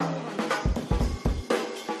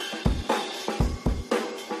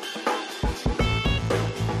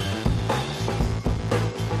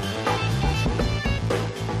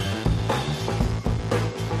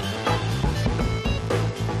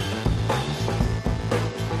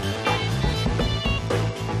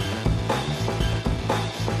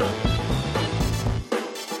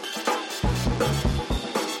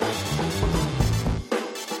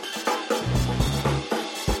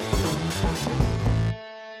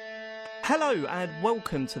Hello and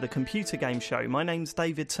welcome to the Computer Game Show. My name's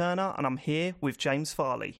David Turner and I'm here with James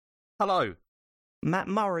Farley. Hello. Matt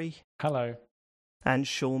Murray. Hello. And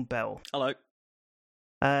Sean Bell. Hello.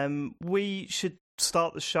 We should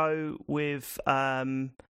start the show with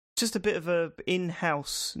just a bit of a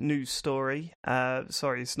in-house news story.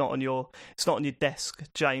 Sorry, it's not on your desk,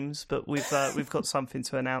 James, but we've got something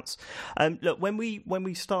to announce. Look, when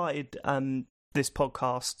we started this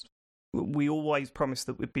podcast, we always promised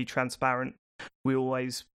that we'd be transparent. We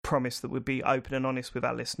always promised that we'd be open and honest with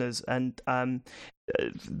our listeners. And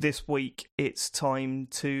this week, it's time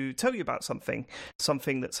to tell you about something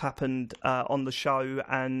that's happened on the show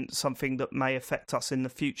and something that may affect us in the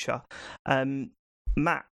future.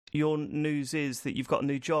 Matt, your news is that you've got a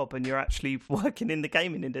new job and you're actually working in the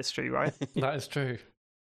gaming industry, right? That is true.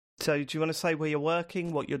 So do you want to say where you're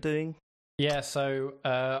working, what you're doing? Yeah, so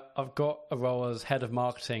I've got a role as head of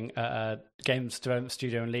marketing at a games development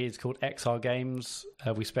studio in Leeds called XR Games.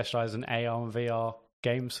 We specialise in AR and VR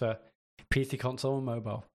games for PC, console and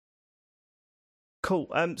mobile. Cool.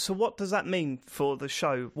 So what does that mean for the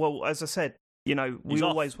show? Well, as I said, we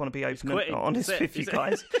always want to be open and honest with you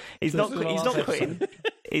guys. He's not quitting.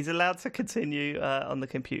 He's allowed to continue on the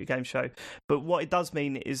Computer Game Show. But what it does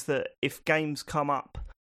mean is that if games come up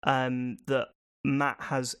that Matt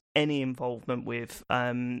has any involvement with,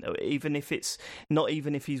 even if he's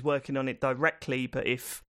working on it directly, but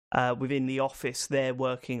if within the office they're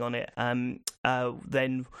working on it, then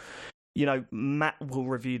Matt will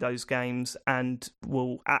review those games and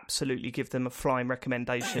will absolutely give them a flying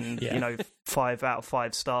recommendation. 5 out of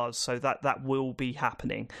 5 stars. So that will be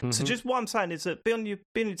happening. Mm-hmm. So just what I'm saying is that be on your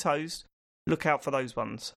toes. Look out for those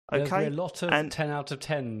ones, okay? There's a lot of 10 out of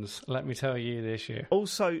 10s, let me tell you, this year.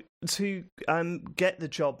 Also, to get the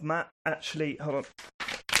job, Matt actually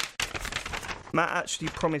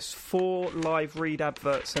promised 4 live read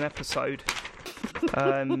adverts an episode,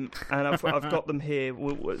 and I've got them here.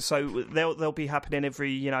 So they'll be happening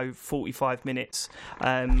every 45 minutes.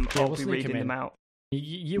 I'll be reading them out.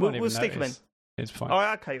 We'll stick them in. It's fine.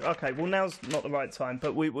 Oh, okay. Well, now's not the right time,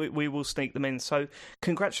 but we will sneak them in. So,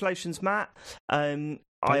 congratulations, Matt. I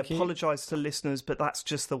apologise to listeners, but that's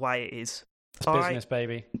just the way it is. It's business,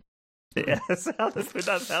 baby. Yeah, that's how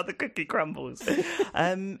the cookie crumbles.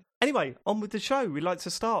 Anyway, on with the show. We'd like to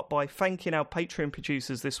start by thanking our Patreon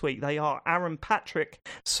producers this week. They are Aaron Patrick,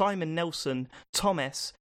 Simon Nelson, Tom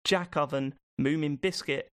S, Jack Oven, Moomin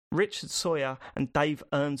Biscuit, Richard Sawyer, and Dave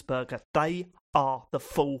Ernsberger. They are the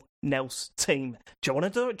full Nels team. Do you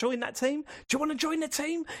want to join that team? Do you want to join the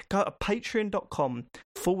team? Go to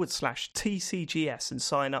patreon.com/TCGS and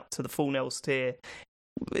sign up to the full Nels tier.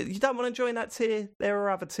 You don't want to join that tier? There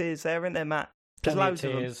are other tiers there, isn't there, Matt? There's loads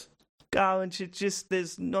of them. Go and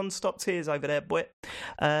there's non-stop tiers over there, boy.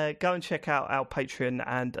 Go and check out our Patreon,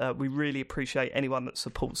 and we really appreciate anyone that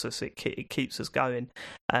supports us. It keeps us going.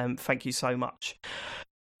 Thank you so much.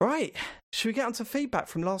 Right, should we get on to feedback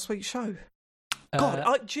from last week's show?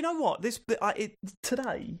 God, do you know what?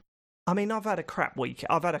 Today, I mean, I've had a crap week.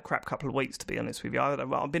 I've had a crap couple of weeks, to be honest with you.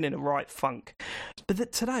 I've been in a right funk.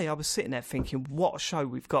 But today, I was sitting there thinking, what a show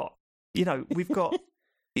we've got. We've got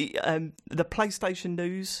the PlayStation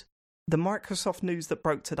news, the Microsoft news that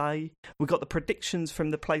broke today. We've got the predictions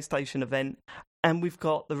from the PlayStation event, and we've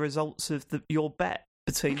got the results of your bet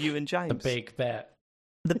between you and James. The big bet.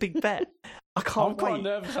 The big bet. I can't I'm quite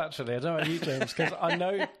nervous, actually. I don't know about you, James, because I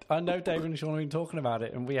know David and Sean have been talking about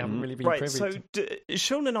it, and we haven't really been privy to.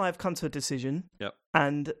 Sean and I have come to a decision, yep.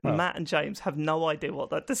 And Matt and James have no idea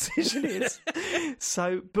what that decision is.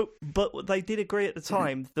 So, but they did agree at the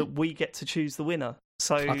time that we get to choose the winner.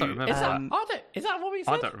 So I don't remember is that what we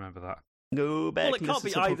said? I don't remember that. No, well, it can't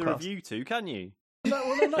be either of you two, can you?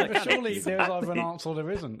 No, but surely there's either an answer or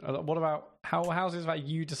there isn't. What about how's it about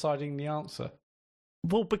you deciding the answer?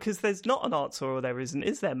 Well, because there's not an answer or there isn't,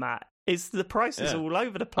 is there, Matt? It's the prices all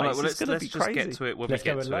over the place. Right, well, it's going to be crazy. Let's just get to it when we get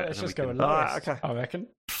to it. Let's just go with lowest, okay. I reckon.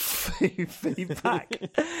 Feedback.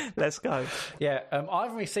 Let's go. Yeah, I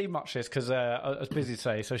haven't really seen much of this because I was busy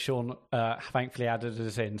today, so Sean thankfully added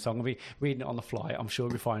us in, so I'm going to be reading it on the fly. I'm sure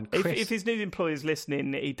we'll find Chris. If his new employer's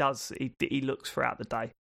listening, he looks throughout the day.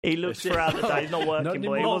 He looks throughout the day. He's not working,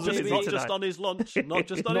 boy. Not just on his lunch. Not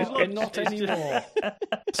just on his lunch. Not anymore.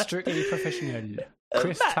 Strictly professional.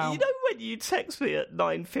 Chris Matt, Town. you know when you text me at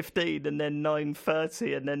 9:15 and then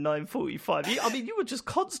 9:30 and then 9:45? I mean, you were just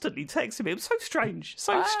constantly texting me. It was so strange.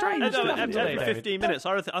 Every 15 minutes.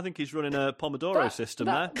 I think he's running a Pomodoro system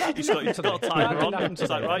there. He's got a timer on. It's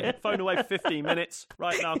like, right, phone away for 15 minutes.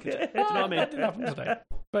 Right now. Do you know what I mean? That didn't happen today.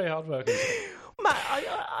 Very hard working.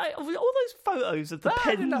 Matt, all those photos of the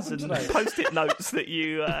pens and post-it notes that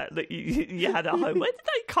you had at home, where did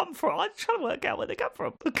they come from? I'm trying to work out where they come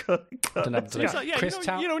from.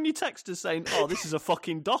 You know when you text us saying, "Oh, this is a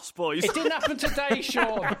fucking DOS, boys." It didn't happen today,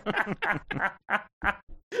 Sean.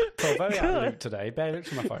 Oh, very out of the loop today. Bear looks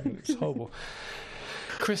on my phone. It's horrible.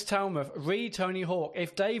 Chris Talmuth, read Tony Hawk.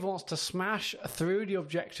 If Dave wants to smash through the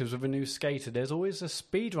objectives of a new skater, there's always a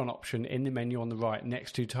speedrun option in the menu on the right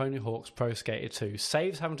next to Tony Hawk's Pro Skater 2.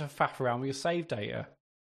 Saves having to faff around with your save data.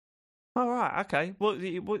 All right, okay.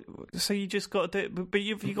 So you just got to do it, but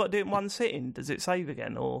you've got to do it in one sitting. Does it save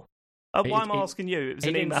again, or why am I asking you? It was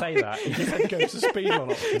an email. He didn't say that. He said go to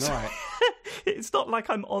speedrun option. All right. It's not like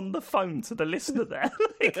I'm on the phone to the listener there.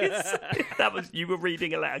 That was you were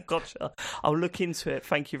reading a letter. Gotcha. I'll look into it.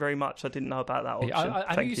 Thank you very much. I didn't know about that option.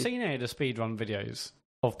 Have you seen any of the speedrun videos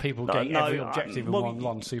of people getting every objective in one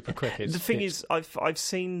run super quick? The thing is, I've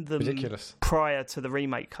seen them ridiculous prior to the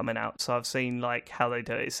remake coming out, so I've seen like how they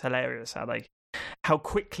do it. It's hilarious how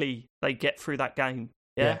quickly they get through that game.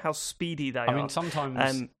 Yeah, how speedy they are. I mean,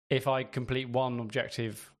 sometimes if I complete one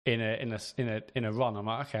objective in a run, I'm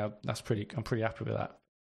like, okay, I'm pretty happy with that.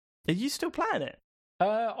 Are you still playing it?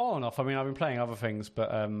 On and off. I mean, I've been playing other things,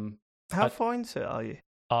 but how far into it are you?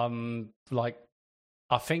 Like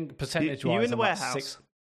I think percentage-wise, you in the warehouse?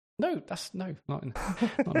 No, not in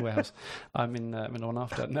the warehouse. I'm in the one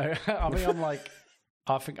after. No, I mean,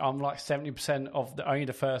 I think I'm like 70% of only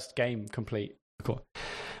the first game complete. Cool.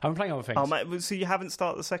 I'm playing other things. Oh, mate, so you haven't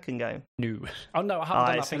started the second game? No. Oh no, I haven't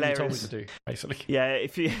done that thing you told me to do. Basically,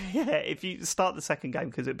 if you start the second game,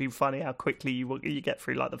 because it'd be funny how quickly you get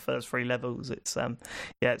through like the first 3 levels. It's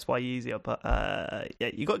it's way easier. But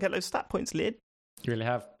you got to get those stat points, Lid. You really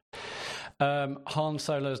have. Han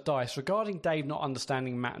Solo's Dice. Regarding Dave not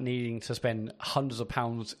understanding Matt needing to spend hundreds of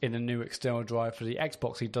pounds in a new external drive for the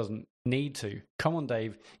Xbox he doesn't need to. Come on,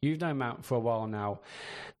 Dave. You've known Matt for a while now.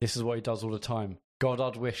 This is what he does all the time. God, I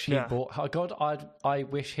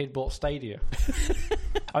wish he'd bought Stadia.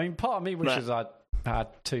 I mean, part of me wishes I'd had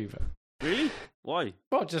too. But... Really? Why?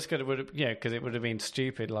 Well, just because it would have been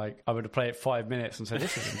stupid. Like, I would have played it 5 minutes and said,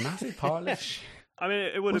 "This is a massive pile of shit." I mean,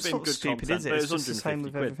 it would have been good stupid, content, is it? but It's just the same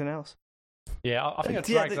with everything else. Yeah, I think it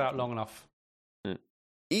drags out long enough.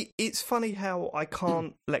 It's funny how I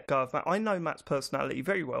can't let go of Matt. I know Matt's personality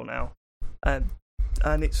very well now.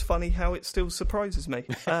 And it's funny how it still surprises me,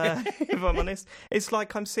 if I'm honest. It's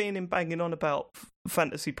like I'm seeing him banging on about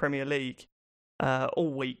Fantasy Premier League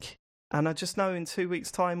all week. And I just know in 2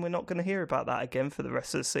 weeks' time we're not going to hear about that again for the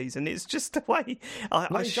rest of the season. It's just the way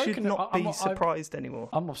I should not be surprised anymore.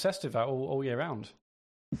 I'm obsessed with that all year round.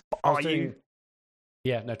 Are you?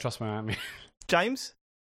 Yeah, no, trust me, I am. James?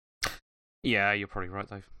 Yeah, you're probably right,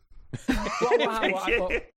 Dave.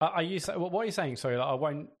 What are you saying? Sorry, I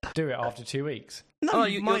won't do it after 2 weeks. No,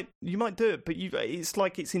 you might do it, but it's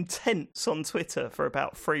like it's intense on Twitter for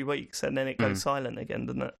about 3 weeks, and then it goes silent again,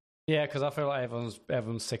 doesn't it? Yeah, because I feel like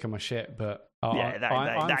everyone's sick of my shit. But I'm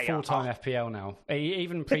full-time FPL now.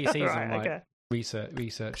 Even pre-season, right,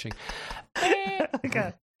 researching.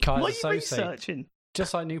 Okay. What are you researching?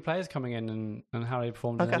 Just like new players coming in and how they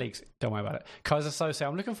performed in the leagues. Don't worry about it. Kaiser Sose,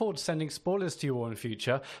 I'm looking forward to sending spoilers to you all in the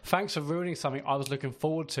future. Thanks for ruining something I was looking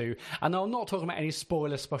forward to. And I'm not talking about any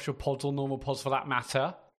spoiler special pods or normal pods for that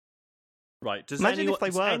matter. Right. Does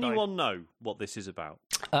anyone know what this is about?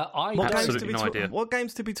 I absolutely no idea. What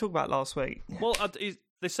games did we talk about last week? Well,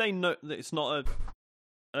 they say no, that it's not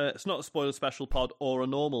a spoiler special pod or a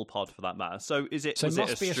normal pod for that matter. So is it? So was it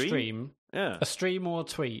must be a stream. Yeah, a stream or a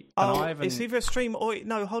tweet. It's either a stream or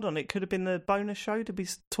no. Hold on, it could have been the bonus show. Did we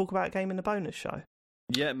talk about a game in the bonus show?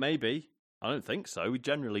 Yeah, maybe. I don't think so. We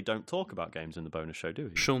generally don't talk about games in the bonus show,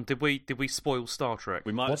 do we? Sean, did we spoil Star Trek?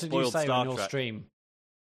 We might what have did you spoiled say Star on your Trek. stream?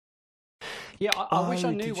 Yeah, I wish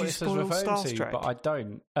I knew what this was referring to, but I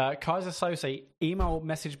don't. Kaiser Sose, email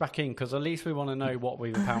message back in, because at least we want to know what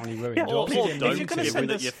we've apparently ruined. Or don't, if you're going to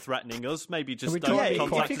send us... you're threatening us, maybe just don't contact us ever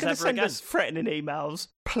again. If you're going to send us threatening emails,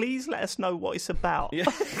 please let us know what it's about. Yeah.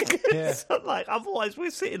 Otherwise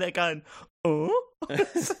we're sitting there going, oh?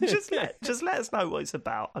 So just let us know what it's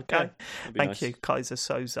about, okay? Yeah, Thank you, Kaiser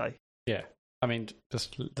Sose. Yeah, I mean,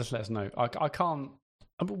 just let us know. I can't...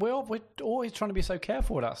 We're always trying to be so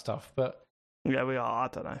careful with that stuff, but... Yeah, we are. I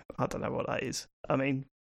don't know what that is. I mean,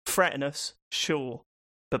 threaten us, sure,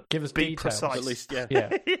 but give us be details. precise. At least,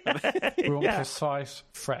 yeah. We want precise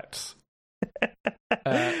threats.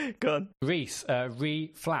 Go on. Reese,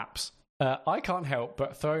 flaps. I can't help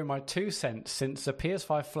but throw my 2 cents since the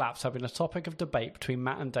PS5 flaps have been a topic of debate between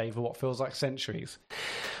Matt and Dave for what feels like centuries.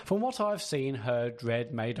 From what I've seen, heard,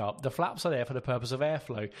 read, made up, the flaps are there for the purpose of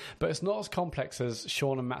airflow, but it's not as complex as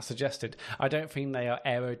Sean and Matt suggested. I don't think they are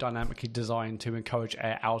aerodynamically designed to encourage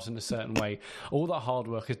air out in a certain way. All that hard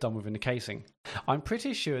work is done within the casing. I'm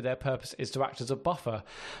pretty sure their purpose is to act as a buffer,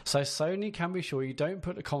 so Sony can be sure you don't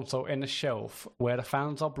put the console in a shelf where the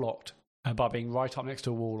fans are blocked by being right up next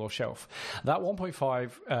to a wall or shelf. That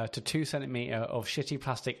 1.5 to 2 centimetre of shitty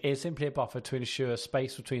plastic is simply a buffer to ensure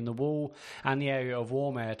space between the wall and the area of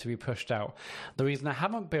warm air to be pushed out. The reason I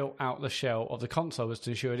haven't built out the shell of the console is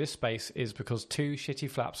to ensure this space is because 2 shitty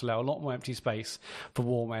flaps allow a lot more empty space for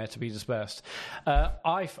warm air to be dispersed.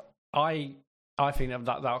 I think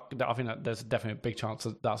that there's definitely a big chance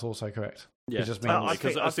that that's also correct. Yeah, just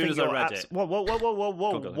because as soon as I read it,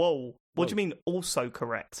 whoa! What do you mean also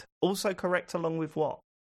correct? Also correct along with what?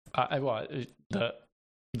 That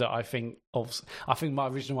I think my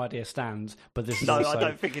original idea stands, but this is no, also... I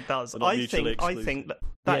don't think it does. I think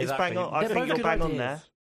that is bang on. I think you're bang on there.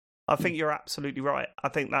 I think you're absolutely right. I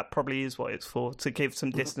think that probably is what it's for, to give some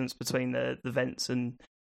distance between the vents and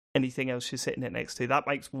anything else you're sitting it next to. That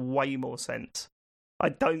makes way more sense. I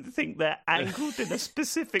don't think they're angled in a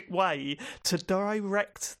specific way to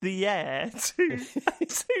direct the air to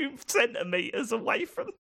 2 centimetres away from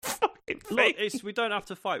the fucking thing. Look, we don't have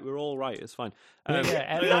to fight. We're all right. It's fine. As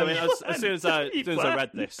soon as I read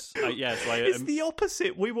this, it's the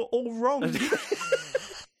opposite. We were all wrong.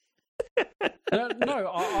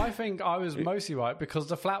 No, I think I was mostly right because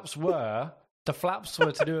the flaps were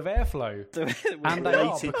to do with airflow. And they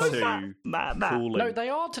are because Matt. No, they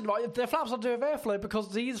are the flaps are to do with airflow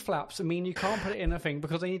because these flaps mean you can't put it in a thing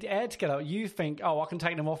because they need air to get out. You think, I can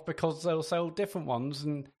take them off because they'll sell different ones,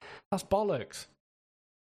 and that's bollocks.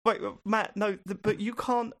 Wait, Matt, no, but you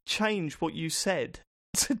can't change what you said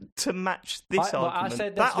to match this argument. I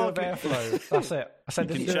said that's to do with airflow. That's it. I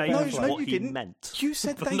said you this can change no, what you he didn't. meant. You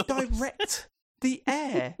said they direct the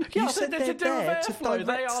air. Yeah, you I said they're to do with airflow.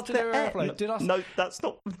 They are to do with airflow. Did I? No, that's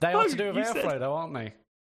not. They are to do with airflow, though, aren't they?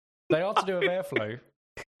 They are to do with airflow.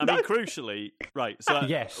 I mean, crucially, right? So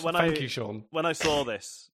yes. Thank you, Sean. When I saw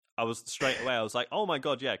this, I was straight away. I was like, "Oh my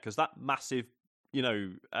god, yeah!" Because that massive,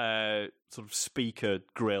 sort of speaker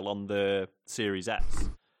grill on the Series S,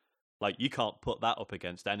 like you can't put that up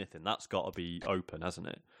against anything. That's got to be open, hasn't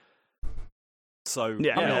it? So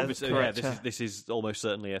obviously, this is almost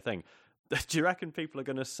certainly a thing. Do you reckon people are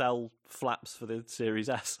going to sell flaps for the Series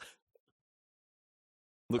S?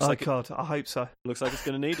 God, I hope so. Looks like it's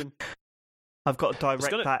going to need them. I've got to direct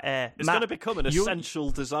that air. It's going to become an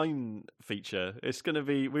essential design feature. It's going to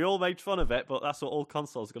be, we all made fun of it, but that's what all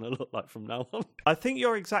consoles are going to look like from now on. I think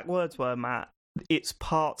your exact words were, Matt, it's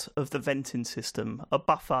part of the venting system. A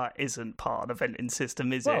buffer isn't part of the venting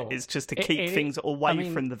system, is it? It's just to keep things away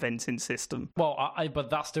from the venting system. Well, but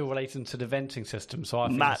that's still relating to the venting system, so I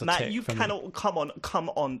think that's a Matt, tick you cannot... Come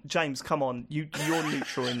on, James, come on. You're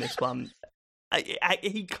neutral in this one.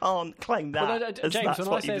 He can't claim that. Well, James, that's when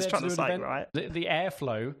what I he was say trying to say, right? The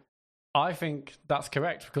airflow, I think that's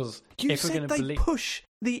correct because you if said we're going to push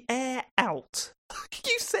the air out.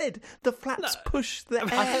 You said the flaps push the air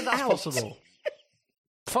out. I said that's possible.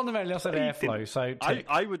 Fundamentally, I said airflow. So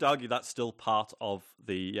I would argue that's still part of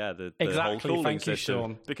the exactly. whole cooling Thank you, system.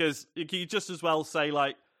 Sean. Because you just as well say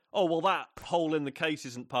like, oh well, that hole in the case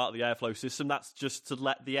isn't part of the airflow system. That's just to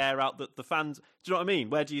let the air out that the fans. Do you know what I mean?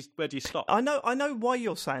 Where do you stop? I know why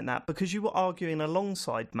you're saying that because you were arguing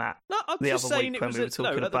alongside Matt. No, I'm just saying it was at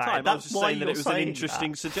the time. I was just saying that it was an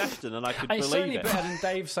interesting suggestion, and I could believe it. It's certainly better than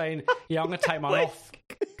Dave saying, "Yeah, I'm going to take mine off,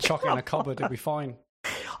 chuck it in a cupboard, it'll be fine."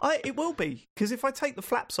 It will be, because if I take the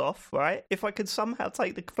flaps off, right, if I could somehow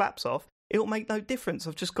take the flaps off, it'll make no difference.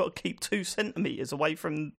 I've just got to keep 2 centimetres away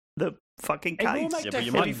from the fucking case. But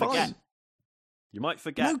you might forget. You might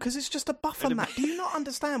forget. No, because it's just a buffer, Matt. Do you not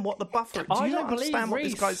understand what the buffer is? Do you not understand what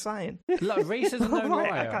this guy's saying? Look, Reese is a known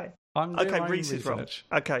liar. Okay. I'm doing Reese is wrong.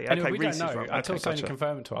 Okay, anyway, we Reese don't know is wrong. until Sony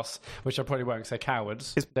confirm it to us, which I probably won't because they're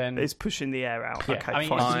cowards. It's pushing the air out. Yeah, okay,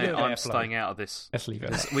 fine. I'm staying out of this. Let's leave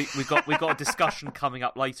it. we got a discussion coming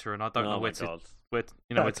up later, and I don't know where to go.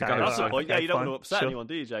 That's the point. Yeah, you don't want to upset anyone,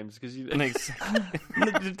 do you, James? Because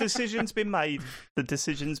the decision's been made. The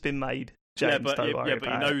decision's been made. James, but he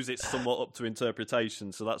knows it's somewhat up to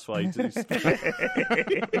interpretation, so that's why he does.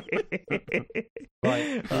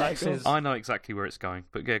 Right, I know exactly where it's going,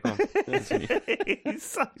 but go on.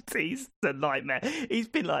 He's a nightmare. He's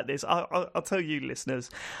been like this. I'll tell you, listeners,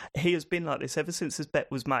 he has been like this ever since this bet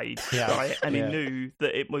was made, right? And he knew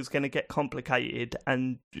that it was going to get complicated,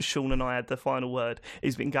 and Sean and I had the final word.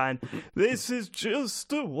 He's been going, "This is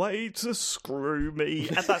just a way to screw me,"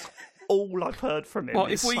 and that's all I've heard from him. Well,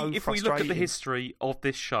 if we look at the history of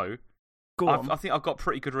this show, Go on. I think I've got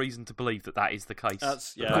pretty good reason to believe that is the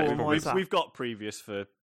case. We've got previous for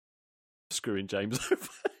screwing James over.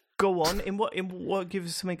 Go on. In what? Give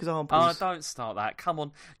us some examples. Don't start that. Come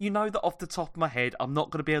on. You know that off the top of my head, I'm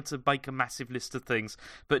not going to be able to make a massive list of things.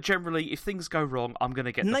 But generally, if things go wrong, I'm going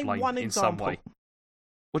to get the blame in some way.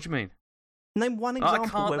 What do you mean? Name one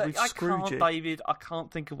example where we've screwed you. David. I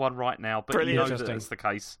can't think of one right now, but you know that's the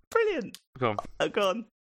case. Brilliant. Go on. Go on.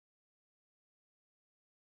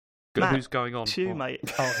 Matt, who's going on? You, mate.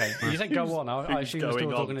 Oh, okay. You said go on. I assume you're still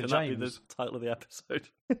talking to James. Can that be the title of the episode?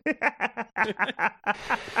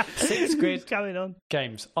 6 Squid going on.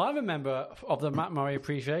 Games. I'm a member of the Matt Murray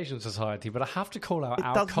Appreciation Society, but I have to call out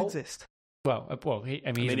our doesn't cult. Exist. Well, he's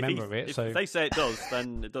a member of it. If so they say it does,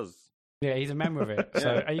 then it does. Yeah, he's a member of it.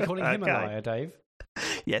 So are you calling him a liar, Dave?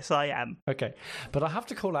 Yes, I am. Okay. But I have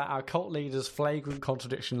to call out our cult leader's flagrant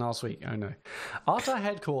contradiction last week. Oh, no. At our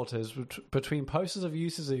headquarters, between posters of Yu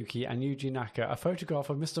Suzuki and Yuji Naka, a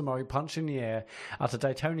photograph of Mr. Murray punching the air at a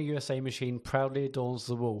Daytona USA machine proudly adorns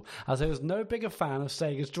the wall, as there was no bigger fan of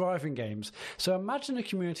Sega's driving games. So imagine the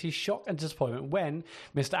community's shock and disappointment when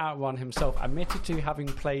Mr. Outrun himself admitted to having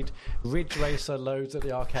played Ridge Racer loads at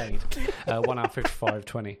the arcade, 1 hour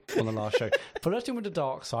 55:20 on the last show. Flirting with the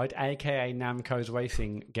dark side, aka Namco's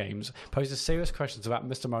racing games, poses serious questions about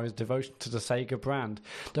Mr. Murray's devotion to the Sega brand.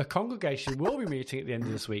 The congregation will be meeting at the end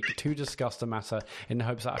of this week to discuss the matter in the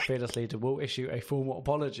hopes that our fearless leader will issue a formal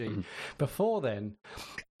apology. Before then,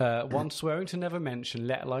 one swearing to never mention,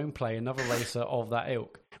 let alone play, another racer of that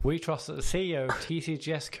ilk. We trust that the CEO of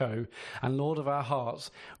TCGS Co. and Lord of our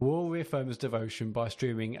Hearts will reaffirm his devotion by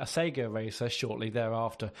streaming a Sega racer shortly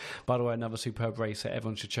thereafter. By the way, another superb racer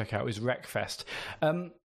everyone should check out is Wreckfest.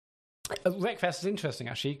 Wreckfest is interesting,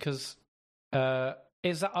 actually, because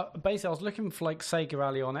basically I was looking for like Sega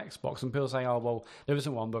Rally on Xbox, and people say, oh, well, there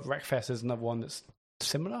isn't one, but Wreckfest is another one that's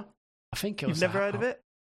similar. I think it was. You've never heard of it?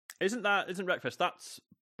 Isn't Wreckfest? That's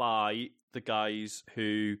by the guys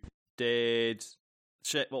who did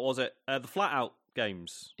what was it? The Flat Out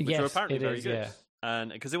games, which are apparently very good. Yeah.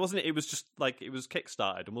 And because it was just like, it was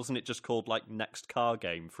kickstarted, and wasn't it just called like Next Car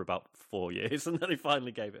Game for about 4 years, and then they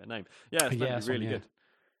finally gave it a name. Yeah, it's really good.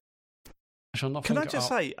 Can I just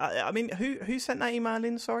say, I mean, who sent that email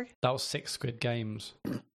in, sorry? That was 6 Squid Games.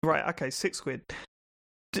 Right, okay, 6 Squid.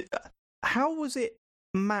 How was it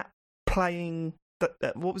Matt playing,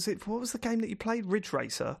 what was the game that you played? Ridge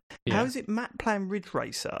Racer? Yeah. How is it Matt playing Ridge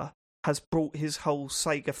Racer has brought his whole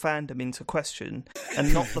Sega fandom into question,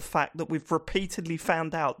 and not the fact that we've repeatedly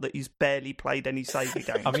found out that he's barely played any Sega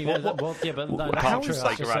games? I mean, how is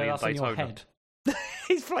Sega Rally and Daytona?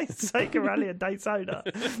 He's played Sega Rally and Daytona.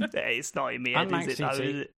 It's not in me head, is it? Though,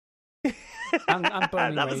 is it? and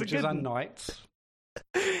Burning Rangers and Knights.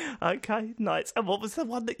 Okay, Knights. And what was the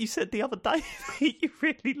one that you said the other day that you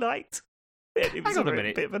really liked? It was Hang on a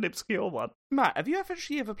minute. Bit of an obscure one. Matt, have you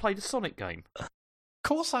ever played a Sonic game? Of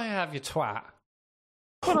course I have, you twat.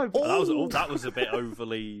 That was a bit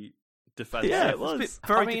overly defensive. Yeah, it was.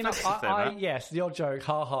 Yes, the odd joke,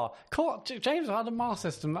 ha. James had a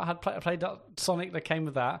Master System that had played that Sonic that came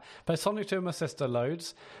with that. Played Sonic 2 with my sister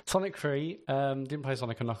loads. Sonic 3, didn't play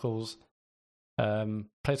Sonic and Knuckles.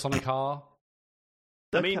 Played Sonic R.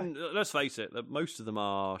 I mean, let's face it, most of them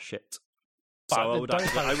are shit. So I would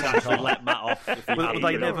actually let Matt off. Were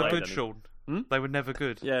they never good, Sean? They were never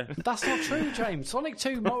good. Yeah. That's not true, James. Sonic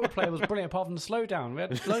 2 multiplayer was brilliant apart from the slowdown. We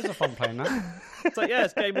had loads of fun playing that. It's like,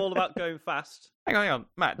 it's a game all about going fast. Hang on.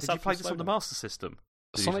 Matt, did you play this on the Master System?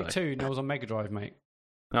 Sonic 2 was on Mega Drive, mate.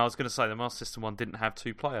 No, I was going to say the Master System one didn't have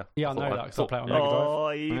 2-player. Yeah, I know that because I played on Mega Drive.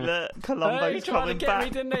 Oh, Columbo's coming back. He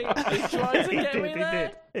tried to get me, didn't he? He tried to get me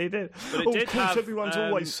there. He did. But it did of course, everyone's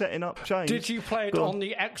always setting up James. Did you play it on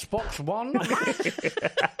the Xbox One?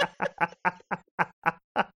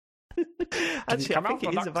 Actually, I think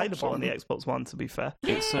it is available on the Xbox One, to be fair.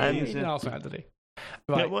 It's did he?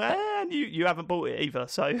 Right. Yeah, well, and you haven't bought it either,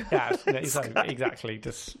 so... Yeah, exactly.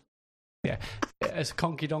 Just... Yeah, it's a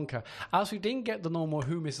conky donker. As we didn't get the normal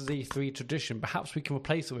Who Misses E3 tradition, perhaps we can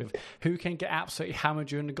replace it with Who Can Get Absolutely Hammered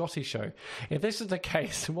During the Gotti Show. If this is the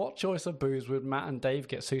case, what choice of booze would Matt and Dave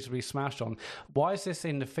get suitably smashed on? Why is this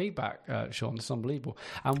in the feedback, Sean? This is unbelievable.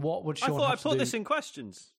 And what would Sean I put this in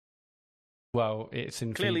questions. Well, it's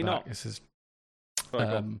in clearly feedback. Not. This is...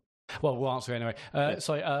 well, we'll answer anyway.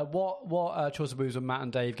 What choice of booze would Matt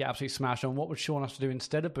and Dave get absolutely smashed on? What would Sean have to do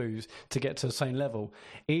instead of booze to get to the same level?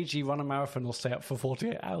 E.g., run a marathon or stay up for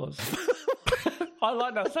 48 hours. I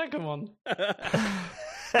like that second one.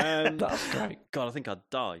 That's great. God, I think I'd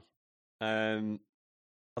die. I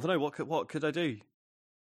don't know, what could I do?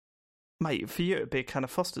 Mate, for you it'd be a can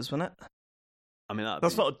of Foster's, wouldn't it? I mean,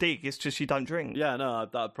 that's not a dig. It's just you don't drink. Yeah, no,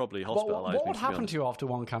 that'd probably hospitalise me. What would happen to you after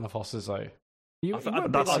one can of Foster's, though?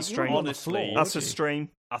 That's a stream. Honestly, that's a stream.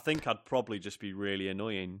 I think I'd probably just be really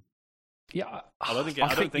annoying. Yeah, I don't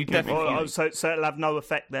think definitely. So it'll have no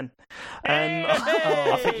effect then.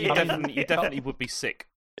 I think you definitely would be sick.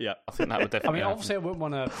 Yeah, I think that would definitely. I mean, obviously, I wouldn't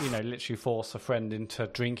want to, literally force a friend into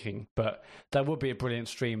drinking, but that would be a brilliant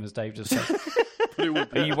stream, as Dave just said. Are you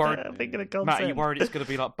worried, Matt? Are you worried it's going to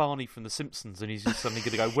be like Barney from The Simpsons, and he's just suddenly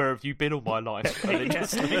going to go, "Where have you been all my life?"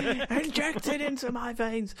 Injected into my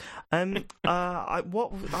veins. I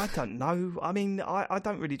don't know. I mean, I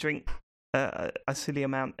don't really drink a silly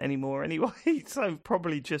amount anymore anyway, so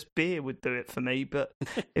probably just beer would do it for me. But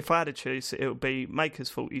if I had to choose, it would be Makers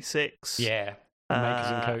 46. Yeah,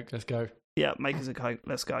 Makers and Coke. Let's go. Yeah, Makers and Coke.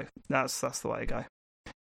 Let's go. That's the way to go.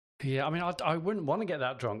 Yeah, I mean, I wouldn't want to get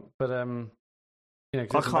that drunk, but I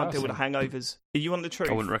can't deal with the hangovers. You want the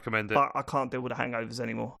truth? I wouldn't recommend it. I can't deal with the hangovers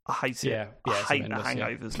anymore. I hate it. I hate the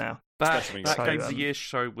hangovers now. That Games of the Year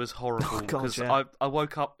show was horrible because I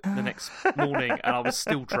woke up the next morning and I was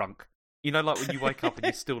still drunk. Like when you wake up and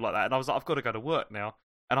you're still like that. And I was like, I've got to go to work now.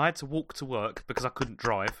 And I had to walk to work because I couldn't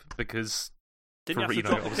drive because I was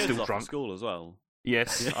still drunk at school as well.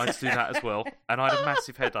 Yes, I had to do that as well. And I had a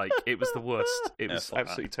massive headache. It was the worst. It was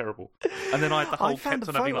absolutely terrible. And then I had the whole kept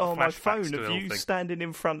on having on my phone of you standing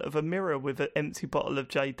in front of a mirror with an empty bottle of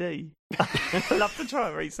JD. I'd love to try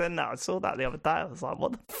and resend that. I saw that the other day. I was like,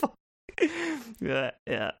 what the fuck? Yeah,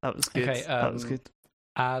 that was good. Okay, that was good.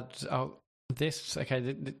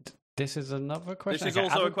 This is another question. This is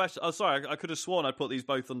also a question. Oh, sorry, I could have sworn I put these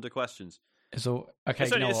both under questions. It's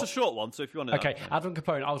a short one, so if you want to... Okay, Adam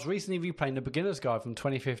Capone, I was recently replaying The Beginner's Guide from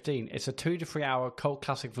 2015. It's a 2 to 3 hour cult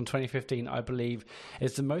classic from 2015, I believe.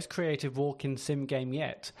 It's the most creative walk-in sim game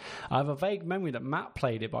yet. I have a vague memory that Matt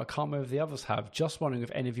played it, but I can't remember if the others have. Just wondering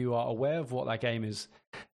if any of you are aware of what that game is,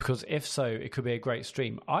 because if so, it could be a great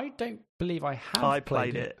stream. I don't believe I have I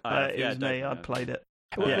played it. It was me, I played it.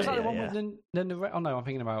 Was that the one with oh no, I'm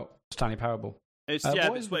thinking about Stanley Parable. It's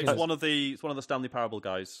one of the Stanley Parable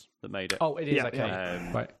guys that made it. Oh, it is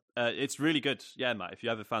right. It's really good. Yeah, Matt. If you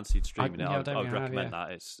ever fancied streaming it, I would recommend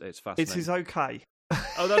that. It's fascinating. It is okay.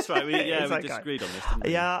 Oh, that's right. We disagreed on this. Didn't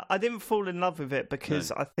we? Yeah, I didn't fall in love with it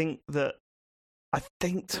because I think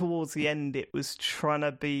towards the end it was trying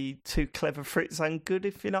to be too clever for its own good.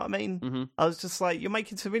 If you know what I mean. Mm-hmm. I was just like, you're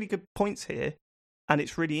making some really good points here. And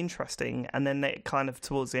it's really interesting, and then it kind of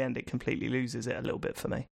towards the end, it completely loses it a little bit for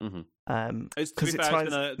me. Mm-hmm. It's been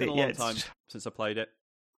a long time since I played it.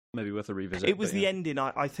 Maybe worth a revisit. It was the ending,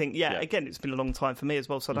 I think. Yeah, again, it's been a long time for me as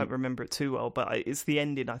well, so I don't remember it too well. But it's the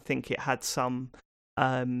ending. I think it had some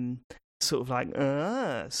sort of like,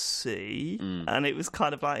 see, and it was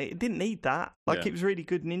kind of like it didn't need that. Like it was really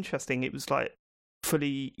good and interesting. It was like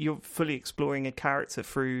you're fully exploring a character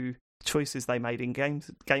through choices they made in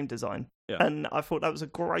game design. Yeah. And I thought that was a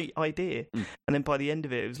great idea. And then by the end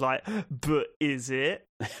of it, it was like, but is it?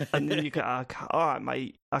 And then you go, okay, all right,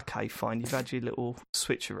 mate. Okay, fine. You've had your little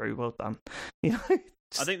switcheroo. Well done.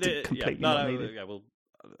 I think completely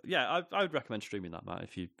I would recommend streaming that, Matt,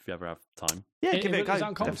 if you ever have time. Yeah, give it a go. Is that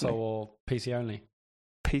on console or PC only?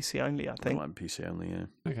 PC only, I think. PC only, yeah.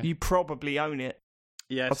 Okay. You probably own it.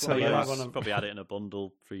 Yeah, probably had it in a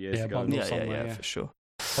bundle 3 years ago. Yeah, for sure.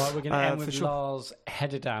 Right, we're going to end with Lars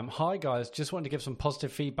Hederdam. Hi guys, just wanted to give some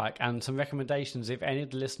positive feedback and some recommendations if any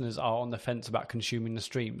of the listeners are on the fence about consuming the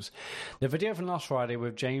streams. The video from last Friday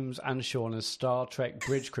with James and Sean as Star Trek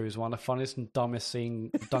Bridge Crew is one of the funniest and dumbest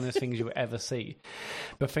things you'll ever see.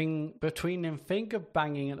 Between them finger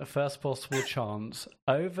banging at the first possible chance,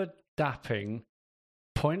 over dapping,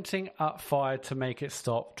 pointing at fire to make it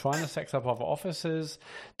stop, trying to sex up other officers,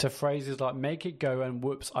 to phrases like make it go and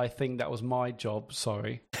whoops, I think that was my job,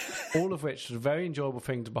 sorry. All of which is a very enjoyable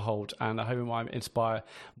thing to behold, and I hope it might inspire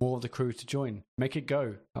more of the crew to join. Make it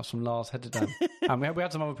go. That's from Lars Hederdam. And we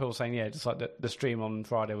had some other people saying, just like the stream on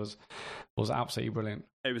Friday was absolutely brilliant.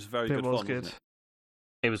 It was very good fun, wasn't it?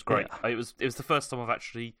 It was great. Yeah. It was the first time I've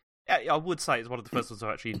actually... I would say it's one of the first ones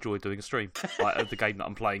I've actually enjoyed doing a stream of the game that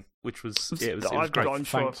I'm playing, which was great. I'm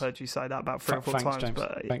sure I've heard you say that about 3 or 4 times. James.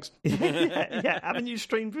 But thanks. Haven't you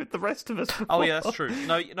streamed with the rest of us before? Oh yeah, that's true.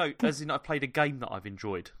 No, as in I played a game that I've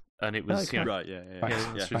enjoyed, and it was right. Yeah.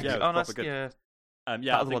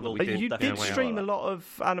 You did stream a lot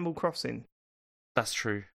of Animal Crossing. That's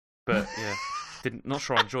true, but not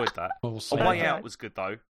sure I enjoyed that. A Way Out was good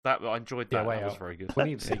though. I enjoyed that. That was very good. We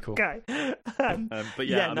need a sequel. Okay. But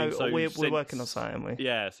we're working on something, aren't we?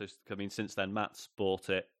 Yeah. So since then, Matt's bought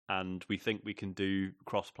it, and we think we can do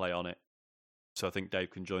crossplay on it. So I think Dave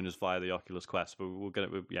can join us via the Oculus Quest. But we'll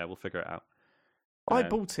figure it out. I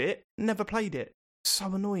bought it, never played it.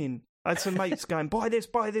 So annoying. I had some mates going, buy this,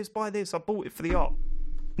 buy this, buy this. I bought it for the op.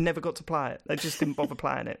 Never got to play it. They just didn't bother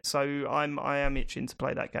playing it. So I am itching to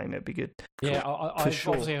play that game. It'd be good. Yeah, I've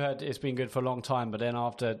obviously heard it's been good for a long time, but then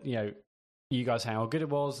after, you guys saying how good it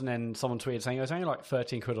was, and then someone tweeted saying it was only like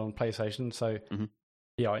 13 quid on PlayStation, so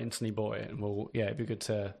I instantly bought it, and it'd be good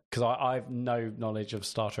to, because I have no knowledge of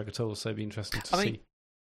Star Trek at all, so it'd be interesting to see.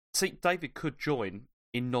 See, David could join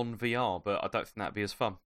in non-VR, but I don't think that'd be as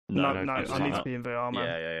fun. No, I need to be in VR, man.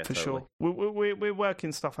 Yeah, for totally. sure. We're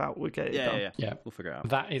working stuff out. We'll get it done. Yeah, we'll figure it out.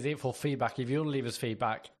 That is it for feedback. If you want to leave us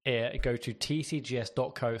feedback, go to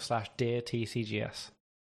tcgs.co/deartcgs.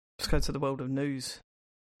 Let's go to the world of news.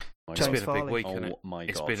 It's been a big week, isn't it? My God.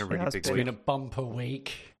 It's been a really big week. It's been a bumper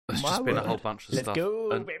week. It's just been a whole bunch of stuff. Let's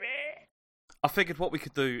go, baby! I figured what we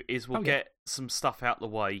could do is we'll get some stuff out the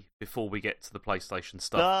way before we get to the PlayStation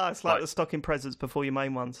stuff. It's like the stocking presents before your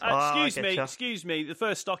main ones. Excuse me. The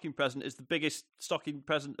first stocking present is the biggest stocking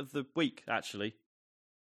present of the week, actually.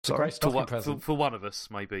 It's a great stocking present. For one of us,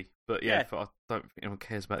 maybe. But I don't think anyone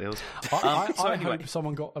cares about the others. I hope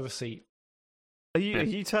someone got a receipt. Are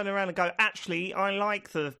you turn around and go, actually, I like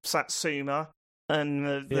the Satsuma and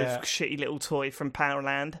the shitty little toy from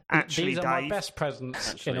Powerland. Actually, these are Dave, my best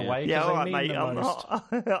presents in a way. Yeah, all right, mate.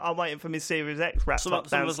 I'm waiting for my Series X wrapped up downstairs.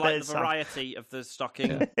 Some was like the variety of the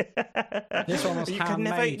stocking. Yeah. This one was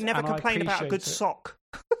handmade. You never complain about a good sock.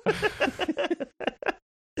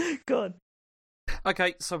 God.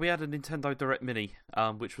 Okay, so we had a Nintendo Direct Mini,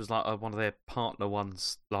 which was like one of their partner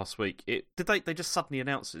ones last week. They just suddenly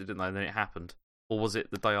announced it, didn't they? And then it happened. Or was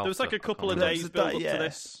it the day after? There was like a couple of days built up to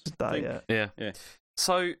this. Yeah.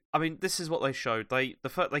 So, I mean, this is what they showed. They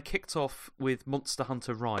kicked off with Monster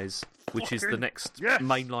Hunter Rise, which is the next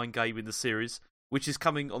mainline game in the series, which is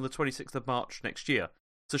coming on the 26th of March next year.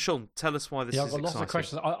 So, Sean, tell us why this is exciting. I've got lots of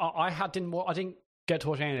questions. I didn't get to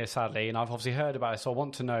watch any of this, sadly, and I've obviously heard about it, so I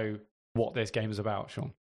want to know what this game is about,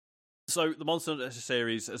 Sean. So the Monster Hunter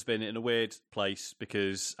series has been in a weird place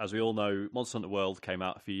because, as we all know, Monster Hunter World came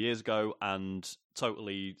out a few years ago and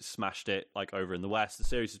totally smashed it over in the West. The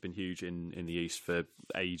series has been huge in the East for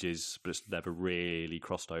ages, but it's never really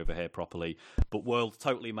crossed over here properly. But World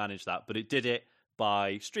totally managed that, but it did it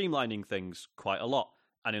by streamlining things quite a lot.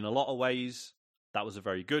 And in a lot of ways, that was a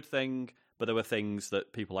very good thing, but there were things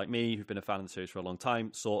that people like me, who've been a fan of the series for a long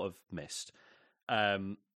time, sort of missed.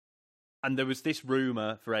 And there was this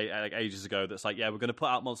rumour for ages ago that's like, we're going to put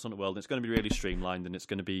out Monster Hunter World and it's going to be really streamlined and it's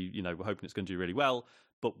going to be, we're hoping it's going to do really well,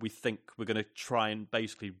 but we think we're going to try and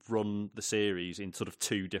basically run the series in sort of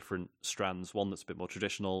two different strands, one that's a bit more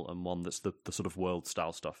traditional and one that's the sort of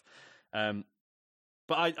World-style stuff. But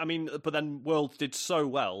then World did so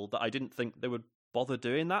well that I didn't think they would bother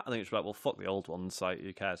doing that. I think it's like, well, fuck the old ones, like,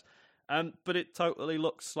 who cares? But it totally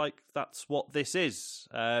looks like that's what this is.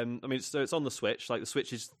 It's on the Switch. Like, the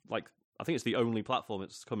Switch is, like, I think it's the only platform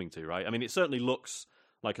it's coming to, right? I mean, it certainly looks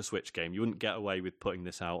like a Switch game. You wouldn't get away with putting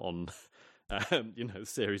this out on,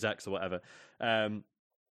 Series X or whatever.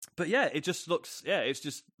 But yeah, it just looks, it's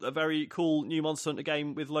just a very cool new Monster Hunter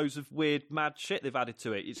game with loads of weird, mad shit they've added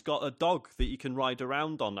to it. It's got a dog that you can ride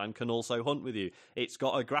around on and can also hunt with you. It's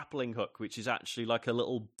got a grappling hook, which is actually like a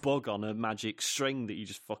little bug on a magic string that you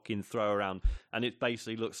just fucking throw around. And it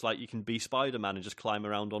basically looks like you can be Spider-Man and just climb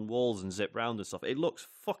around on walls and zip around and stuff. It looks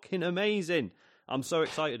fucking amazing. I'm so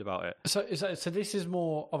excited about it. So this is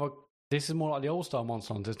more like the All-Star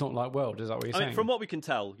Monster Hunter. It's not like World. Is that what you're saying? From what we can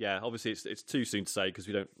tell, yeah. Obviously, it's too soon to say because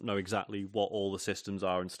we don't know exactly what all the systems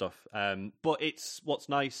are and stuff. But what's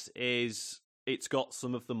nice is it's got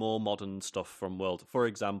some of the more modern stuff from World. For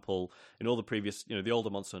example, in all the previous, the older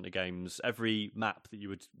Monster Hunter games, every map that you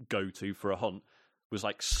would go to for a hunt was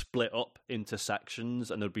like split up into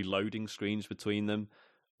sections, and there'd be loading screens between them.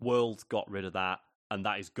 World got rid of that, and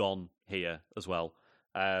that is gone here as well.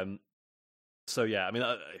 So yeah, I mean,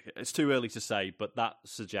 it's too early to say, but that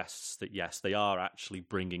suggests that yes, they are actually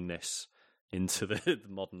bringing this into the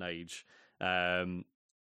modern age.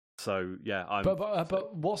 So yeah,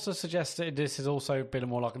 But what's to suggest that this is also a bit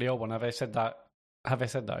more like the old one? Have they said that?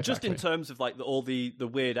 Exactly? Just in terms of like all the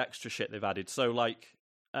weird extra shit they've added. So like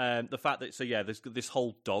the fact that there's this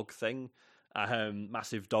whole dog thing,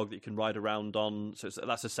 massive dog that you can ride around on. So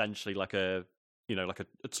that's essentially like a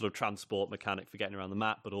sort of transport mechanic for getting around the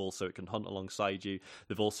map, but also it can hunt alongside you.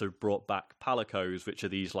 They've also brought back palicos, which are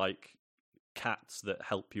these like cats that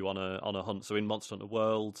help you on a hunt. So in Monster Hunter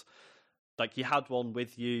World, like you had one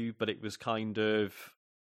with you, but it was kind of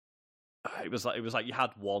it was like you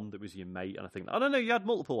had one that was your mate, and I don't know, you had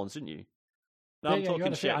multiple ones, didn't you? No, I'm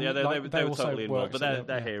talking shit. Yeah, they were totally involved, but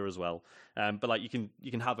they're here as well. But like you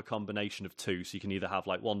can have a combination of two, so you can either have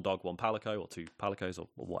like one dog, one palico, or two palicos, or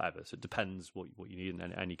whatever. So it depends what you need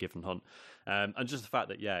in any given hunt. And just the fact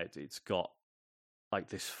that it's got like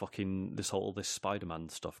this Spider-Man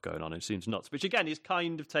stuff going on. It seems nuts, which again is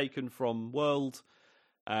kind of taken from World,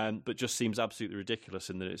 but just seems absolutely ridiculous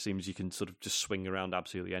in that it seems you can sort of just swing around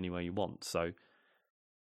absolutely anywhere you want. So.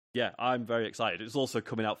 Yeah, I'm very excited. It's also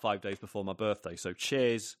coming out 5 days before my birthday, so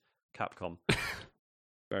cheers, Capcom.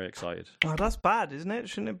 Very excited. Oh, that's bad, isn't it?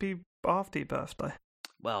 Shouldn't it be after your birthday?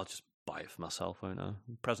 Well, I'll just buy it for myself, won't I?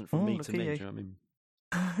 Present from me to me, do you know what I mean?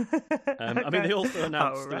 Okay. I mean, they also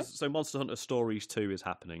announced, so Monster Hunter Stories 2 is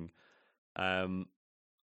happening.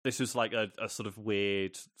 This was like a sort of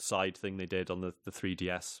weird side thing they did on the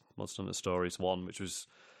 3DS, Monster Hunter Stories 1, which was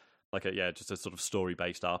like just a sort of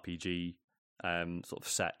story-based RPG, sort of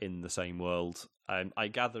set in the same world. I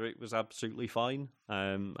gather it was absolutely fine.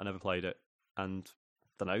 I never played it, and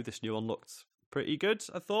I don't know, this new one looked pretty good,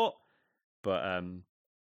 I thought. But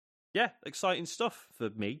exciting stuff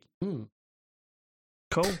for me.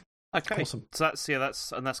 Cool. Okay, awesome. So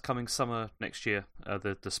that's coming summer next year.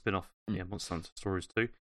 The spin-off, Monster Hunter Stories 2.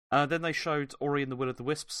 Then they showed Ori and the Will of the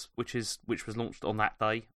Wisps, which was launched on that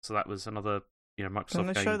day. So that was another Microsoft game. And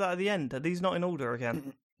they game. show that at the end. Are these not in order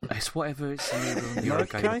again? It's whatever. It's a Euro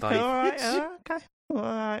okay, game, Dave. all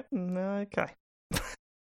right, okay.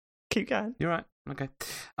 Keep going. You're right. Okay.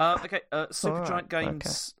 Supergiant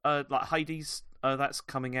Games, like Hades, that's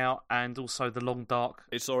coming out, and also The Long Dark.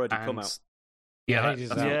 It's already come out. Yeah,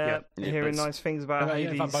 Hades hearing nice things about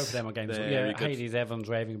Hades. Both of them are games. Hades, everyone's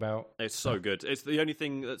raving about. It's so good. It's the only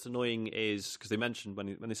thing that's annoying is because they mentioned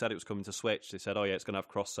when they said it was coming to Switch, they said, it's going to have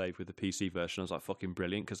cross save with the PC version. I was like, fucking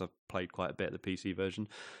brilliant, because I've played quite a bit of the PC version.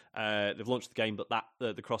 They've launched the game, but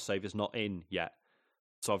the cross save is not in yet.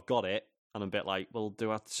 So I've got it, and I'm a bit like, well, do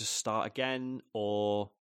I have to just start again, or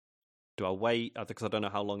do I wait? Because I don't know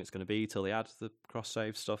how long it's going to be till they add the cross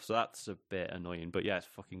save stuff. So that's a bit annoying. But yeah, it's a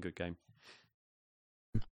fucking good game.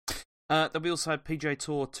 Then we also had PGA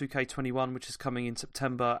Tour 2K21, which is coming in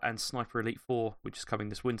September, and Sniper Elite 4, which is coming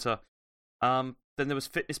this winter. Then there was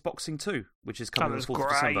Fitness Boxing 2, which is coming on the 4th of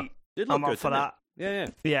December. I'm up for that.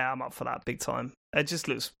 Yeah, I'm up for that big time. It just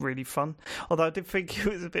looks really fun. Although I did think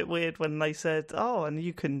it was a bit weird when they said, and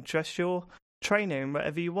you can dress your trainer in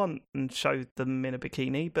whatever you want, and showed them in a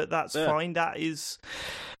bikini, but that's fine. That is,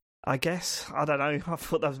 I guess, I don't know. I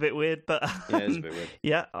thought that was a bit weird, but it's a bit weird.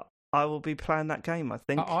 Yeah, I will be playing that game, I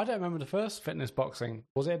think. I don't remember the first Fitness Boxing.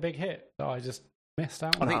 Was it a big hit that I just missed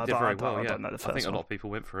out on? I think it did very well, I don't know the first I think one. a lot of people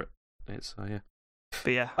went for it. It's, yeah.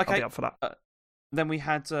 But yeah, okay. I'll be up for that. Then we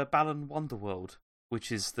had Balan Wonderworld,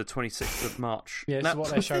 which is the 26th of March. Yeah, this is what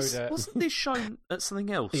they showed. Wasn't this shown at something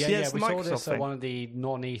else? Yeah, we saw this at one of the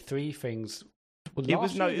non-E3 things.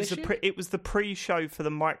 It was the pre-show for the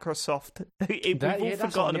Microsoft. We've all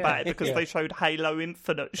forgotten about it because they showed Halo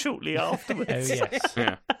Infinite shortly afterwards.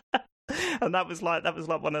 Yeah. And that was like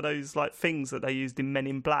one of those like things that they used in Men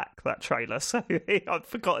in Black, that trailer. So I'd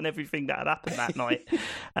forgotten everything that had happened that night.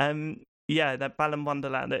 That Balan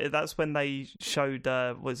Wonderland. That's when they showed.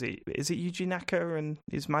 Is it Yuji Naka and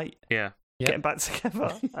his mate? Yeah. Getting back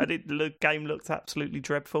together. And the game looked absolutely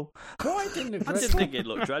dreadful. Why didn't it? I didn't think it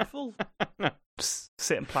looked dreadful. Just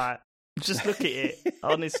sit and play it. Just look at it.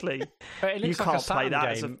 Honestly, but it looks you like can't play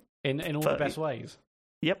that game in all the best ways.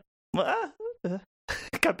 Yep.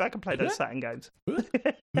 Go back and play those Saturn games.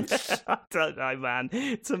 I don't know, man.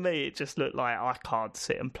 To me, it just looked like I can't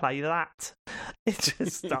sit and play that. It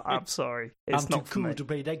just, I'm sorry. It's not too cool to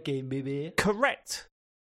play that game, baby. Correct.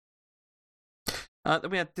 Then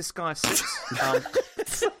we had Disgaea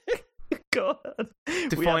 6. God.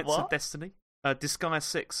 Defiance of Destiny. Disgaea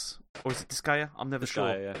 6. Or is it Disgaea? I'm never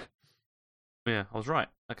sure. Yeah. Yeah, I was right.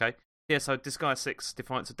 Okay. Yeah, so Disgaea 6,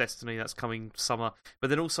 Defiance of Destiny, that's coming summer. But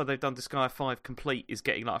then also they've done Disgaea 5 Complete is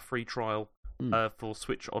getting like a free trial for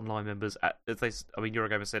Switch Online members.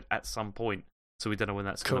 Eurogamer said at some point, so we don't know when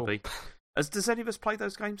that's going to be. Does any of us play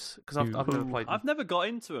those games? Because I've never played them. I've never got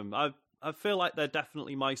into them. I feel like they're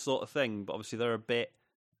definitely my sort of thing, but obviously they're a bit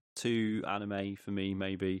too anime for me,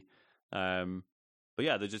 maybe. But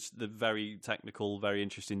yeah, they're very technical, very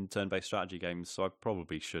interesting turn-based strategy games, so I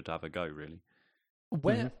probably should have a go, really.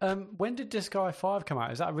 When did Disgaea 5 come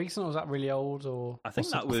out? Is that recent or is that really old? Or I think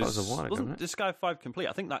that was a while ago. Wasn't Disgaea 5 Complete?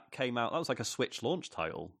 I think that came out. That was like a Switch launch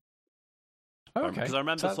title. Oh, okay. Because I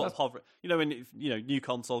remember hovering. When new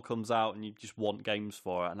console comes out and you just want games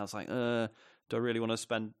for it, and I was like, do I really want to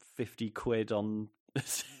spend £50 on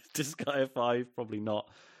Disgaea 5? Probably not.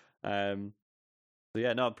 I'm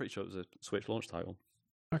pretty sure it was a Switch launch title.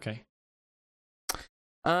 Okay.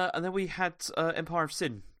 And then we had Empire of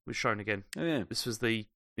Sin was shown again. Oh yeah, this was the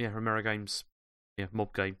Romero Games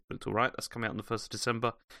mob game. Looked all right. That's coming out on the 1st of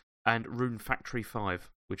December. And Rune Factory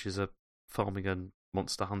 5, which is a farming and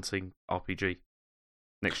monster hunting RPG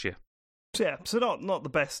next year. Yeah, so not the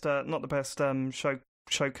best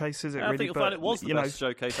showcase, is it? I think you'll find it was the best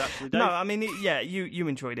showcase actually. Dave. No, I mean, you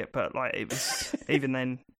enjoyed it, but like it was even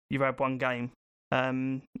then you had one game. I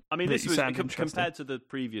mean, this was compared to the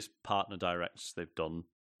previous partner directs they've done.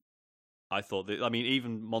 I thought that, I mean,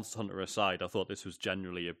 even Monster Hunter aside, I thought this was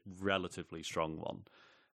generally a relatively strong one.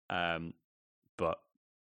 But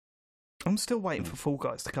I'm still waiting for Fall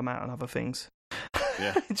Guys to come out and other things.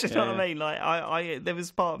 Yeah. Do you know what I mean? Like, I there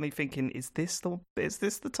was part of me thinking, is this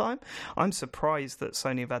the time? I'm surprised that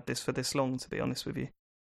Sony have had this for this long, to be honest with you.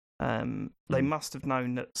 They must have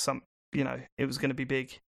known that it was going to be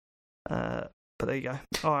big. But there you go.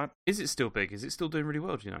 All right. Is it still big? Is it still doing really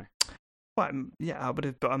well? Do you know? Well, yeah, I would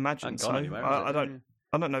have, but I imagine so. I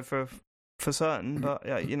don't know for certain, but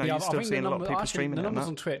you're still seeing a lot of people streaming it. The numbers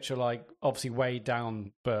on Twitch are like obviously way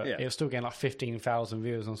down, but it was still getting like 15,000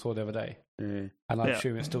 viewers on saw the other day. And I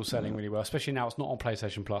assume it's still selling really well, especially now it's not on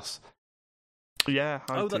PlayStation Plus. Yeah.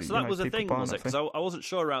 That was a thing, was it? Because I wasn't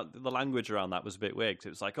sure around the language around that was a bit weird. Cause it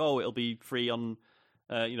was like, it'll be free on,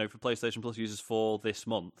 for PlayStation Plus users for this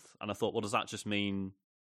month, and I thought, well, does that just mean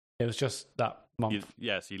it was just that month?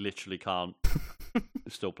 So you literally can't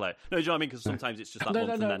still play it. No, do you know what I mean? Because sometimes it's just that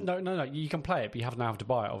month. No. You can play it, but you have now have to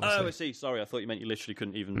buy it. Obviously. Oh, I see. Sorry, I thought you meant you literally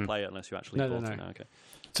couldn't even play it unless you actually bought it. No. Okay.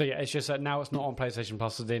 So yeah, it's just that now it's not on PlayStation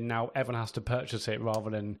Plus. So then now everyone has to purchase it rather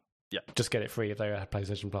than just get it free if they have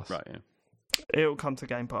PlayStation Plus. Right. Yeah. It'll come to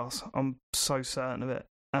Game Pass. I'm so certain of it.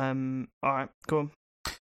 All right, go on.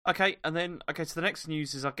 Okay, and then so the next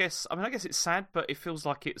news is I guess it's sad, but it feels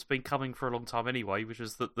like it's been coming for a long time anyway, which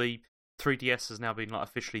is that the 3DS has now been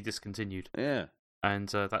officially discontinued. Yeah. And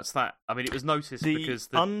that's that. I mean, it was noticed because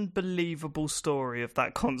the unbelievable story of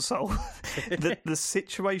that console, the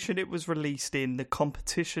situation it was released in, the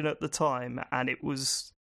competition at the time, and it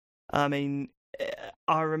was. I mean,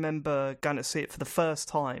 I remember going to see it for the first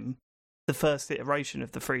time, the first iteration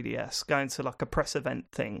of the 3DS, going to like a press event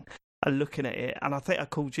thing and looking at it, and I think I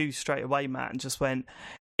called you straight away, Matt, and just went,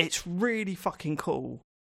 "It's really fucking cool."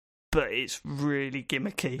 But it's really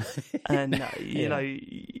gimmicky. And,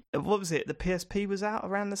 what was it? The PSP was out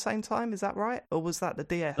around the same time, is that right? Or was that the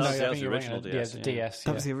DS? No, that was the original DS. Yeah, the DS.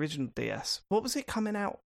 That was the original DS. What was it coming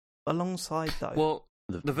out alongside, though? Well,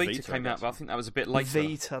 the Vita came out, but I think that was a bit later.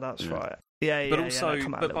 Vita, that's right. Yeah, but also,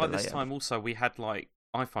 but by this time also, we had, like,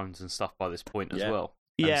 iPhones and stuff by this point as well.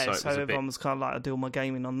 Yeah, so everyone was kind of like, I do all my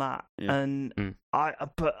gaming on that. Yeah. And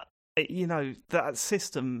that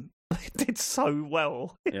system... It did so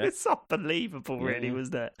well. It's unbelievable, really,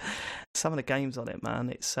 wasn't it? Some of the games on it, man.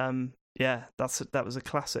 It's that was a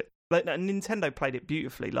classic. Like, Nintendo played it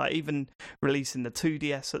beautifully. Like even releasing the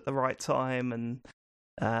 2DS at the right time, and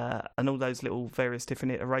all those little various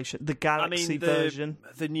different iterations. The Galaxy version,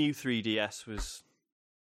 the new 3DS was.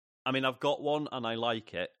 I mean, I've got one and I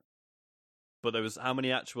like it, but there was how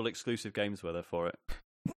many actual exclusive games were there for it?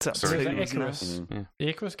 Sorry, Icarus. The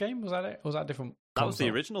Icarus game, was that it? Or was that different? That was the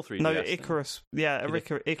original 3DS. No, Icarus. Yeah,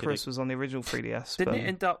 Icarus was on the original 3DS. Didn't it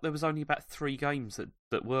end up there was only about 3 games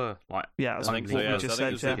that were like? Yeah, I think so. Yeah. Was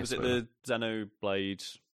it the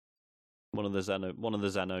Xenoblade? One of the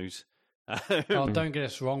Xenos. Don't get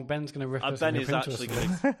us wrong. Ben's going to rip us. Ben is actually going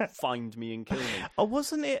to find me and kill me. Oh,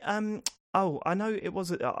 wasn't it? I know it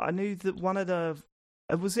was. I knew that one of the.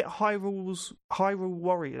 Was it Hyrule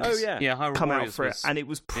Warriors? Oh yeah, Hyrule come Warriors out for it, and it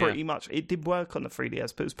was pretty much. It did work on the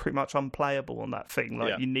 3DS, but it was pretty much unplayable on that thing.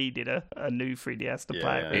 Like you needed a new 3DS to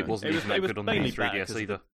play it. It wasn't even that good on the 3DS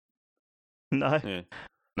either. No,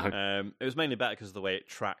 no. It was mainly better because of the way it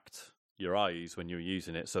tracked your eyes when you were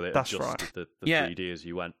using it, so it adjusted the 3D as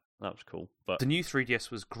you went. That was cool. But the new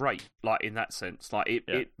 3DS was great, like in that sense. Like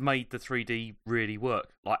it made the 3D really work,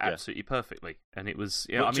 like absolutely perfectly. And it was,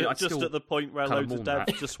 just at the point where loads of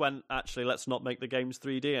devs just went, actually, let's not make the games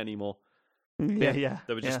 3D anymore. Yeah.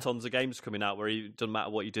 There were just tons of games coming out where it doesn't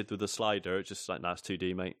matter what you did with the slider, it's just like, nah, it's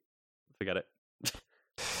 2D, mate. Forget it.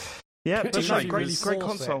 Yeah, but no, great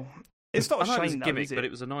console. It's not a shame, it was a gimmick, is it? But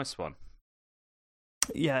it was a nice one.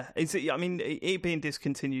 Yeah, I mean, it being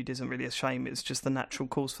discontinued isn't really a shame. It's just the natural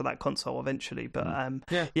course for that console eventually. But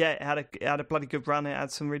it had a bloody good run. It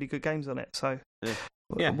had some really good games on it. So it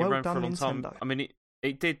well ran done, for a long Nintendo. time. I mean,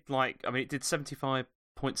 it did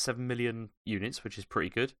 75.7 million units, which is pretty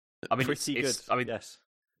good. I mean, pretty good. I mean, yes.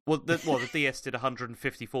 Well, the DS did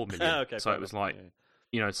 154 million. Okay, so it was like.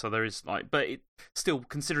 So there is but it still,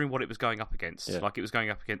 considering what it was going up against, like it was going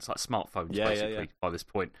up against like smartphones basically by this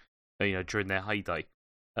point, during their heyday.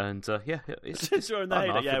 And it's during the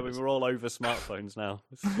heyday, we were all over smartphones now.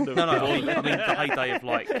 No, I mean the heyday of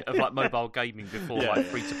like mobile gaming before like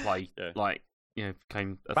free to play,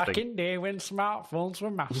 became a back thing. in there when smartphones were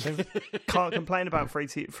massive. Can't complain about free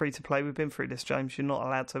to play. We've been through this, James. You're not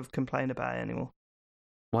allowed to complain about it anymore.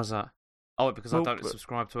 Why's that? Oh, because I don't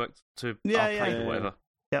subscribe to Arcade or whatever.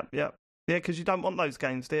 Yep. Yeah, because you don't want those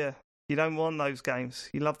games, do you? You don't want those games.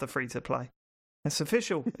 You love the free to play. It's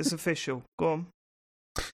official. It's official. Go on.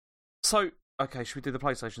 So, okay, should we do the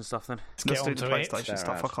PlayStation stuff then? Let's do the PlayStation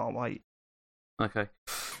stuff. I can't wait. Okay.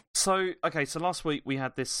 So last week we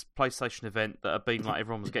had this PlayStation event that had been like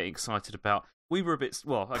everyone was getting excited about. We were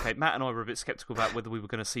Matt and I were a bit sceptical about whether we were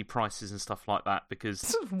going to see prices and stuff like that because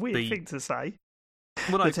it's a weird thing to say.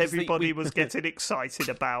 That everybody was getting excited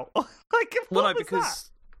about.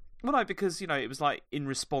 because it was like in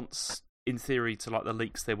response, in theory, to like the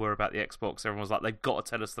leaks there were about the Xbox. Everyone was like, they've got to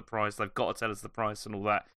tell us the price. They've got to tell us the price and all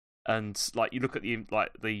that. And like you look at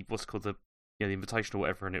the what's called the invitation or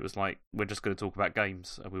whatever, and it was like we're just going to talk about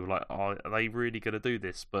games, and we were like, oh, are they really going to do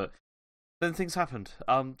this? But then things happened.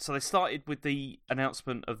 So they started with the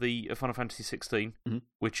announcement of the Final Fantasy 16,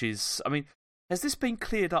 which is, I mean, has this been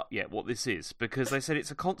cleared up yet? What this is, because they said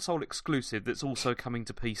it's a console exclusive that's also coming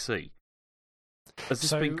to PC. Has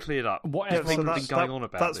this been cleared up? Whatever been going on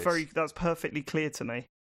about this? That's perfectly clear to me.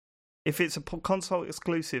 If it's a console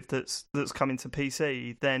exclusive that's coming to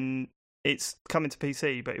PC, then it's coming to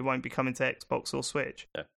PC, but it won't be coming to Xbox or Switch.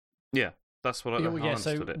 Yeah, that's what I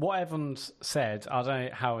understood. So what Evans said, I don't know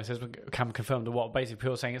how it says, can confirm to what. Basically,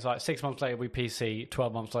 people are saying it's like 6 months later we PC,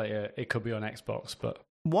 12 months later it could be on Xbox. But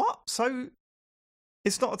what? So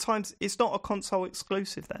it's not a console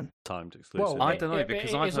exclusive then? Timed exclusive. Well, I don't know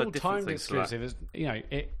because I've heard different things. It's all timed exclusive.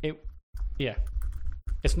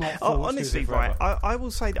 It's not full honestly, right? I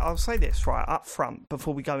will say that. I'll say this right up front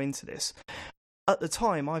before we go into this. At the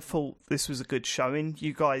time, I thought this was a good showing.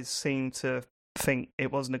 You guys seemed to think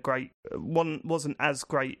it wasn't as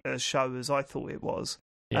great a show as I thought it was.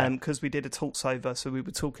 Because we did a talks over, so we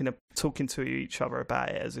were talking to each other about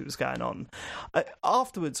it as it was going on.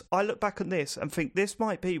 Afterwards, I look back on this and think this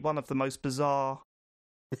might be one of the most bizarre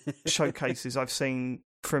showcases I've seen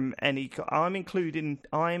from any. I'm including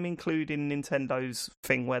Nintendo's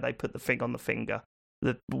thing where they put the thing on the finger,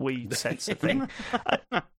 the Wii sensor thing.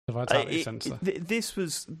 The vitality sensor. This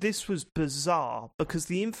was bizarre because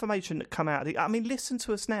the information that come out. I mean, listen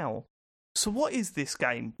to us now. So what is this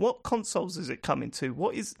game? What consoles is it coming to?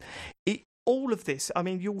 What is it? All of this, I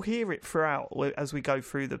mean, you'll hear it throughout as we go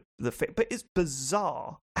through the thing, but it's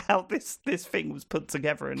bizarre how this thing was put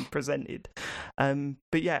together and presented.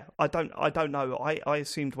 But yeah, I don't know. I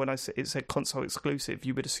assumed when it said console exclusive,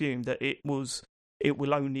 you would assume that it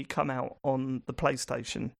will only come out on the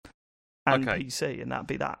PlayStation and PC, and that'd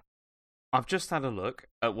be that. I've just had a look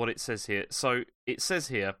at what it says here. So it says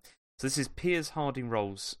here. So this is Piers Harding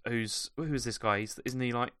Rolls, who is this guy? Isn't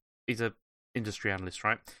he he's a industry analyst,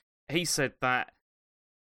 right? He said that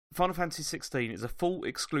Final Fantasy 16 is a full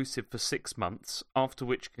exclusive for 6 months, after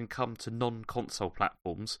which it can come to non-console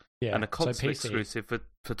platforms, and a console exclusive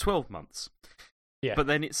for 12 months. Yeah. But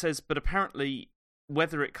then it says, but apparently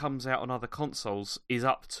whether it comes out on other consoles is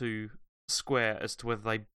up to Square as to whether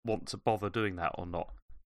they want to bother doing that or not.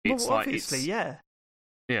 It's obviously, yeah.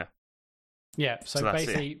 Yeah. Yeah, so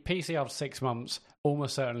basically, PC after 6 months,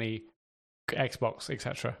 almost certainly Xbox,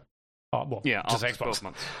 etc. Just Xbox. 12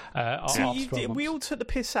 months. We all took the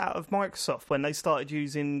piss out of Microsoft when they started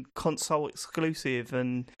using console exclusive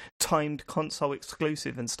and timed console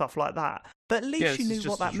exclusive and stuff like that. But at least you knew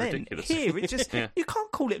what that meant. Ridiculous. Here, it just you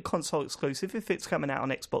can't call it a console exclusive if it's coming out on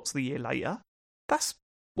Xbox the year later. That's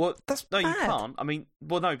no, bad. You can't. I mean,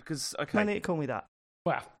 no, because No need to call me that.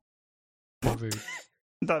 Well, rude.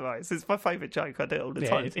 Don't worry, it's my favourite joke. I do it all the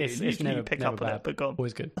time. It's never pick up on it, but go on.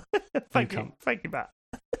 Always good. Thank you, Matt.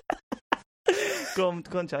 Go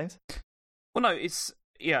on, James. Well, no,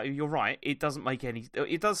 you're right. It doesn't make any.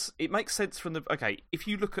 It makes sense from the. Okay, if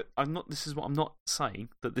you look at, I'm not saying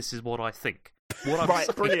that this is what I think.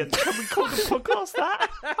 Brilliant. Can we call the podcast that?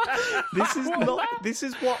 This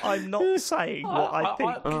is what I'm not saying. What I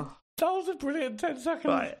think. That was a brilliant 10 seconds.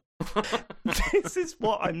 Right. This is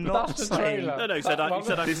what I'm not saying. No, you said I'm not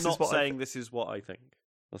saying this is what I think.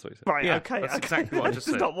 That's what you said. Right, yeah, okay. That's exactly what I just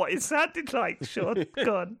said. That's not what it sounded like, Sean.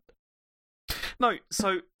 Go on. No,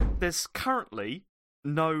 so there's currently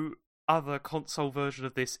no other console version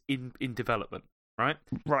of this in development, right?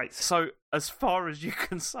 Right. So as far as you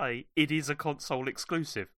can say, it is a console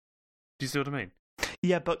exclusive. Do you see what I mean?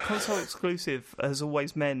 Yeah, but console exclusive has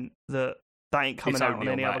always meant that ain't coming out on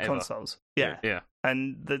any other consoles. Yeah.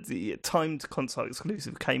 and the timed console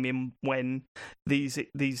exclusive came in when these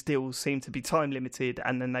deals seemed to be time limited,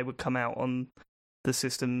 and then they would come out on the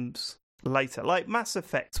systems later. Like Mass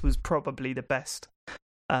Effect was probably the best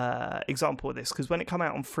example of this, because when it came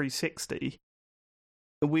out on 360,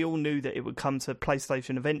 we all knew that it would come to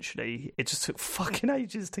PlayStation eventually. It just took fucking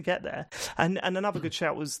ages to get there. And another good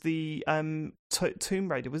shout was the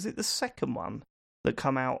Tomb Raider. Was it the second one that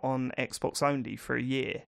come out on Xbox only for a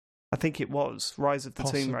year? I think it was. Rise of the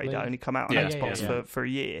Tomb Raider only come out on Xbox for a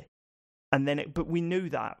year. And then but we knew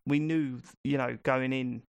that. We knew, going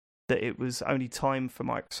in that it was only time for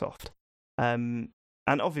Microsoft. And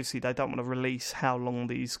obviously they don't want to release how long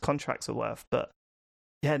these contracts are worth, but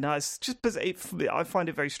yeah, no, it's just I find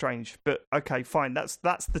it very strange. But okay, fine. That's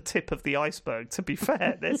the tip of the iceberg. To be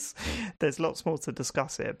fair, there's lots more to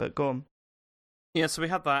discuss here. But go on. Yeah, so we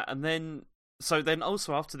had that, and then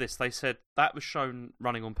also after this, they said that was shown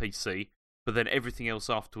running on PC, but then everything else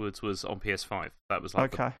afterwards was on PS5. That was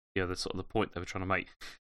like the sort of the point they were trying to make.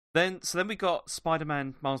 Then we got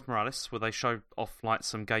Spider-Man Miles Morales, where they showed off like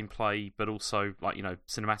some gameplay, but also like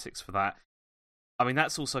cinematics for that. I mean,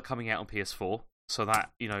 that's also coming out on PS4. So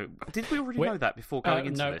that did we already know that before going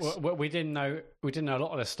into this? No, we didn't know. We didn't know a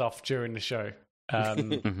lot of this stuff during the show,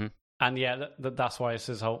 and yeah, that's why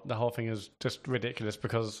the whole thing is just ridiculous,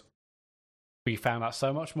 because we found out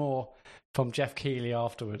so much more from Jeff Keighley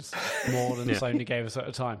afterwards, more than Sony gave us at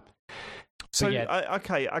the time. So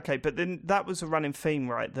okay, but then that was a running theme,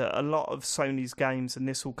 right? That a lot of Sony's games, and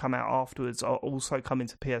this will come out afterwards, are also coming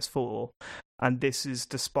to PS4, and this is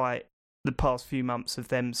despite the past few months of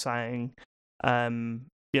them saying,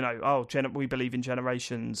 we believe in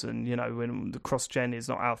generations, and when the cross-gen is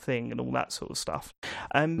not our thing, and all that sort of stuff.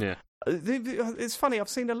 It's funny. I've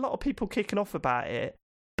seen a lot of people kicking off about it,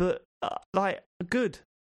 but good.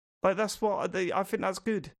 Like that's what I think that's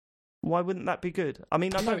good. Why wouldn't that be good? I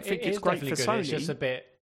mean, I don't think it's great for Sony. It's just a bit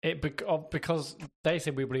because they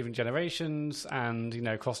said we believe in generations,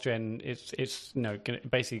 and cross-gen. It's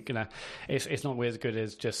basically it's not as good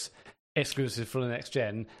as just exclusive for the next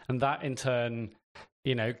gen, and that in turn,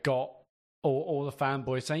 got all the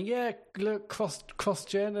fanboys saying, "Yeah, look, cross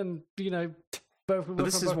gen, and both." But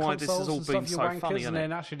this is why this has all been so funny, and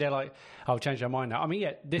then actually they're like, "I'll change their mind now." I mean,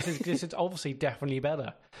 yeah, this is obviously definitely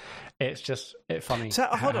better. It's just funny. So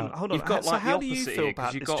hold on. You've got how do you feel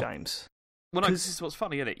about this, James? Well, no, this is what's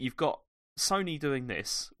funny, isn't it? You've got Sony doing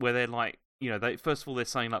this, where they're like, they first of all they're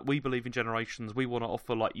saying like, we believe in generations, we want to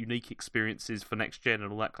offer like unique experiences for next gen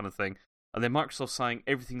and all that kind of thing. And then Microsoft saying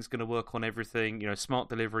everything's going to work on everything, smart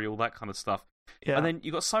delivery, all that kind of stuff. Yeah. And then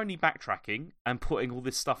you've got Sony backtracking and putting all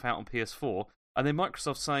this stuff out on PS4. And then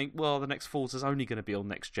Microsoft saying, well, the next Forza's only going to be on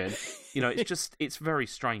next gen. It's very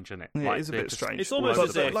strange, isn't it? Yeah, it is a bit strange. It's almost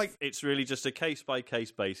as if it's really just a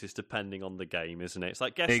case-by-case basis depending on the game, isn't it? It's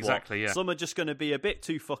like, guess what? Yeah. Some are just going to be a bit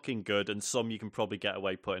too fucking good, and some you can probably get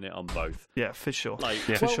away putting it on both. Yeah, for sure.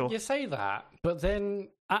 For sure. You say that, but then...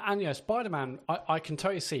 And Spider-Man, I can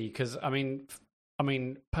totally see, because, I mean,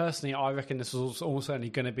 personally, I reckon this was almost certainly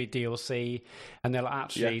going to be DLC, and they're like,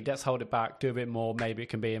 actually, let's hold it back, do a bit more, maybe it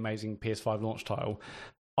can be an amazing PS5 launch title.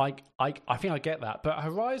 I think I get that, but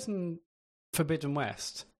Horizon Forbidden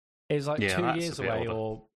West is like 2 years away,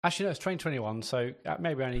 or... Actually, no, it's 2021, so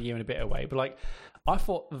maybe only a year and a bit away, but, I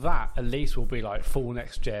thought that at least will be, full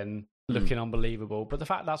next-gen, looking unbelievable, but the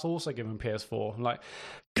fact that's also given PS4,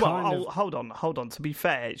 hold on. To be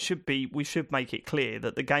fair, we should make it clear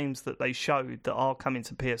that the games that they showed that are coming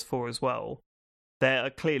to PS4 as well, they're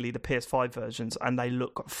clearly the PS5 versions, and they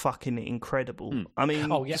look fucking incredible. I mean,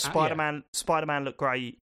 Spider-Man looked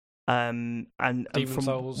great, and from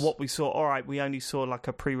Souls. What we saw, all right, we only saw a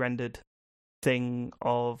pre-rendered thing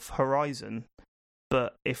of Horizon,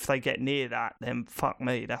 but if they get near that, then fuck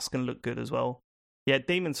me, that's going to look good as well. Yeah,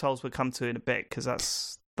 Demon's Souls we'll come to in a bit, because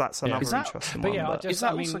that's another interesting one. Is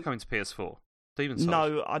that also coming to PS4? Demon's Souls?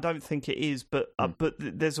 No, I don't think it is, but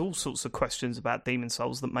there's all sorts of questions about Demon's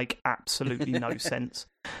Souls that make absolutely no sense.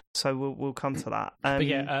 So we'll come to that.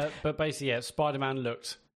 But basically, Spider-Man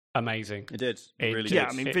looked amazing. It did. It really did. Yeah,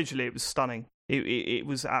 I mean, visually it was stunning. It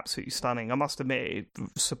was absolutely stunning. I must admit, it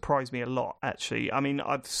surprised me a lot, actually. I mean,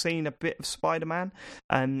 I've seen a bit of Spider-Man,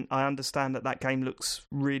 and I understand that game looks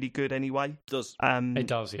really good anyway. It does. It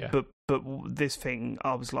does, yeah. But this thing,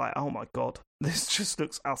 I was like, oh my God, this just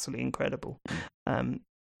looks utterly incredible. So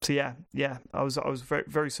yeah, I was very,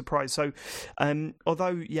 very surprised. So,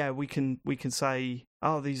 although, we can say,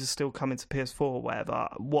 oh, these are still coming to PS4 or whatever,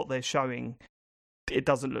 what they're showing, it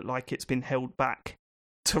doesn't look like it's been held back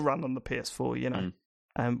to run on the PS4,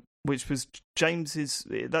 which was James's.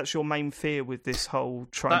 That's your main fear with this whole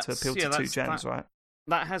trying to appeal to two gens, right?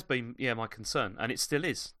 that has been my concern, and it still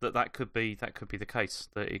is that could be the case,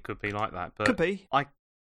 that it could be like that. But could be.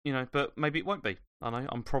 But maybe it won't be. I know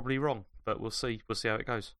I'm probably wrong, but we'll see. We'll see how it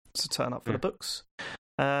goes. It's a turn up for the books.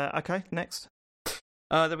 Okay, next.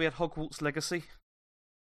 Then we had Hogwarts Legacy.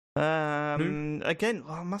 Again,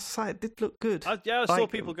 I must say it did look good. I saw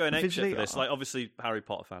people going apeshit for this. Like, obviously, Harry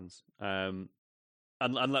Potter fans. And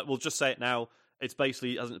we'll just say it now. It's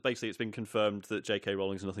basically it's been confirmed that J.K.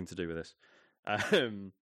 Rowling's nothing to do with this. I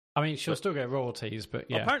mean, she'll still get royalties, but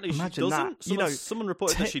yeah. Apparently, Imagine she doesn't. That. Someone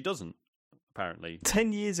reported that she doesn't. Apparently,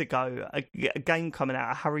 10 years ago, a game coming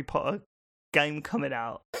out, a Harry Potter game coming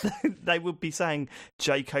out, they would be saying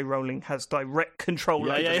J.K. Rowling has direct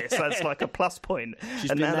control over this. That's like a plus point. She's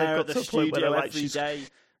been there at the studio every day.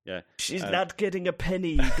 She's not getting a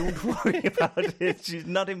penny. Don't worry about it. She's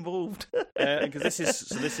not involved. Because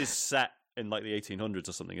this is set in like the 1800s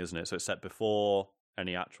or something, isn't it? So it's set before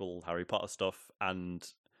any actual Harry Potter stuff. And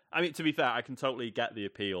I mean, to be fair, I can totally get the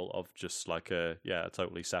appeal of just like a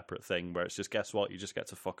totally separate thing where it's just, guess what, you just get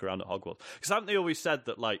to fuck around at Hogwarts. Because haven't they always said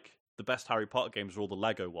that like the best Harry Potter games are all the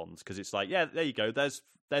Lego ones? Because it's like, yeah, there you go. There's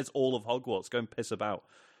all of Hogwarts. Go and piss about.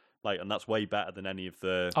 Like, and that's way better than any of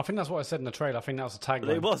the. I think that's what I said in the trailer. I think that was the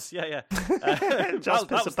tagline. It was, yeah. Just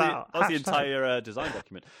piss about. That was the entire design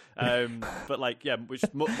document. But like, yeah, which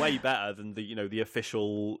is way better than the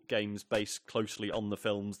official games based closely on the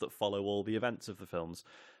films that follow all the events of the films.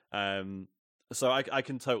 So I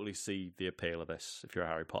can totally see the appeal of this if you're a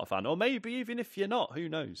Harry Potter fan, or maybe even if you're not. Who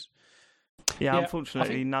knows? Yeah,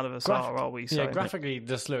 unfortunately, none of us are we? So. Yeah, graphically,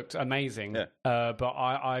 this looked amazing. Yeah. But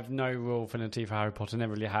I've no real affinity for Harry Potter.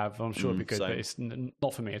 Never really have. I'm sure it'd be good, but it's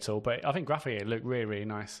not for me at all. But I think graphically, it looked really, really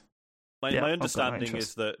nice. My understanding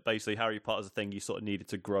is that basically Harry Potter's a thing you sort of needed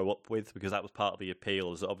to grow up with, because that was part of the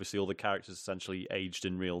appeal, is that obviously all the characters essentially aged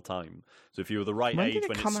in real time. So if you were the right age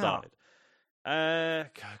when it started.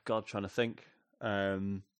 God, trying to think. I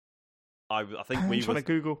think we were trying to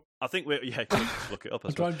Google. I think we look it up.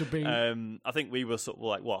 I think we were sort of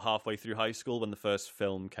like halfway through high school when the first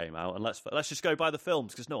film came out, and let's just go by the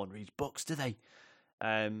films because no one reads books, do they?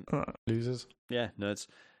 Losers. Yeah, nerds.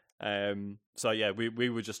 So yeah, we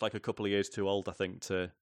were just like a couple of years too old, I think,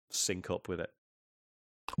 to sync up with it.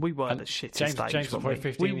 We were the shittest age. James was probably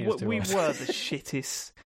 15 years too old. We were the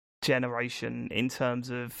shittest generation in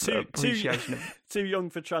terms of appreciation. Too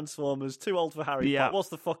young for Transformers, too old for Harry Potter. What's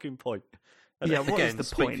the fucking point? Yeah, what is the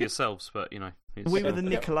speak point? For yourselves, but we were the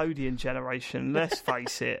Nickelodeon generation. Let's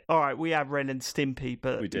face it. All right, we had Ren and Stimpy,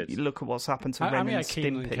 but we did. Look at what's happened to Ren and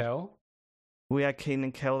Stimpy. We had Keen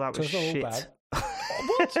and Kel. That was shit. What?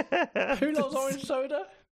 Who loves orange soda?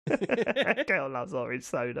 Kel loves orange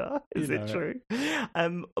soda. Is it true?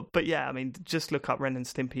 But yeah, I mean, just look up Ren and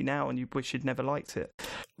Stimpy now, and you wish you'd never liked it.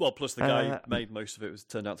 Well, plus the guy who made most of it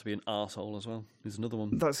turned out to be an arsehole as well. There's another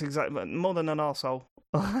one. That's exactly more than an arsehole.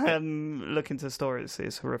 Look into the story;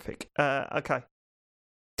 it's horrific. Okay.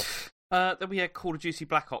 Then we had Call of Duty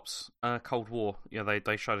Black Ops Cold War. Yeah,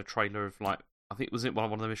 they showed a trailer of one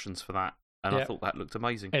of the missions for that. And I thought that looked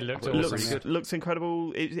amazing. It looked awesome. Looks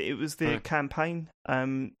incredible. It was the campaign,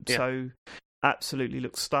 so absolutely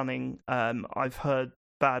looks stunning. I've heard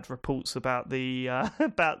bad reports about the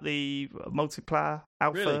multiplayer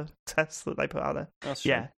alpha tests that they put out there. That's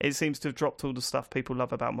true. It seems to have dropped all the stuff people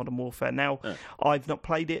love about Modern Warfare. Now, I've not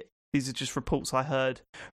played it. These are just reports I heard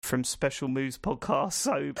from Special Moves podcast,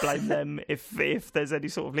 so blame them if there's any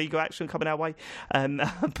sort of legal action coming our way.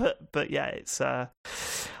 But yeah, it's.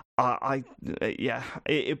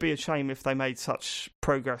 It'd be a shame if they made such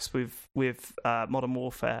progress with Modern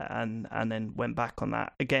Warfare and then went back on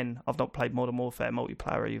that. Again, I've not played Modern Warfare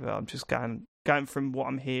multiplayer either. I'm just going from what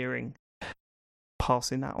I'm hearing,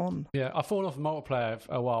 passing that on. Yeah, I've fallen off multiplayer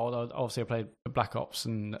for a while. Obviously, I played Black Ops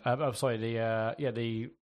and the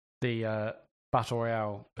Battle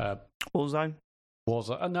Royale. Warzone.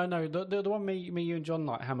 No, the one me, you and John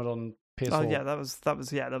hammered on PS4. Oh yeah, that was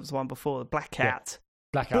the one before Black Cat.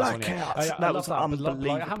 Blackout. That was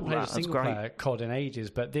unbelievable. I haven't played a single player COD in ages,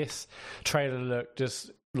 but this trailer looked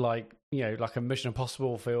just like like a Mission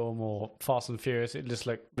Impossible film or Fast and Furious. It just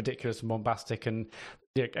looked ridiculous and bombastic, and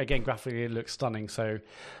again graphically it looks stunning. So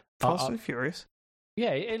Fast and Furious.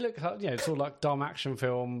 Yeah, it looked it's all like dumb action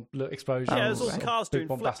film, explosion. Yeah, there's all cars doing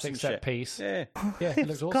bombastic flips and set piece. Yeah, it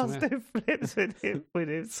looks awesome. Cars doing flips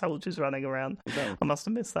with soldiers running around. I must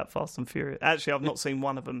have missed that Fast and Furious. Actually, I've not seen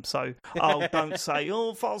one of them, so don't say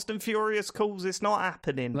Fast and Furious calls. It's not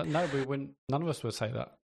happening. No, we wouldn't. None of us would say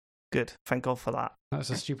that. Good, thank God for that. That's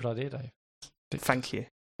a stupid idea, Dave. Thank you.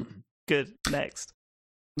 Good. Next.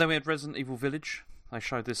 Then we had Resident Evil Village. I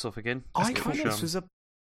showed this off again. I thought this was a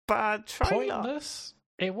bad trailer. Pointless.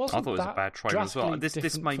 It wasn't. I thought it was a bad trailer as well.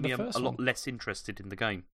 This made me a lot less interested in the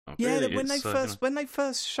game. Yeah, when they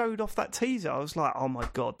first showed off that teaser, I was like, oh my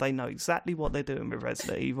god, they know exactly what they're doing with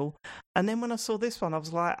Resident Evil. And then when I saw this one, I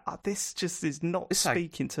was like, this just is not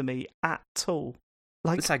speaking to me at all.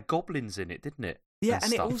 Like, it had goblins in it, didn't it? Yeah,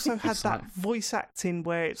 and it also had that voice acting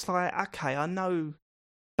where it's like, okay, I know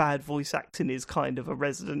bad voice acting is kind of a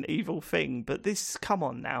Resident Evil thing, but this, come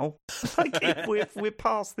on now. Like, we're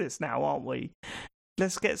past this now, aren't we?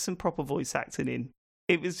 Let's get some proper voice acting in.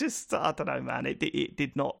 It was just, I don't know, man. It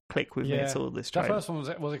did not click with me at all. This trailer. The first one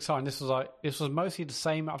was exciting. This was mostly the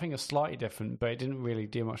same. I think it's slightly different, but it didn't really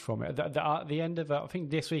do much from it. At the end of it, I think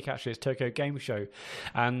this week actually, it's Tokyo Game Show,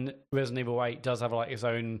 and Resident Evil 8 does have like its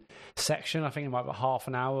own section. I think it might be half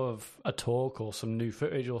an hour of a talk or some new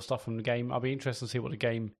footage or stuff from the game. I'll be interested to see what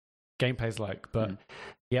the gameplay's like. But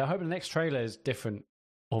yeah, I hope the next trailer is different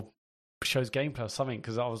or shows gameplay or something,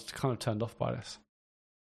 because I was kind of turned off by this.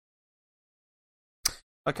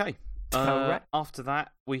 Okay. After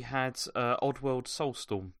that, we had Oddworld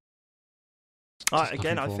Soulstorm.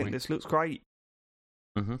 Again, I think this looks great.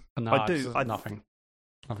 Mm-hmm. No, I do. Nothing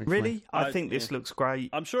really? I think this looks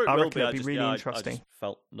great. I'm sure it will be. It'll be really interesting. I just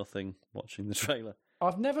felt nothing watching the trailer.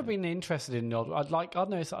 I've never been interested in the Oddworld.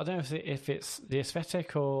 I don't know if it's the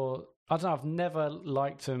aesthetic or I don't know. I've never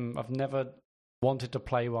liked them. I've never wanted to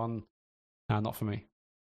play one. No, not for me.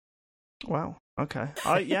 Wow. Okay.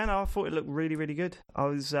 I thought it looked really, really good.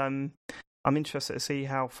 I'm interested to see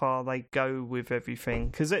how far they go with everything,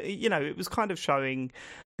 because it was kind of showing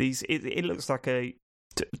these. It looks like a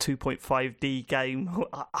 2.5D game.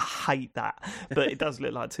 I hate that, but it does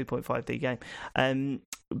look like a 2.5D game.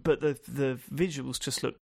 But the visuals just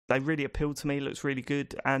look. They really appeal to me. It looks really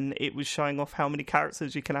good, and it was showing off how many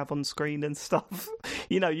characters you can have on screen and stuff.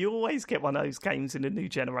 You always get one of those games in a new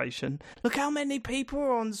generation. Look how many people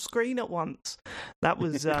are on screen at once. That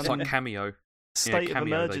was it's like Cameo. State of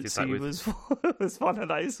Emergency was one of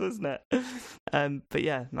those, wasn't it? But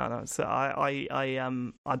yeah, no. So I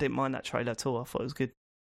didn't mind that trailer at all. I thought it was good.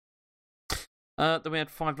 Then we had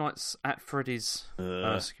Five Nights at Freddy's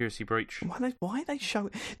Security Breach. Why are they showing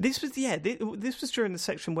this? This was during the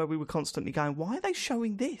section where we were constantly going, why are they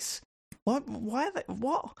showing this? Why are they,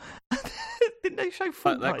 what? Didn't they show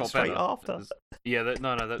Fortnite straight after? That was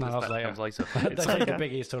later. They take the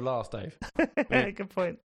biggies till last, Dave. Yeah, good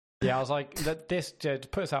point. Yeah, I was like, this to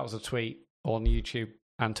put us out as a tweet on YouTube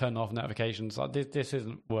and turn off notifications. Like, this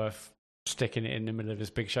isn't worth sticking it in the middle of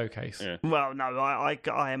this big showcase. Yeah. Well, no,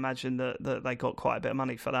 I imagine that they got quite a bit of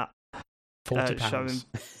money for that. £40 showing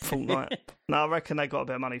Fortnite. No, I reckon they got a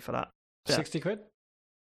bit of money for that. Yeah. 60 quid?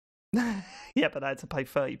 Yeah, but they had to pay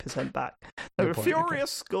 30% back. They were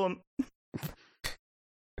furious. Okay. Go on.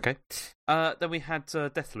 Okay. Then we had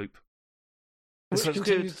Deathloop. Which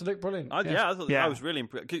continues to look brilliant. I thought I was really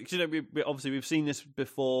impressed. Because, we've seen this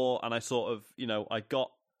before, and I sort of, I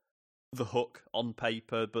got the hook on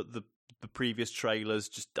paper, but the previous trailers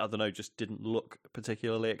just didn't look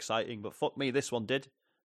particularly exciting. But fuck me, this one did.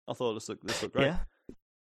 I thought this looked great.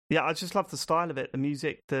 Yeah, I just love the style of it, the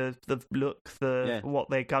music, the look, what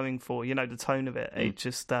they're going for. The tone of it. It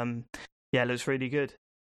just looks really good.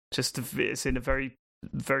 Just it's in a very,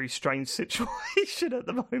 very strange situation at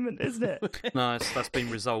the moment, isn't it? No, that's been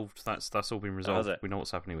resolved. That's all been resolved. We know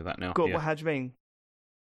what's happening with that now. God, how do you mean?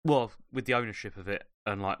 Well, with the ownership of it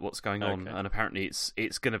and like what's going on, and apparently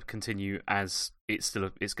it's going to continue as it's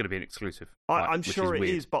going to be an exclusive. I'm sure it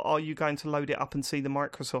is, but are you going to load it up and see the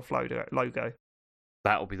Microsoft logo?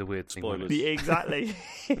 That'll be the weird thing. Spoilers. Exactly.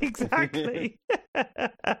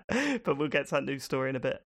 But we'll get to that news story in a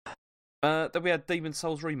bit. Then we had Demon's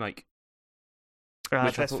Souls remake.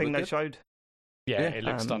 Best thing they showed. Yeah, it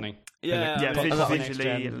looks stunning.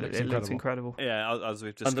 Visually, it looks incredible. Yeah, as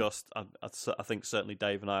we've discussed, I think certainly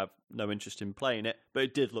Dave and I have no interest in playing it, but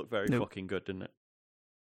it did look very fucking good, didn't it?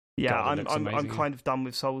 Yeah, I'm kind of done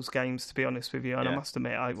with Souls games, to be honed with you, and I must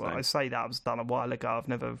admit, I say that I was done a while ago. I've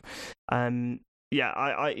never, I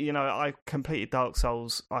completed Dark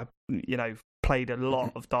Souls. I played a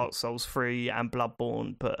lot of Dark Souls 3 and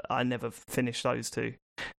Bloodborne, but I never finished those two.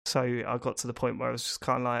 So I got to the point where I was just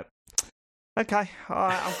kind of like, okay,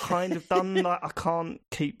 I'm kind of done. Like, I can't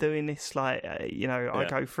keep doing this. Like, I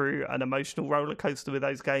go through an emotional roller coaster with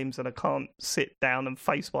those games, and I can't sit down and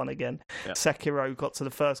face one again. Yeah. Sekiro got to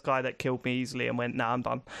the first guy that killed me easily, and went, "Nah, I'm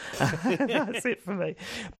done." That's it for me.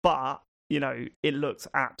 But it looks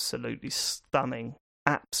absolutely stunning,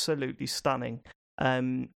 But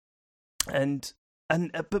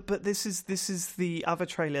this is the other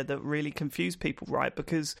trailer that really confused people, right?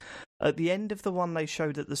 Because at the end of the one they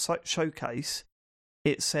showed at the showcase,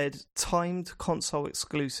 it said timed console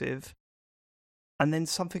exclusive, and then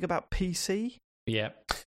something about PC. Yeah.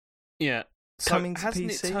 So coming to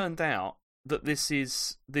hasn't PC? it turned out that this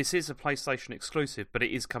is a PlayStation exclusive, but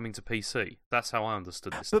it is coming to PC? That's how I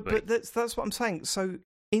understood this. But that's what I'm saying. So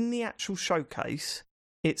in the actual showcase,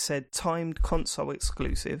 it said timed console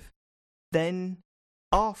exclusive. Then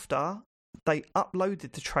after they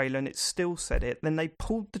uploaded the trailer and it still said it, then they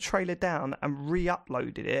pulled the trailer down and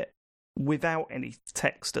re-uploaded it without any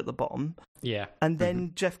text at the bottom. Yeah. And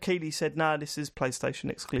then Jeff Keighley said, "No, this is PlayStation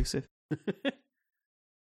exclusive."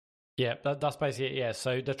 Yeah, that's basically it. Yeah,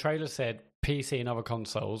 so the trailer said PC and other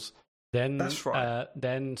consoles. Then that's right.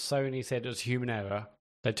 Then Sony said it was human error.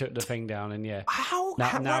 They took the thing down, and yeah. How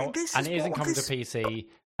this and is it isn't coming to PC,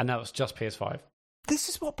 and now it's just PS5. This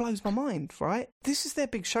is what blows my mind, right? This is their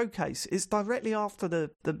big showcase. It's directly after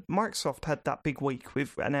the Microsoft had that big week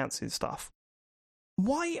with announcing stuff.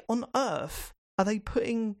 Why on earth are they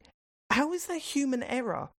putting... How is there human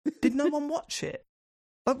error? Did no one watch it?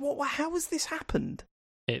 Like, how has this happened?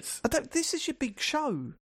 This is your big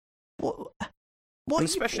show. What and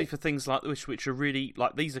especially for things like this, which are really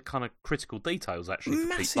like these are kind of critical details. Actually,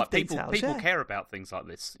 massive people care about things like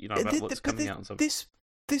this. You know, about what's coming out and stuff.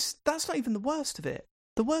 That's not even the worst of it.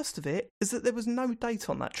 The worst of it is that there was no date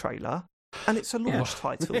on that trailer, and it's a launch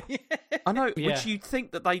title. I know, which you'd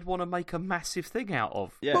think that they'd want to make a massive thing out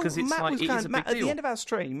of. Yeah, because it's Matt like it is a big deal. At the end of our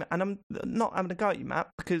stream, and I'm not having a go at you,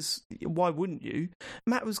 Matt, because why wouldn't you?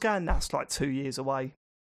 Matt was going, "That's like 2 years away."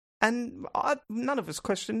 And none of us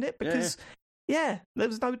questioned it because, there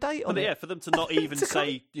was no date on it. Yeah, for them to not even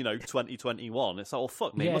say, 2021, it's like, oh,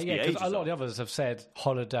 fuck me, it must be ages. Because a lot of the others have said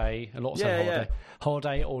holiday, a lot said holiday.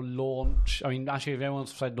 Holiday or launch. I mean, actually, if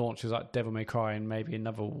everyone's said launch, it was like Devil May Cry and maybe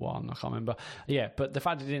another one, I can't remember. Yeah, but the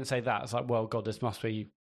fact that it didn't say that, it's like, well, God, this must be...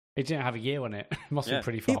 It didn't have a year on it. It must be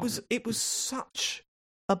pretty far. It was such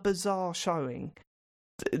a bizarre showing.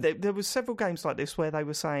 There was several games like this where they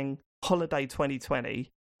were saying holiday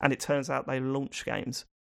 2020, and it turns out they launch games.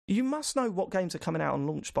 You must know what games are coming out on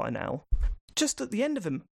launch by now. Just at the end of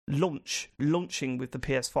them, launching with the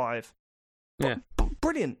PS5. Yeah.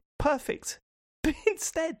 Brilliant. Perfect. But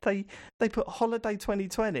instead, they put holiday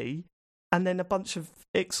 2020 and then a bunch of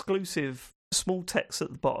exclusive small text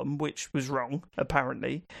at the bottom, which was wrong,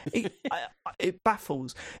 apparently. It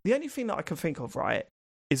baffles. The only thing that I can think of, right,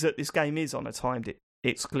 is that this game is on a timed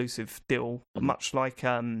exclusive deal, much like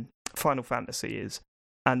Final Fantasy is.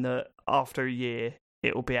 And that after a year,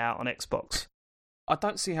 it will be out on Xbox. I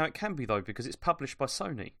don't see how it can be, though, because it's published by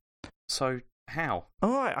Sony. So, how?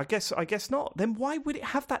 All right, I guess not. Then why would it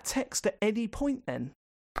have that text at any point, then?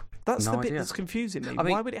 That's the bit that's confusing me. I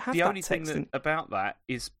mean, why would it have the that only text? Thing about that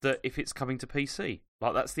is that if it's coming to PC.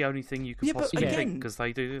 Like, that's the only thing you could possibly think, because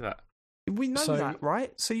they do that. We know that,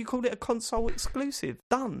 right? So you called it a console exclusive.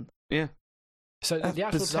 Done. Yeah. So the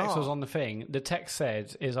actual text was on the thing. The text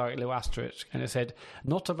said, is like a little asterisk, and it said,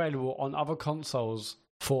 not available on other consoles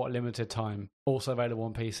for a limited time. Also available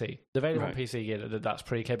on PC. The available on PC, yeah, that's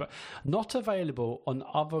pretty clear, but not available on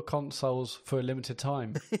other consoles for a limited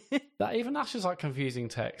time. That's just like confusing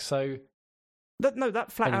text. So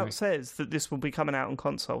that flat out says that this will be coming out on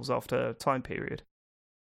consoles after a time period.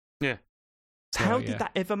 Yeah. So how did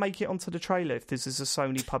that ever make it onto the trailer if this is a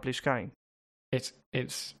Sony published game? It's and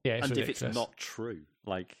ridiculous. If it's not true,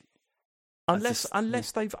 like unless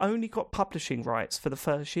they've only got publishing rights for the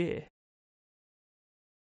first year,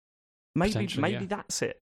 maybe that's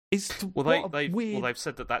it. They've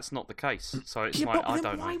said that that's not the case, so it's like I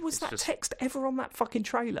don't know. Why was that text ever on that fucking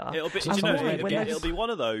trailer? It'll be one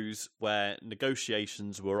of those where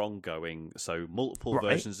negotiations were ongoing, so multiple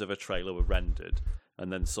versions of a trailer were rendered,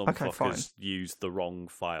 and then some fuckers used the wrong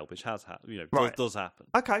file, which has happened. Does happen.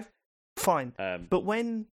 Okay. Fine. But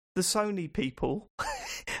when the Sony people,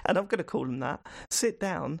 and I'm going to call them that, sit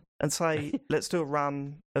down and say, let's do a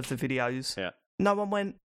run of the videos, no one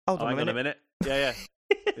went, hold on a minute. Yeah.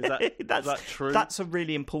 Is that true? That's a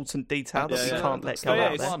really important detail that we can't let go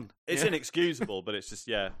out there. It's inexcusable, but it's just,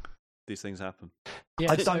 these things happen.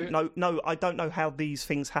 Yeah, I don't know how these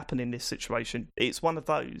things happen in this situation. It's one of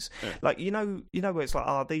those. Yeah. Like, you know where it's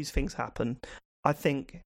like, these things happen. I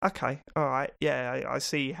think, okay, all right, I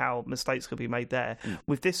see how mistakes could be made there.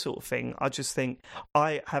 With this sort of thing, I just think,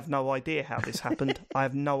 I have no idea how this happened. I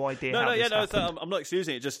have no idea how this happened. I'm not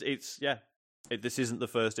excusing it. This isn't the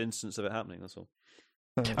first instance of it happening, that's all.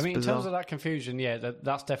 I mean, in terms of that confusion,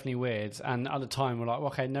 that's definitely weird. And at the time, we're like,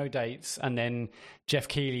 okay, no dates. And then Jeff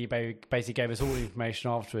Keighley basically gave us all the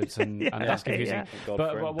information afterwards, and that's confusing. Yeah.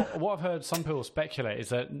 But what I've heard some people speculate is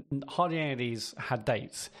that hardly any of these had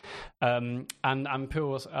dates. And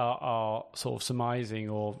people are sort of surmising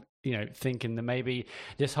or thinking that maybe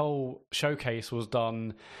this whole showcase was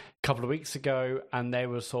done a couple of weeks ago, and they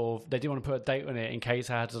were they didn't want to put a date on it in case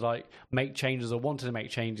I had to make changes or wanted to make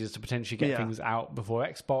changes to potentially get things out before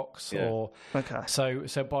Xbox or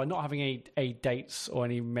so by not having a dates or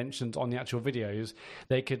any mentions on the actual videos,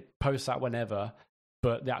 they could post that whenever.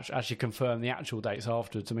 But they actually confirm the actual dates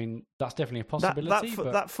afterwards. I mean, that's definitely a possibility.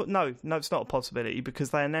 No, it's not a possibility because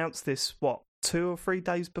they announced this 2 or 3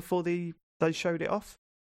 days before they showed it off.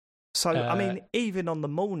 So I mean, even on the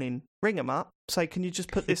morning, ring them up, say, can you just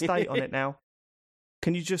put this date on it now?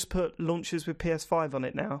 Can you just put launches with PS5 on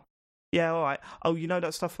it now? Yeah, all right. Oh, you know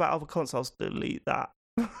that stuff about other consoles? Delete that.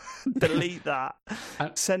 Delete that.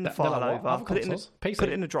 Send the file over. Put it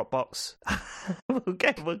in a Dropbox. we'll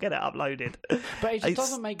get it uploaded. But it just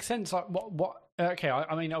doesn't make sense. Like what? Okay,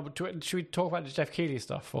 I mean, should we talk about the Jeff Keighley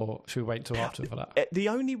stuff, or should we wait till after for that? The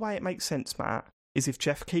only way it makes sense, Matt, is if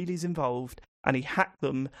Jeff Keighley's involved and he hacked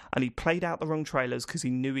them and he played out the wrong trailers because he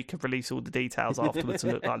knew he could release all the details afterwards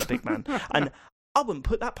and look like the big man. And I wouldn't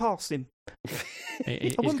put that past him.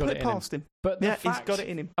 I wouldn't put it past him. But he's got it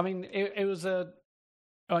in him. I mean, it was a.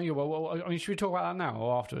 Oh, yeah. Well, I mean, should we talk about that now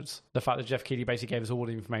or afterwards? The fact that Jeff Keighley basically gave us all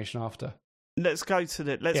the information after. Let's go to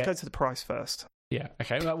the price first. Yeah.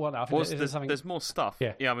 Okay. Well, I think there's more stuff.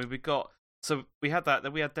 Yeah. I mean, we had that.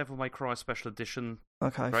 Then we had Devil May Cry Special Edition.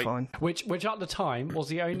 Okay, right? Fine. Which at the time was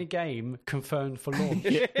the only game confirmed for launch.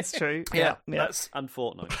 Yeah, it's true. Yeah. And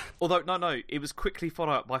Fortnite. Although no, it was quickly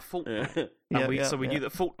followed up by Fortnite, and we knew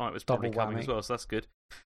that Fortnite was probably coming as well, so that's good.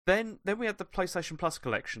 Then we had the PlayStation Plus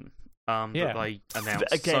collection. That they announced.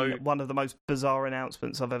 Again, one of the most bizarre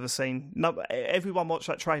announcements I've ever seen. No, everyone watched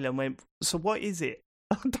that trailer and went, "So what is it?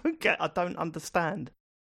 I don't understand."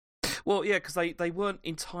 Well, yeah, because they weren't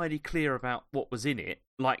entirely clear about what was in it.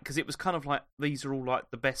 Because it was kind of like these are all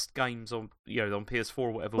the best games on on PS4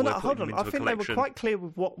 or whatever. Well, no, hold on. I think they were quite clear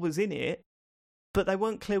with what was in it, but they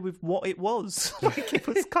weren't clear with what it was. It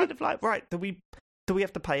was kind of like, right, do we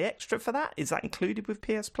have to pay extra for that? Is that included with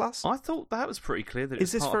PS Plus? I thought that was pretty clear. That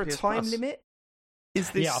is this for a time limit?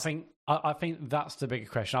 Is this? Yeah, I think that's the bigger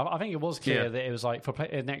question. I think it was clear that it was for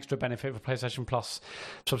an extra benefit for PlayStation Plus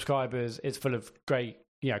subscribers. It's full of great,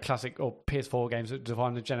 classic or PS4 games that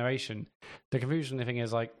define the generation. The confusion thing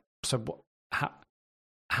is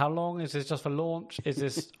how long is this just for launch? Is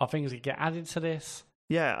this are things that get added to this?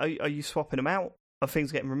 Yeah, are you swapping them out? Are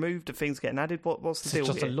things getting removed? Are things getting added? What's the deal?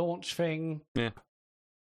 It's just a launch thing. Yeah.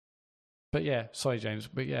 But yeah, sorry, James.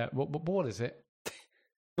 But yeah, what is it?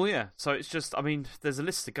 Well, yeah. So it's just, I mean, there's a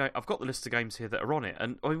list of games. I've got the list of games here that are on it,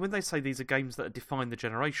 and I mean, when they say these are games that define the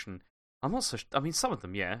generation, I'm not so. I mean, some of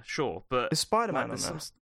them, yeah, sure, but is Spider-Man on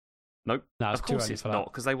that? Nope. No, of course it's not,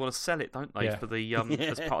 because they want to sell it, don't they, for the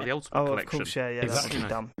as part of the Ultimate Collection? Of course, yeah, exactly. That's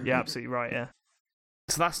dumb. Yeah, absolutely right. Yeah.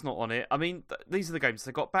 So that's not on it. I mean, these are the games.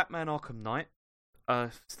 They've got Batman: Arkham Knight,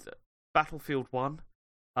 Battlefield 1,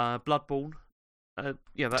 Bloodborne.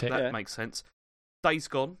 That makes sense. Days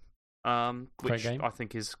Gone, which I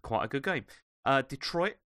think is quite a good game.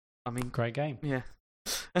 Detroit, I mean, great game. Yeah.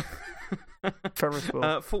 Ferris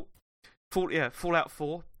Wheel. Fallout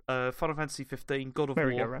 4, Final Fantasy 15, God of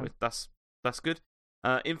War. That's good.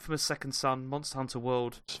 Infamous Second Son, Monster Hunter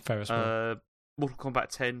World, Ferris Wheel. Mortal Kombat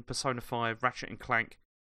 10, Persona 5, Ratchet and Clank,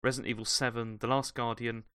 Resident Evil 7, The Last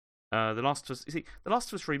Guardian. The Last of Us. You see, The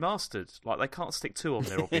Last of Us remastered. They can't stick 2 on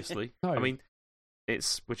there, obviously. No. I mean,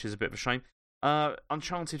 which is a bit of a shame.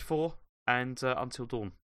 Uncharted 4 and Until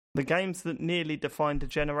Dawn. The games that nearly defined a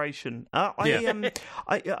generation.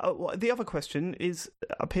 The other question is: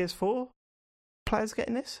 are PS4 players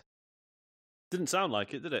getting this? Didn't sound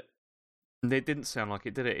like it, did it? It didn't sound like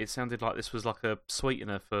it, did it? It sounded like this was like a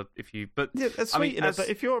sweetener for if you. But yeah, a sweetener. But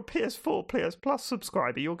if you're a PS4 PS Plus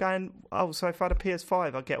subscriber, you're going, oh, so if I had a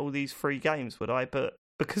PS5, I'd get all these free games, would I? But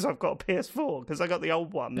because I've got a PS4, because I got the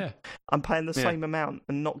old one, I'm paying the same amount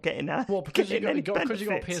and not getting that. Well, because you got a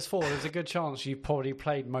PS4, there's a good chance you've probably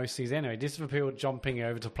played most of these anyway. This is for people jumping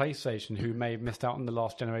over to PlayStation who may have missed out on the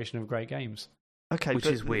last generation of great games. Okay, which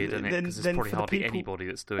is weird, isn't it? Because there's probably hardly anybody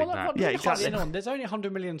that's doing that. Yeah, exactly. There's only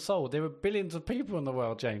 100 million sold. There were billions of people in the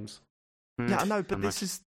world, James. Yeah, I know, but this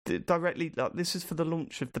is directly. This is for the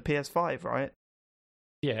launch of the PS5, right?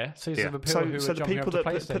 Yeah. So the people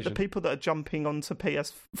the people that are jumping onto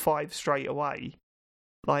PS5 straight away,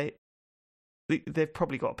 they've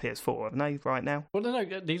probably got a PS4, haven't they? Right now. Well,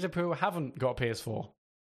 no. These are people who haven't got a PS4.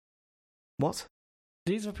 What?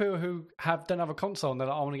 These are people who don't have a console and they're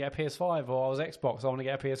like, I want to get a PS5, or I was Xbox, I want to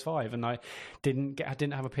get a PS5, and I didn't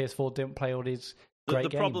have a PS4, didn't play all these great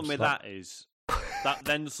games. The problem with that is that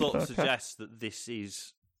then sort of suggests that this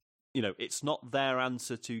is, it's not their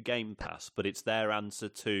answer to Game Pass, but it's their answer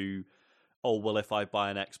to oh, well, if I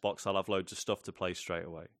buy an Xbox, I'll have loads of stuff to play straight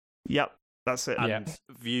away. Yep, that's it. And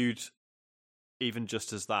viewed even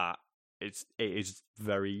just as that, it is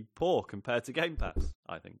very poor compared to Game Pass,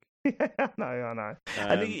 I think. Yeah, I know.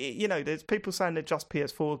 And, there's people saying they're just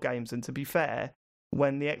PS4 games, and to be fair,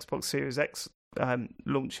 when the Xbox Series X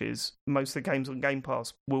launches, most of the games on Game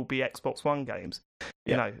Pass will be Xbox One games.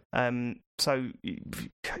 So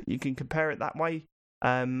you can compare it that way.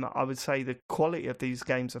 I would say the quality of these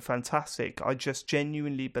games are fantastic. I just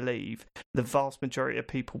genuinely believe the vast majority of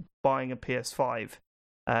people buying a PS5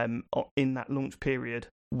 in that launch period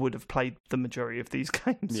would have played the majority of these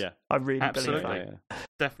games. Yeah, I really absolutely believe that. Yeah.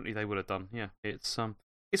 Definitely, they would have done. Yeah, it's one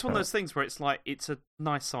of those things where it's like it's a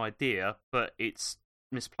nice idea, but it's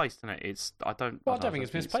misplaced, isn't it? I don't think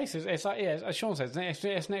it's misplaced. It's like, yeah, as Sean says,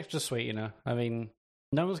 it's an extra sweetener. I mean,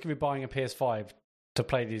 no one's going to be buying a PS5 to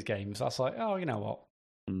play these games. That's like, oh, you know what?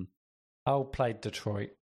 I'll play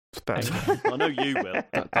Detroit. I know you will.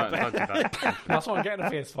 Don't do that. That's why I'm getting a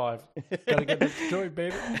PS5. Gotta get the Detroit,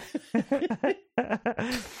 baby.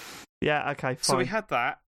 Yeah, okay, fine. So we had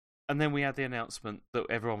that, and then we had the announcement that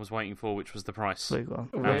everyone was waiting for, which was the price. Up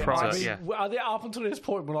until this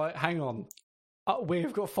point, we're like, hang on.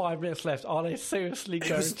 We've got 5 minutes left. Are they seriously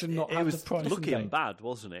going to not have the price? It was looking bad,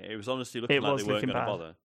 wasn't it? It was honestly looking like they weren't going to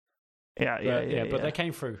bother. Yeah. But they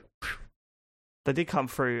came through. They did come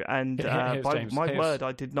through, and by my word,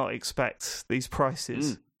 I did not expect these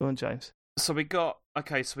prices. Go on, James. So we got the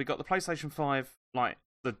PlayStation 5, like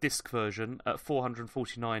the disc version, at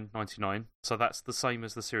 $449.99. So that's the same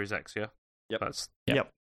as the Series X, yeah. Yep.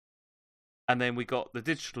 And then we got the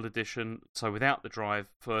digital edition, so without the drive,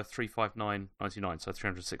 for $359.99. So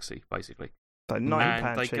 $360 basically. So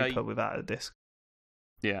 £9 cheaper without a disc.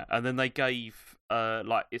 Yeah, and then they gave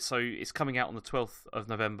it's coming out on the 12th of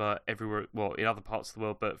November everywhere. Well, in other parts of the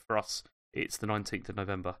world, but for us, it's the 19th of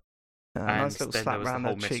November. Nice little slap around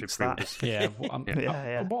their cheeks. Yeah.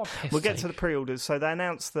 We'll get to the pre-orders. So they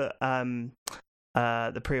announced that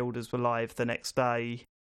the pre-orders were live the next day,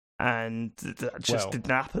 and that just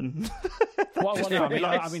didn't happen. We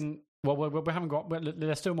haven't got.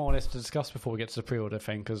 There's still more on this to discuss before we get to the pre-order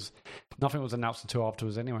thing, because nothing was announced until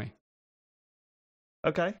afterwards anyway.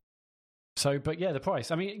 Okay. So, but yeah, the price.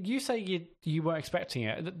 I mean, you say you weren't expecting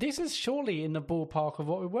it. This is surely in the ballpark of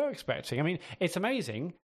what we were expecting. I mean, it's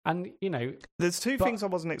amazing, and there's two things I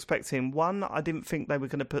wasn't expecting. One, I didn't think they were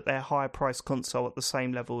going to put their higher price console at the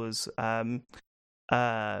same level as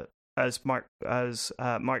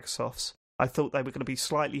Microsoft's. I thought they were going to be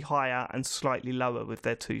slightly higher and slightly lower with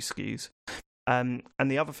their two SKUs. And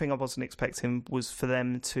the other thing I wasn't expecting was for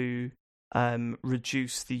them to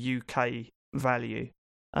reduce the UK value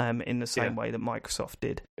in the same way that Microsoft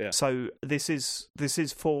did. Yeah. So this is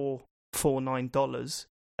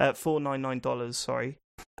 $499, sorry,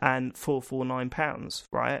 and £449,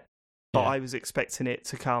 right? But I was expecting it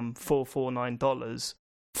to come $449,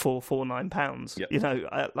 £449.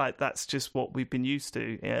 Yep. Like that's just what we've been used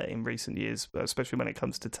to in recent years, especially when it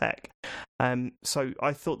comes to tech. So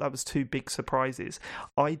I thought that was two big surprises.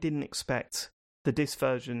 I didn't expect the disc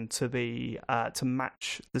version to be to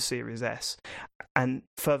match the Series S, and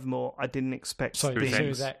furthermore, I didn't expect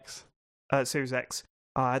Series X. Series X.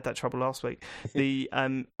 I had that trouble last week.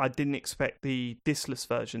 I didn't expect the discless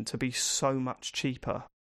version to be so much cheaper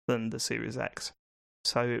than the Series X.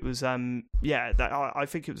 So it was, I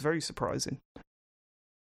think it was very surprising.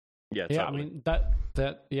 Yeah, totally. I mean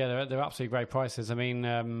they're absolutely great prices. I mean,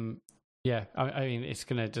 I mean it's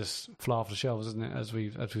going to just fly off the shelves, isn't it? As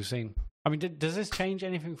we've seen. I mean, does this change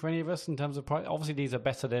anything for any of us in terms of price? Obviously, these are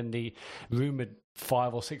better than the rumored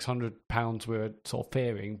 £500 or £600 we were sort of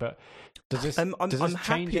fearing. But does this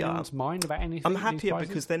change anyone's mind about anything? I'm happier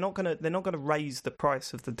because they're not gonna raise the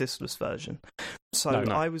price of the discless version. So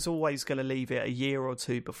I was always going to leave it a year or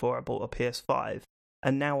two before I bought a PS5,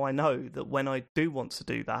 and now I know that when I do want to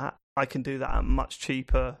do that, I can do that at a much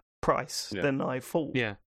cheaper price than I thought.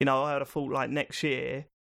 Yeah, I had a thought like next year,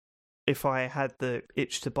 if I had the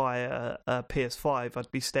itch to buy a PS5,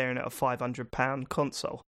 I'd be staring at a £500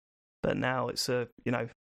 console. But now it's a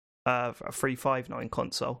 $359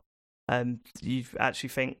 console, and you actually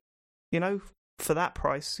think, for that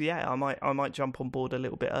price, I might jump on board a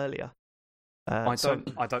little bit earlier. I don't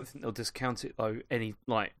think they'll discount it though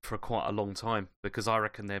for quite a long time, because I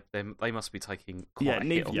reckon they must be taking quite a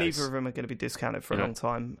hit on this. Neither of them are going to be discounted for a long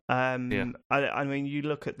time. I mean, you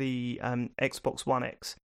look at the Xbox One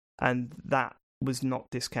X, and that was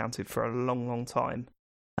not discounted for a long, long time.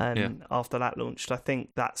 And after that launched, I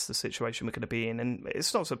think that's the situation we're going to be in. And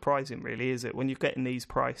it's not surprising, really, is it? When you're getting these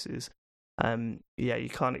prices, you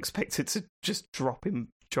can't expect it to just drop in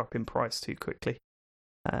price too quickly.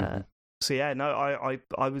 So yeah, no,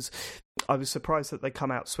 I was surprised that they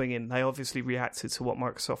come out swinging. They obviously reacted to what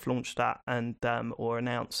Microsoft launched at and or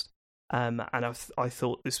announced, and I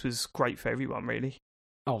thought this was great for everyone, really.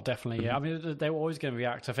 Oh, definitely. Yeah, I mean they were always going to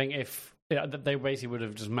react. I think if they basically would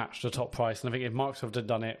have just matched the top price, and I think if Microsoft had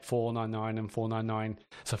done it $4.99 and $4.99,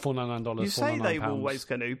 so $4.99. You say they were always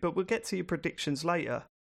going to, but we'll get to your predictions later.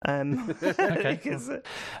 Okay.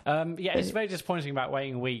 Yeah, it's very disappointing about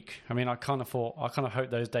waiting a week. I mean, I kind of hope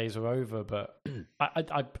those days are over, but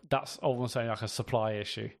I that's almost only like a supply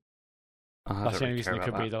issue. That's the only reason it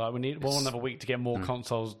could be that like we'll another week to get more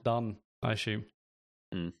consoles done, I assume.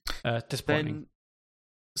 Disappointing.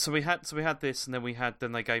 So we had this, and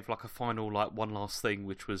then they gave like a final like one last thing,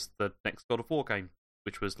 which was the next God of War game,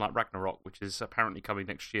 which was like Ragnarok, which is apparently coming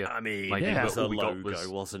next year. I mean, it was a logo,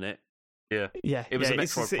 wasn't it? Yeah. It was a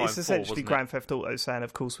Metroid Prime 4, essentially Grand Theft Auto saying,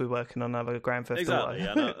 of course, we're working on another Grand Theft Auto.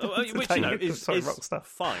 Exactly, which is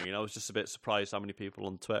fine. I was just a bit surprised how many people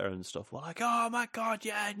on Twitter and stuff were like, "Oh my god,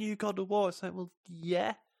 yeah, new God of War." It's like, well,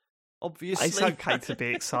 yeah, obviously. It's okay to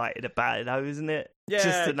be excited about it, though, isn't it? Yeah,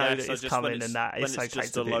 just to know that it's coming and that it's okay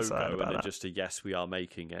just to a be excited logo about and that. just a yes, we are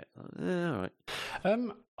making it. All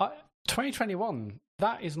right. 2021.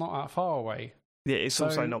 That is not that far away. Yeah, it's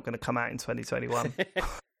also not going to come out in 2021.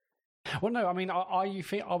 Well, no, I mean, are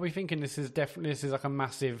we thinking this is like a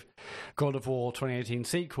massive God of War 2018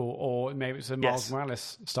 sequel, or maybe it's a Miles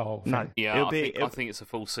Morales style thing? No, yeah, I think it's a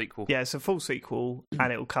full sequel. Yeah, it's a full sequel,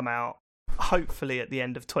 and it will come out hopefully at the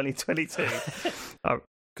end of 2022.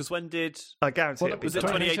 Because when did I guarantee it was it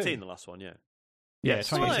 2018 the last one? Yeah. Yeah,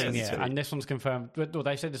 2018, yeah. And this one's confirmed. Well,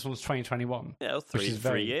 they said this one's 2021. Yeah,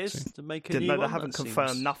 three years to make a new one. No, they haven't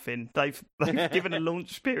confirmed nothing. They've given a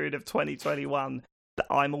launch period of 2021. That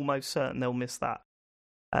I'm almost certain they'll miss that.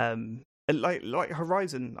 Like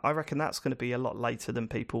Horizon, I reckon that's going to be a lot later than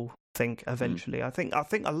people think. Eventually, I think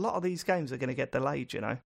a lot of these games are going to get delayed. You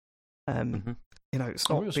know, it's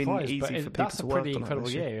not been easy for people to work on. That's a pretty incredible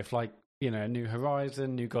year. If a new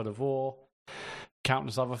Horizon, new God of War,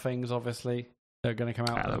 countless other things, obviously. They're going to come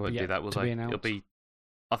out. They won't do that, will they? It'll be.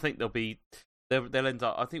 I think they'll end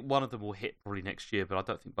up. I think one of them will hit probably next year, but I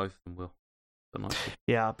don't think both of them will.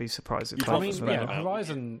 Yeah, I'd be surprised if.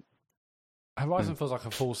 Horizon feels like a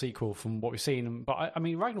full sequel from what we've seen, but I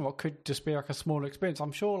mean, Ragnarok could just be like a smaller experience.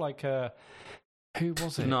 I'm sure, who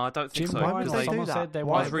was it? No, I don't think so. Why would they do that? I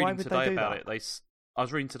was reading today about it. I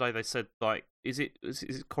was reading today. They said is it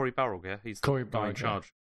Cory Barlog? Yeah, he's the guy in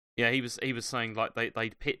charge. Yeah, he was saying they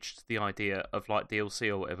pitched the idea of DLC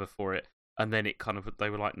or whatever for it, and then they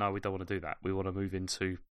were like, no, we don't want to do that. We want to move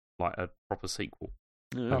into a proper sequel.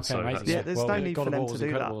 Yeah. Okay, amazing. Yeah, there's no need for them to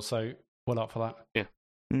do that. So well up for that. Yeah.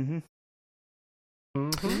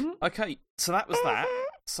 Okay, so that was that.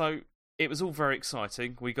 So it was all very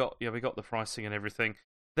exciting. We got the pricing and everything.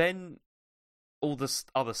 Then all this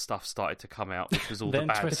other stuff started to come out, which was all the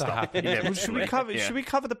bad stuff. Yeah, well, should we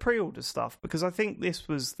cover the pre-order stuff? Because I think this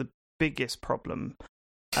was the biggest problem.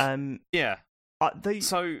 Yeah.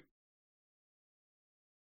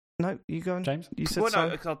 No, you go on, James. You said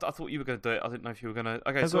no, I thought you were going to do it. I didn't know if you were going to.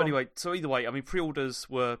 Okay, so either way, I mean, pre-orders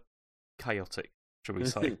were chaotic, shall we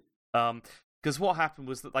say? Because what happened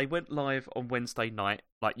was that they went live on Wednesday night,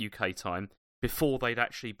 like UK time, before they'd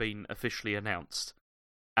actually been officially announced,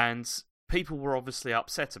 and people were obviously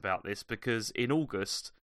upset about this because in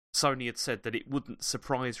August, Sony had said that it wouldn't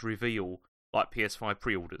surprise reveal PS5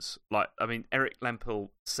 pre-orders. Eric Lampel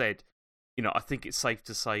said, I think it's safe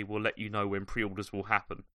to say we'll let you know when pre-orders will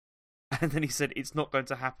happen. And then he said, it's not going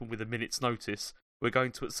to happen with a minute's notice. We're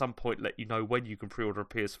going to at some point let you know when you can pre-order a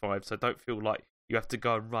PS5, so don't feel like you have to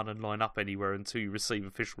go and run and line up anywhere until you receive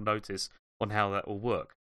official notice on how that will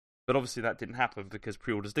work. But obviously that didn't happen because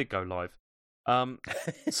pre-orders did go live.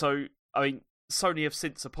 So, Sony have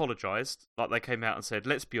since apologised. They came out and said,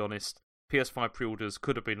 let's be honest, PS5 pre-orders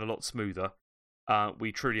could have been a lot smoother.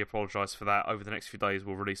 We truly apologise for that. Over the next few days,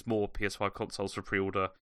 we'll release more PS5 consoles for pre-order.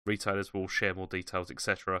 Retailers will share more details,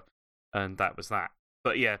 etc. And that was that.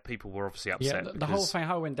 But yeah, people were obviously upset. Yeah, the whole thing,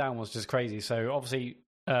 how it went down was just crazy. So obviously,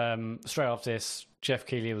 straight after this, Jeff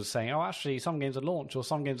Keighley was saying, actually, some games are launched or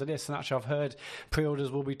some games are this. And actually, I've heard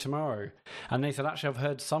pre-orders will be tomorrow. And they said, actually, I've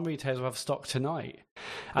heard some retailers will have stock tonight.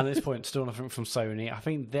 And at this point, still nothing from Sony. I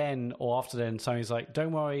think then or after then, Sony's like,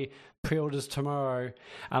 don't worry, pre-orders tomorrow.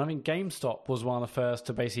 And I think GameStop was one of the first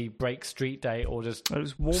to basically break Street Day or just it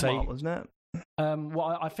was Walmart, wasn't it?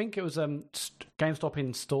 Well, I think it was GameStop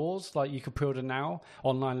in stores, like you could pre-order now,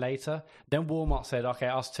 online later. Then Walmart said, "Okay,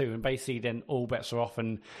 us too," and basically then all bets are off,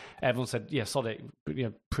 and everyone said, "Yeah, solid,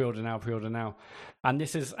 pre-order now." And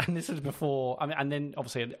this is before. I mean, and then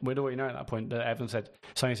obviously we'd already know at that point that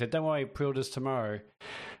Sony said, "Don't worry, pre-orders tomorrow."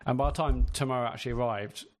 And by the time tomorrow actually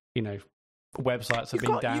arrived, websites have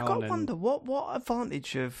been down. You've got to wonder what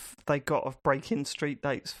advantage have they got of breaking street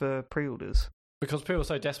dates for pre-orders. Because people are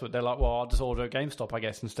so desperate, they're like, well, I'll just order at GameStop, I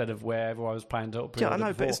guess, instead of wherever I was planning to pre-order. Yeah, I know,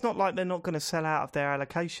 before. but it's not like they're not going to sell out of their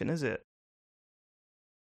allocation, is it?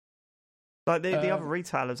 Like, the other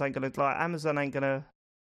retailers ain't going to, like, Amazon ain't going to...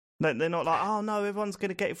 They're not like, oh, no, everyone's going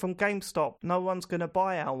to get it from GameStop. No one's going to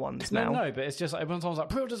buy our ones now. No, but it's just, everyone's like,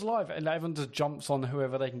 pre-order's live, and everyone just jumps on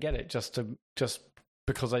whoever they can get it just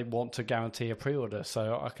because they want to guarantee a pre-order.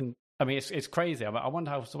 So it's crazy. I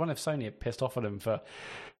wonder if Sony are pissed off at them for,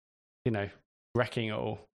 wrecking it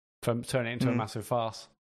all, from turning it into a massive farce.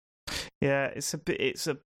 Yeah, it was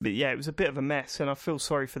a bit of a mess, and I feel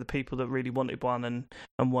sorry for the people that really wanted one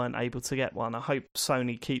and weren't able to get one. I hope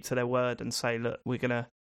Sony keep to their word and say, look, we're gonna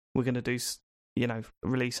do,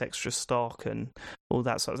 release extra stock and all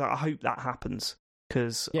that sort of stuff. I hope that happens,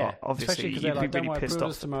 because obviously you'd be really pissed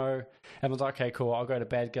off tomorrow. Everyone's like, okay, cool, I'll go to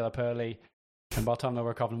bed, get up early, and by the time they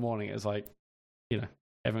woke up in the morning, it's like,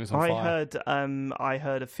 everything's on fire. I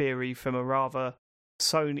heard a theory from a rather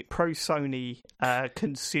pro-Sony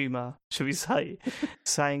consumer, should we say,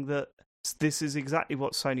 saying that this is exactly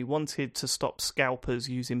what Sony wanted, to stop scalpers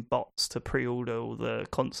using bots to pre-order all the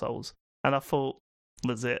consoles. And I thought,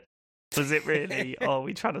 was it really? Or are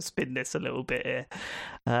we trying to spin this a little bit here?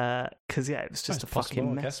 Because, it was just a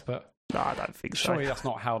fucking mess. I guess, but no, I don't think so. Surely that's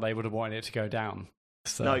not how they would have wanted it to go down.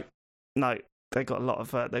 So. No. They got a lot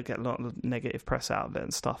of negative press out of it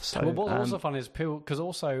and stuff. So, well, what's also fun is people, because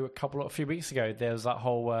also a few weeks ago there was that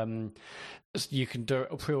whole you can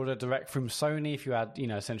pre-order direct from Sony if you had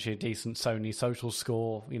essentially a decent Sony social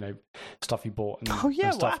score, stuff you bought. And, and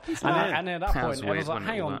stuff. What happened to that? And at that point, I was like,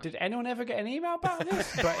 hang on, did anyone ever get an email about this?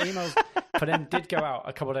 But emails, but then did go out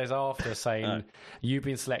a couple of days after saying you've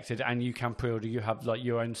been selected and you can pre-order. You have like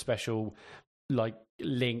your own special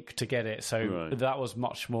link to get it, so that was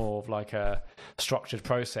much more of like a structured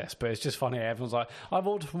process. But it's just funny, everyone's like, I've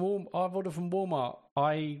ordered from Walmart,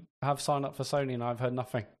 I have signed up for Sony and I've heard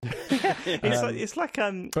nothing. It's like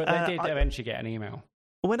but they did eventually get an email.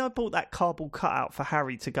 When I bought that cardboard cutout for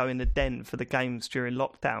Harry to go in the den for the games during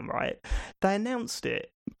lockdown, right, they announced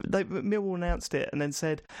it. Millwall announced it and then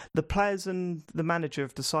said the players and the manager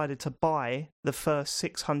have decided to buy the first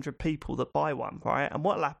 600 people that buy one, right? And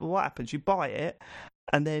what happens? You buy it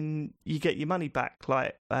and then you get your money back,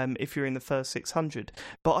 like if you're in the first 600.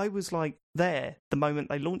 But I was like there the moment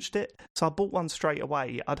they launched it, so I bought one straight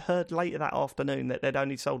away. I'd heard later that afternoon that they'd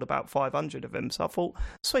only sold about 500 of them, so I thought,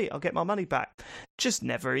 sweet, I'll get my money back. Just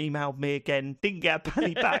never emailed me again, didn't get a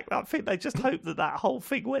penny back. I think they just hoped that whole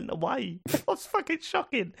thing went away. It was fucking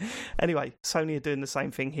shocking. Anyway, Sony are doing the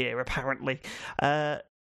same thing here, apparently. I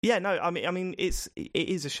mean, it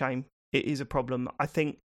is a shame. It is a problem. I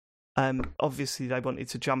think obviously they wanted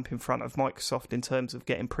to jump in front of Microsoft in terms of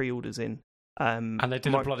getting pre-orders in. And they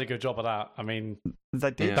did a bloody good job of that. I mean,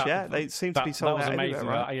 they did, They seem to be sold out. That was amazing.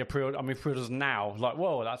 Right? Pre-orders now, like,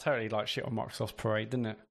 whoa, that totally like shit on Microsoft's parade, didn't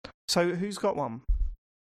it? So who's got one?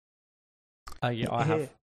 I have.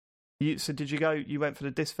 So did you go? You went for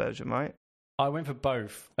the disc version, right? I went for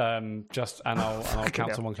both, and I'll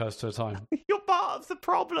cancel one close to a time. You're part of the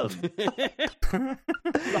problem.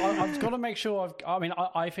 I've got to make sure.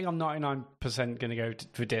 I think I'm 99% going to go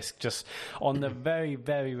for disc. Just on the very,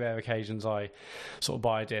 very rare occasions I sort of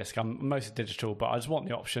buy a disc. I'm mostly digital, but I just want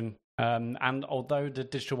the option. And although the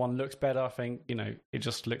digital one looks better, I think it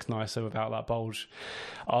just looks nicer without that bulge.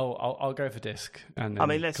 I'll go for disc. And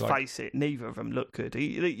then, let's face it, neither of them look good.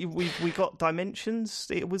 We got Dimensions.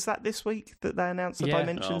 Was that this week that they announced the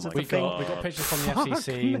Dimensions of the thing? We got pictures from the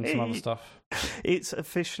FCC and some other stuff. It's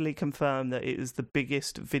officially confirmed that it is the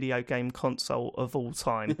biggest video game console of all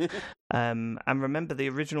time. And remember the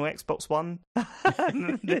original Xbox One?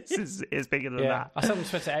 This is bigger than that. I said on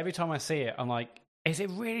Twitter, every time I see it, I'm like, is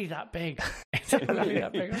it really that big? Is it really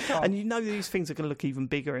that big? And these things are going to look even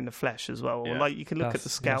bigger in the flesh as well. Yeah. Like you can look at the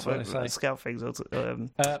scale things. So I've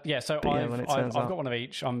got one of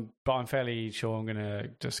each. But I'm fairly sure I'm going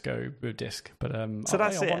to just go with disc. But so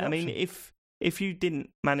that's it. I mean, if you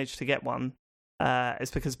didn't manage to get one,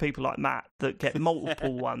 it's because people like Matt that get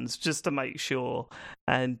multiple ones just to make sure,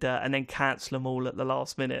 and then cancel them all at the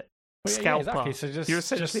last minute. Well, Scalper. Exactly. So you're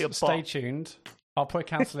essentially just stay tuned. I'll probably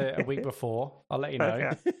cancel it a week before. I'll let you know.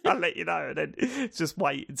 Okay. I'll let you know, and then just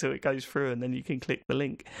wait until it goes through, and then you can click the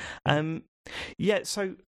link. Yeah.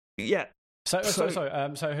 So yeah. So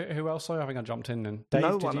who else? Sorry, I think I jumped in. And Dave,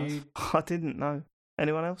 no one else. I didn't know.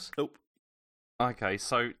 Anyone else? Nope. Okay,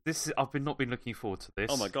 so I've not been looking forward to this.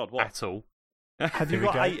 Oh my god, what? At all? Have you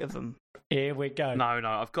got 8 of them? Here we go. No,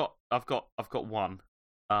 I've got one.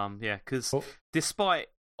 Yeah, because despite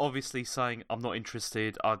obviously saying I'm not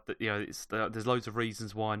interested, there's loads of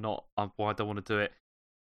reasons why not, why I don't want to do it.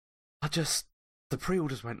 The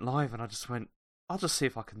pre-orders went live, and I just went, I'll just see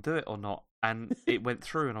if I can do it or not, and it went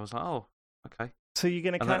through, and I was like, oh, okay. So you're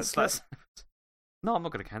going to cancel it? No, I'm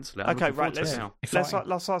not going to cancel it. Okay, right.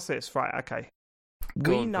 Let's ask this. Right. Okay.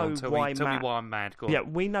 Tell me why I'm mad. Go on. Yeah,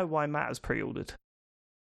 we know why Matt has pre-ordered.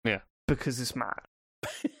 Yeah, because it's Matt.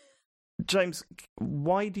 James,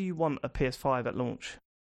 why do you want a PS5 at launch?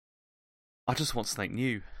 I just want something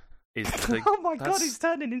new. Oh my god, he's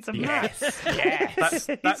turning into Matt. Yes.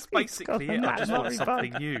 That's basically it. I just want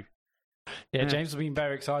something new. Yeah, James has been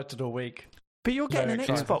very excited all week. But you're getting an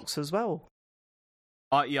Xbox as well.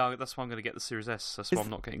 Yeah, that's why I'm going to get the Series S. That's why I'm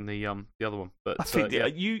not getting the other one. But I think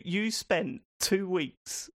you spent 2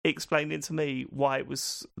 weeks explaining to me why it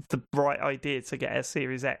was the right idea to get a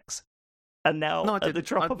Series X, and now at the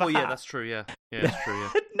drop of a hat. Yeah, that's true. Yeah, that's true.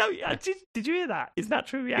 Yeah. No, did you hear that? Is that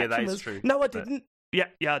true reaction? Yeah, that is true. No, I didn't. Yeah,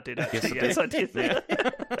 I did. Actually. Yes, I did.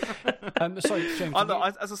 Sorry, James.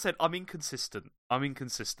 As I said, I'm inconsistent,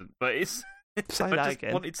 but it's. Say I that just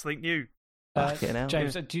again. wanted something new.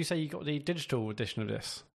 James, do you say you got the digital edition of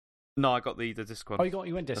this? No, I got the disc one. Oh,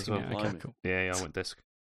 you went disc. Well. Okay, cool. Yeah, I went disc.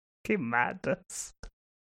 Madness.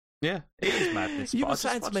 Yeah, it is madness. You were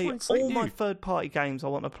saying to me, all my third-party games I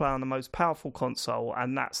want to play on the most powerful console,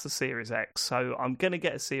 and that's the Series X. So I'm going to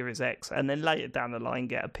get a Series X, and then later down the line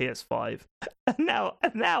get a PS5. And now,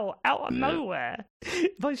 out of nowhere,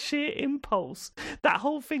 by sheer impulse, that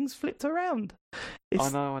whole thing's flipped around. I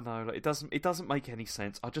know. Like, it doesn't make any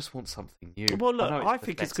sense. I just want something new. Well, look, I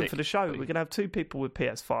think it's good for the show. We're going to have 2 people with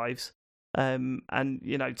PS5s. And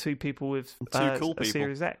 2 people with 2 cool people. A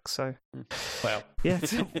Series X. So, well, yeah.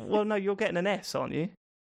 Well, no, you're getting an S, aren't you?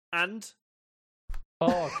 And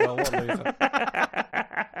oh, God, what a loser!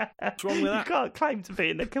 What's wrong with that? You can't claim to be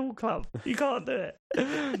in the cool club. You can't do it.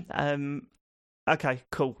 Okay,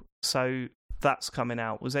 cool. So that's coming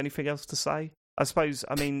out. Was anything else to say? I suppose.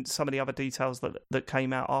 I mean, some of the other details that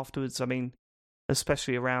came out afterwards. I mean,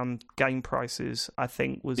 especially around game prices, I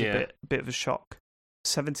think was a bit of a shock.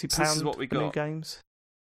 £70 what we for got. new games?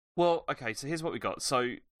 Well, okay, so here's what we got.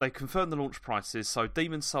 So they confirmed the launch prices. So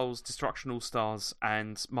Demon's Souls, Destruction All-Stars,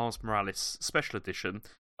 and Miles Morales Special Edition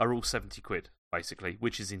are all £70, basically,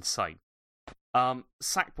 which is insane.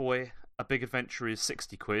 Sackboy, A Big Adventure is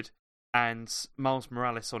 £60, and Miles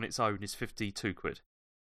Morales on its own is £52.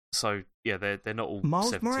 So, yeah, they're not all Miles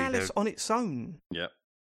 70. Morales on its own? Yep.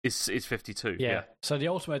 It's 52. Yeah. So the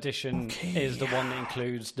Ultimate Edition is the one that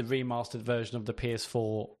includes the remastered version of the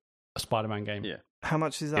PS4 Spider-Man game. Yeah. How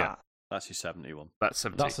much is that? Yeah. That's your 71. That's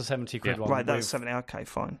 70. That's the £70 one. Right, that's 70. Okay,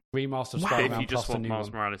 fine. Remastered Spider-Man. If you just plus want the Miles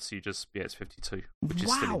one. Morales, it's 52, which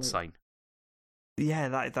is still insane. Yeah,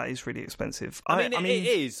 that is really expensive. I mean, it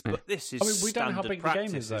is, but this is we don't know how big the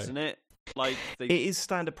game is, though. Isn't it? Like it is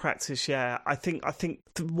standard practice. Yeah, I think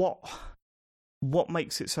what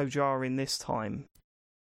makes it so jarring this time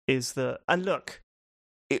is that, and look,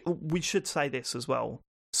 we should say this as well.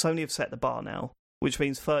 Sony have set the bar now, which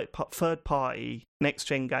means third party next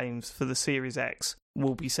gen games for the Series X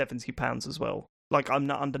will be £70 as well. Like, I'm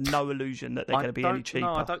not under no illusion that they're going to be any cheaper.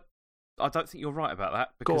 No, I don't think you're right about that,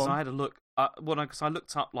 because I had a look. Because I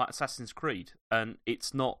looked up like Assassin's Creed, and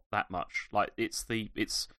it's not that much. Like let's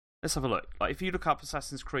have a look. Like if you look up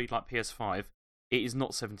Assassin's Creed like PS5, it is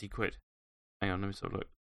not £70. Hang on, let me have a look.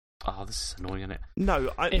 Oh, this is annoying, isn't it?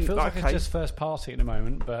 No, it feels like it's just first party at the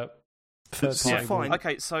moment, but third party. Fine.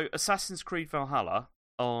 Okay, so Assassin's Creed Valhalla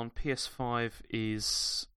on PS5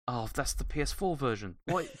 is that's the PS4 version.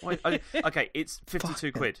 Why? Okay, it's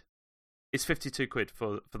 £52. It's £52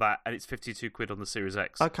 for that, and it's £52 on the Series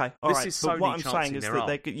X. Okay, all right. Is But Sony what I'm saying is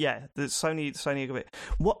that the Sony a bit.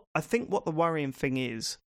 What I think the worrying thing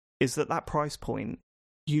is that price point.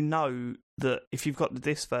 You know that if you've got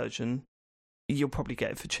this version, you'll probably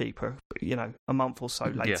get it for cheaper, a month or so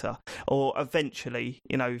later. Or eventually,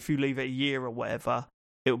 if you leave it a year or whatever,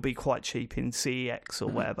 it'll be quite cheap in CEX or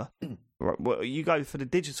whatever. Right, well, you go for the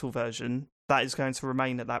digital version, that is going to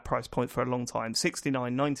remain at that price point for a long time.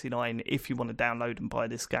 $69.99 if you want to download and buy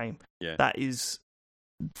this game. Yeah.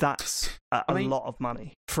 That's a lot of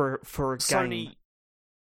money for a Sony, game.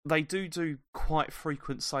 They do quite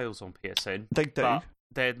frequent sales on PSN. They do. But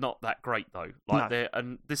they're not that great though.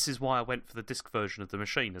 And this is why I went for the disc version of the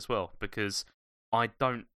machine as well, because I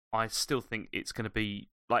still think it's going to be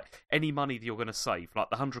like any money that you're going to save, like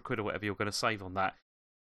the £100 or whatever you're going to save on that,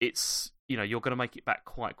 it's you're going to make it back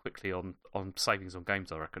quite quickly on savings on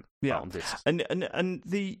games, I reckon. Yeah, on discs. And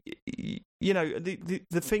the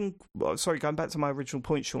the thing. Sorry, going back to my original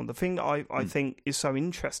point, Sean. The thing I think is so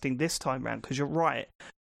interesting this time round, because you're right.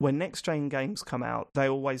 When next gen games come out, they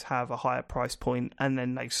always have a higher price point, and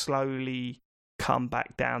then they slowly come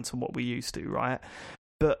back down to what we used to, right?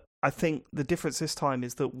 But I think the difference this time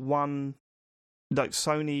is that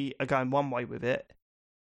Sony are going one way with it,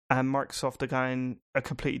 and Microsoft are going a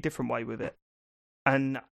completely different way with it.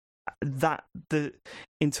 And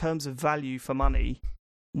in terms of value for money,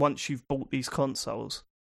 once you've bought these consoles,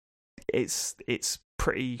 it's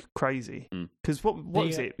pretty crazy. Because what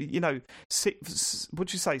is it?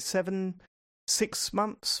 6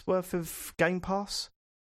 months worth of Game Pass?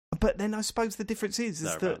 But then I suppose the difference is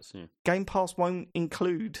that Game Pass won't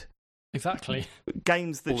include exactly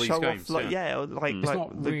games that show games,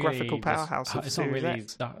 off the graphical powerhouse of it's Series not really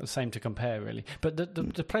X. the same to compare, really. But the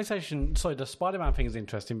PlayStation, the Spider-Man thing is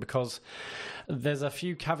interesting because there's a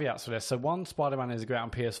few caveats for this. So one, Spider-Man is great on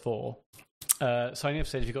PS4. Sony have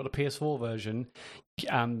said if you've got the PS4 version,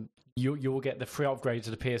 you will get the free upgrade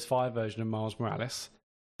to the PS5 version of Miles Morales.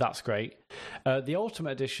 That's great. The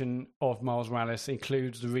Ultimate Edition of Miles Morales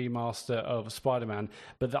includes the remaster of Spider-Man,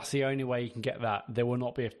 but that's the only way you can get that. There will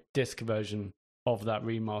not be a disc version of that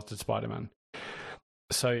remastered Spider-Man.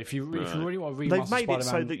 So if you really want to remaster they've made Spider-Man, it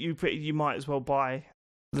so that you might as well buy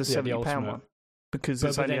the £70 one. Because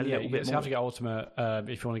it's only a little bit more. You have to get Ultimate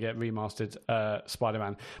if you want to get remastered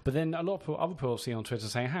Spider-Man. But then a lot of other people I've seen on Twitter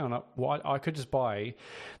saying, hang on, I could just buy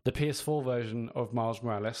the PS4 version of Miles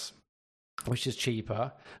Morales, which is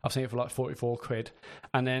cheaper. I've seen it for like £44,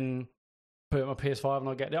 and then put it on my PS5 and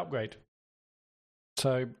I'll get the upgrade.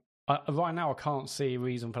 So right now I can't see a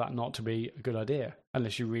reason for that not to be a good idea,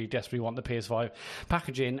 unless you really desperately want the PS5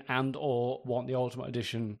 packaging and or want the Ultimate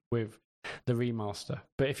Edition with the remaster.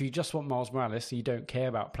 But if you just want Miles Morales, you don't care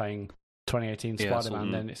about playing 2018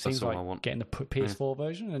 Spider-Man, then it seems like getting the PS4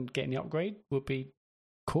 version and getting the upgrade would be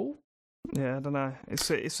cool. Yeah, I don't know. It's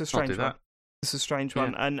a strange one. It's a strange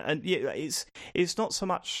one, and yeah, it's not so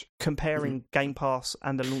much comparing Game Pass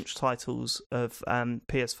and the launch titles of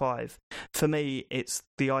PS5. For me, it's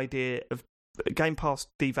the idea of Game Pass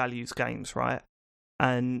devalues games, right?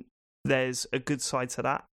 And there's a good side to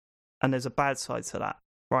that, and there's a bad side to that.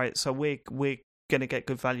 Right, so we're going to get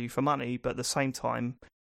good value for money, but at the same time,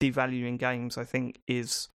 devaluing games, I think,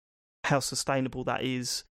 is how sustainable that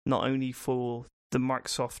is, not only for the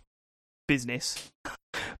Microsoft business,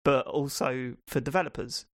 but also for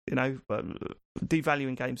developers.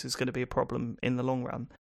 Devaluing games is going to be a problem in the long run.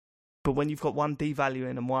 But when you've got one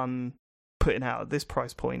devaluing and one putting out at this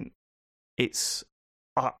price point, it's,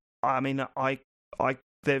 there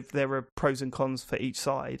are pros and cons for each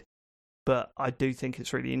side. But I do think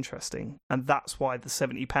it's really interesting. And that's why the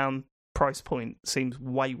 £70 price point seems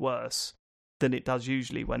way worse than it does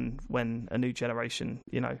usually when a new generation,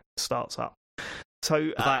 starts up.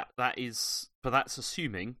 So that's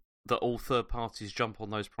assuming that all third parties jump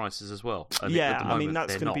on those prices as well. And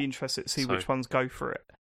that's going to be interesting to see which ones go for it.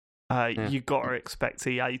 You got to expect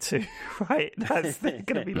EA to, right? They're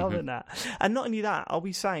going to be loving that. And not only that, are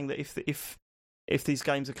we saying that if these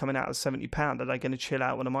games are coming out at £70, are they going to chill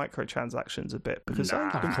out on the microtransactions a bit? Because I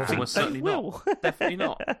think they will. Definitely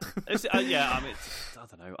not. I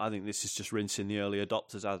don't know. I think this is just rinsing the early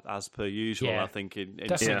adopters as per usual. Yeah. I think in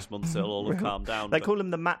 6 months it'll all have calmed down. They call them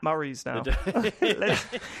the Matt Murrays now.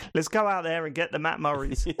 Let's go out there and get the Matt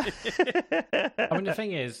Murrays. I mean, the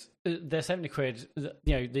thing is, they're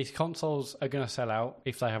 £70. These consoles are going to sell out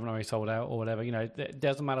if they haven't already sold out or whatever. It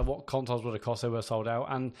doesn't matter what consoles would have cost, they were sold out,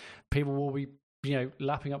 and people will be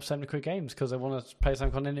lapping up £70 games because they want to play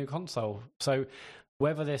something on their new console. So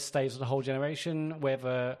whether this stays for the whole generation,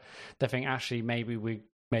 whether they think actually maybe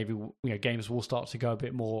games will start to go a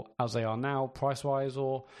bit more as they are now, price wise,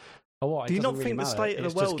 or what? Do you not think the state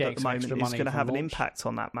of the world at the moment is going to have an impact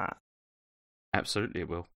on that, Matt? Absolutely, it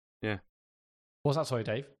will. Yeah. What's that? Sorry,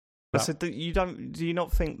 Dave. I said, do you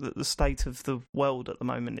not think that the state of the world at the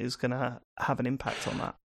moment is going to have an impact on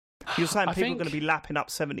that? You're saying people are going to be lapping up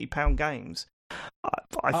 £70 games.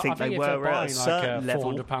 I think they were at a certain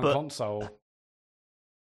level, £400 console.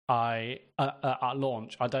 At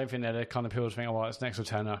launch, I don't think they're the kind of people who think, "Oh, it's next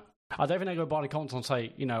returner." I don't think they go buy the console and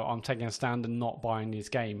say, "I'm taking a stand and not buying this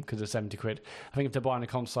game because it's £70." I think if they're buying a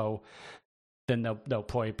console, then they'll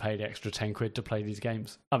probably pay the extra £10 to play these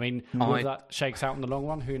games. I mean, whether that shakes out in the long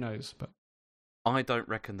run, who knows? But I don't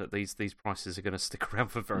reckon that these prices are going to stick around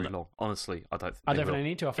for very long. Honestly, I don't think. I don't think they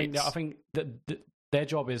need to. I think that their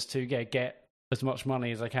job is to get as much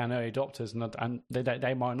money as they can early adopters, and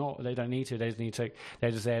they might not. They don't need to. They just need to.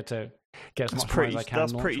 They're just there to get as much money as they can.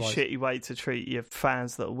 That's a pretty shitty way to treat your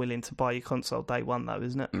fans that are willing to buy your console day one, though,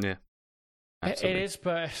 isn't it? Yeah, it is.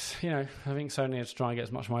 But I think Sony is trying to get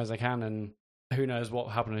as much money as they can, and who knows what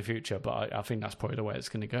will happen in the future. But I think that's probably the way it's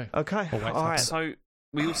going to go. Okay, all right. So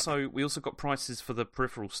we also got prices for the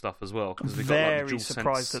peripheral stuff as well. Because we very got, like,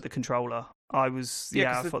 surprised at the controller. I was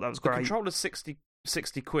I thought that was great. The controller's 60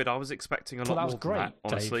 quid. I was expecting a lot more than that,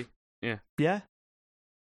 honestly. Dave. Yeah.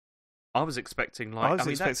 I was expecting like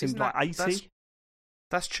 80.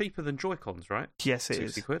 That's cheaper than Joy-Cons, right? Yes, it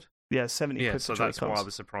 60 quid. Yeah, 70 quid. Yeah, so that's why I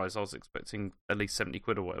was surprised. I was expecting at least 70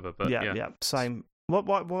 quid or whatever. But yeah, same.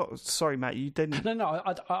 What? Sorry, Matt, you didn't. No.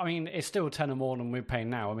 I mean, it's still 10 or more than we're paying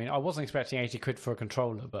now. I mean, I wasn't expecting 80 quid for a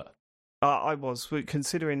controller, but. I was,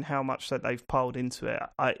 considering how much that they've piled into it.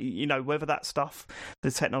 Whether that stuff,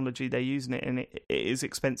 the technology they're using it in, it is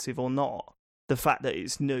expensive or not, the fact that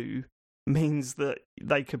it's new means that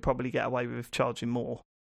they could probably get away with charging more.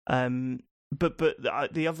 But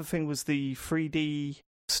the other thing was the 3D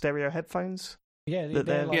stereo headphones. Yeah,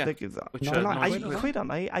 they're like 80 quid,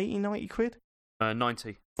 aren't they? 80, 90 quid?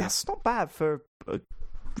 90. That's not bad for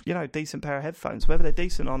decent pair of headphones. Whether they're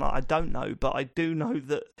decent or not, I don't know. But I do know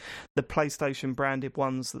that the PlayStation branded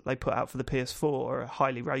ones that they put out for the PS4 are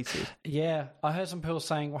highly rated. Yeah, I heard some people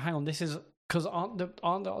saying, "Well, hang on, this is because aren't the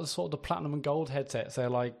sort of the platinum and gold headsets? They're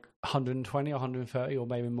like 120 or 130 or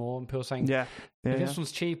maybe more." And people saying, "Yeah, this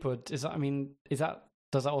one's cheaper."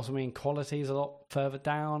 Does that also mean quality is a lot further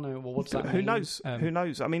down? Or what does that mean? Who knows? Who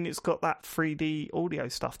knows? I mean, it's got that 3D audio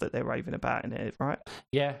stuff that they're raving about in it, right?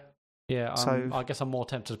 Yeah. Yeah, so I guess I'm more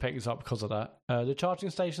tempted to pick these up because of that. The charging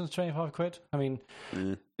station's 25 quid. I mean,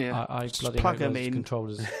 I bloody plug them in.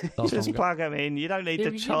 Controllers. Just plug them in. You don't need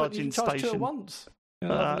the charging station. Two at once.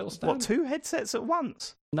 What, 2 headsets at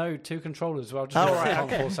once? No, 2 controllers. Well, just right,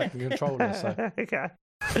 4-second controller. So. Okay.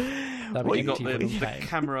 Well, you got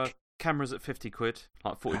the cameras at 50 quid,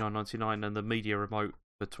 like 49.99, and the media remote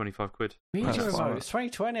for 25 quid. Media remote. It's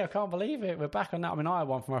 2020. I can't believe it. We're back on that. I mean, I had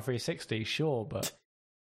one for my 360, sure, but.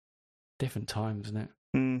 Different times, isn't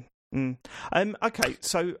it? Okay,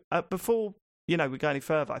 so before we go any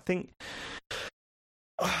further, I think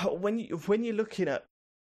when you're looking at,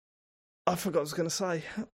 I forgot what I was going to say.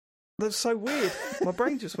 That's so weird. My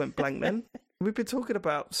brain just went blank. Then we've been talking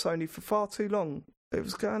about Sony for far too long. It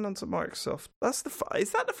was going on to Microsoft.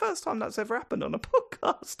 Is that the first time that's ever happened on a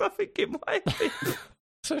podcast? I think it might be.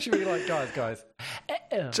 So should we like guys?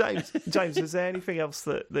 James, is there anything else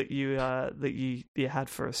that you had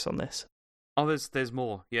for us on this? Oh, there's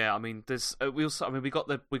more. Yeah, I mean, we got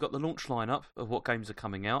the launch lineup of what games are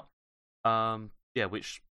coming out.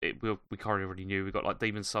 Which we currently already knew. We got like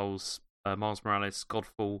Demon's Souls, Miles Morales,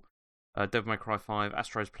 Godfall, Devil May Cry 5,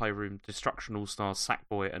 Astro's Playroom, Destruction All Stars,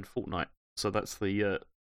 Sackboy, and Fortnite. So that's the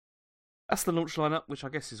launch lineup, which I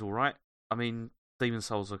guess is all right. I mean, Demon's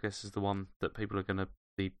Souls, I guess, is the one that people are going to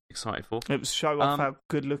be excited for. It was show off how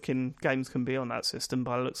good looking games can be on that system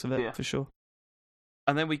by the looks of it, for sure.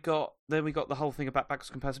 And then we got the whole thing about backwards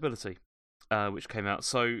compatibility, which came out.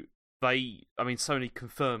 So Sony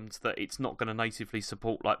confirmed that it's not going to natively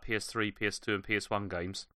support like PS3, PS2, and PS1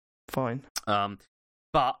 games. Fine.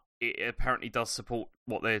 But it apparently does support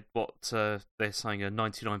what they're saying are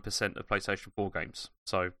 99% of PlayStation 4 games.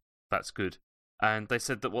 So that's good. And they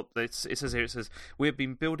said that it says here, we have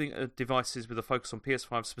been building devices with a focus on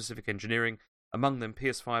PS5 specific engineering. Among them,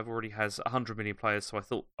 PS5 already has 100 million players, so I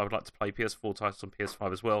thought I would like to play PS4 titles on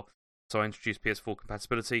PS5 as well. So I introduced PS4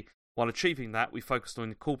 compatibility. While achieving that, we focused on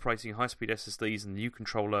incorporating high-speed SSDs and the new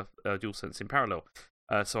controller DualSense in parallel.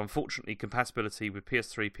 So unfortunately, compatibility with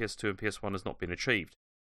PS3, PS2, and PS1 has not been achieved.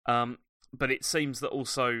 But it seems that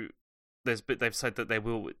also they've said that there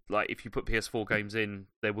will, like, if you put PS4 games in,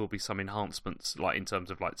 there will be some enhancements, like in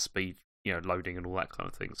terms of like speed, loading and all that kind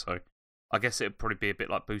of thing. So I guess it'd probably be a bit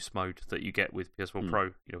like boost mode that you get with PS4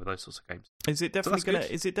 Pro, with those sorts of games. Is it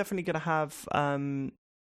definitely gonna have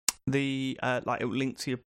the like it'll link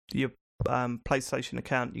to your PlayStation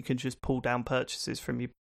account? You can just pull down purchases from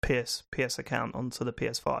your PS account onto the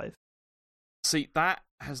PS5. See, that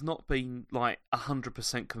has not been like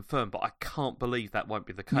 100% confirmed, but I can't believe that won't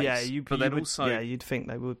be the case. Yeah, you'd think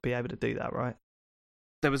they would be able to do that, right?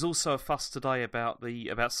 There was also a fuss today about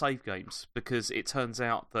save games, because it turns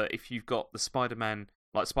out that if you've got the Spider-Man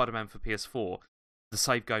for PS4, the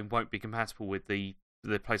save game won't be compatible with the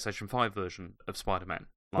PlayStation 5 version of Spider-Man.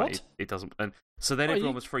 Like, what? It doesn't. And so then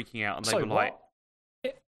everyone was freaking out, and they were like,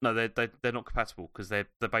 "No, they're not compatible," because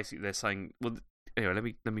they're saying, well.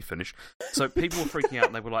 Anyway, let me finish. So people were freaking out,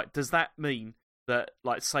 and they were like, "Does that mean that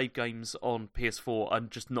like save games on PS4 are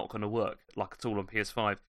just not going to work like at all on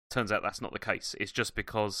PS5. Turns out that's not the case. It's just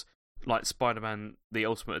because like Spider-Man the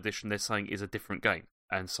Ultimate Edition they're saying is a different game,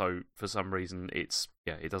 and so for some reason it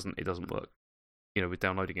doesn't work. With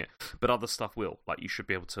downloading it, but other stuff will. Like you should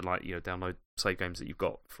be able to download save games that you've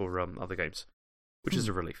got for other games, which is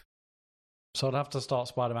a relief. So I'd have to start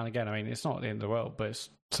Spider-Man again. I mean, it's not the end of the world, but it's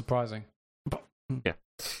surprising. Yeah.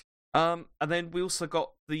 And then we also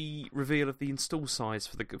got the reveal of the install size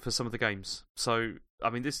for some of the games. So I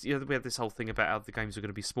mean, we had this whole thing about how the games are going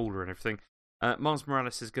to be smaller and everything. Miles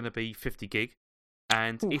Morales is going to be 50 gig,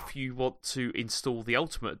 and if you want to install the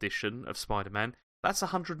Ultimate Edition of Spider-Man, that's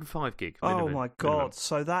 105 gig. Minimum, oh my god!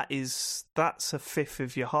 So that's a fifth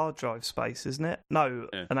of your hard drive space, isn't it? No,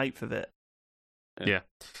 an eighth of it. Yeah.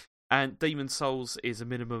 And Demon's Souls is a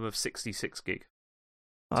minimum of 66 gig.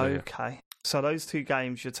 So, okay. So those two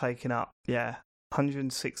games you're taking up,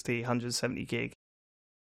 160, 170 gig.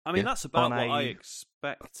 I mean, that's about what I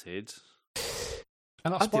expected.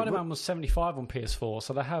 And that Spider-Man was 75 on PS4,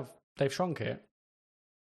 so they've shrunk it.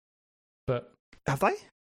 But have they?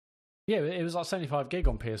 Yeah, it was like 75 gig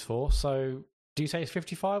on PS4. So do you say it's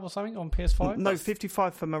 55 or something on PS5? No,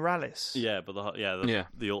 55 for Morales. Yeah, but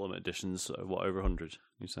the Ultimate Edition's over 100.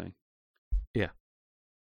 You say? Yeah.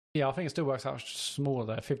 Yeah, I think it still works out smaller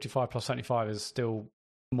there. 55 plus 75 is still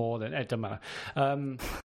more than... It doesn't matter.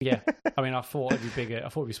 Yeah, I mean, I thought it'd be bigger. I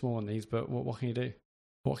thought it'd be smaller than these, but what can you do?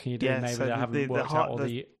 What can you do? Maybe they haven't worked out all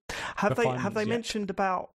the... Have they mentioned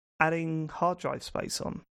about adding hard drive space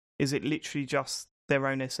on? Is it literally just their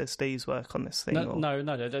own SSDs work on this thing? No.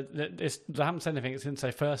 They haven't said anything since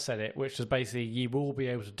they first said it, which is basically you will be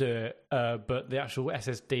able to do it, but the actual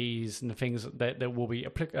SSDs and the things that will be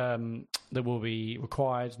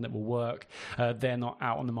required and that will work, they're not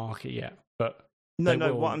out on the market yet. But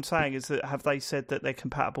what I'm saying is that have they said that they're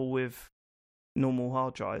compatible with normal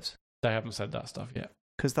hard drives? They haven't said that stuff yet.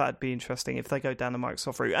 Because that'd be interesting if they go down the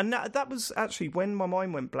Microsoft route. And that was actually when my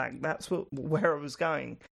mind went blank. That's where I was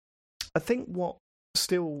going. I think what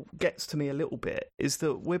still gets to me a little bit is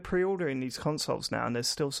that we're pre-ordering these consoles now and there's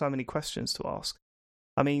still so many questions to ask.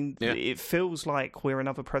 I mean, It feels like we're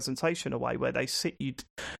another presentation away where they sit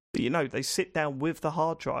they sit down with the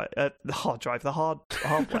hardware. Here's the hard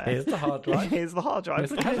drive. Here's the hard drive. Here's the hard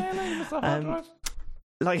drive.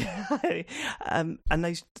 And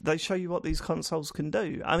they show you what these consoles can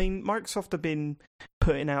do. I mean, Microsoft have been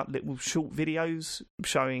putting out little short videos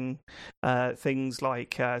showing things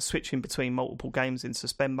like switching between multiple games in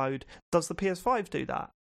suspend mode. Does the PS5 do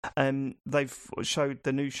that? They've showed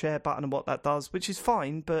the new share button and what that does, which is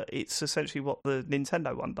fine, but it's essentially what the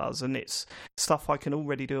Nintendo one does, and it's stuff I can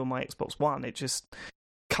already do on my Xbox One. It just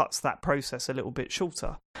cuts that process a little bit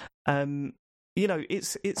shorter.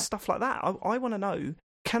 It's stuff like that. I want to know,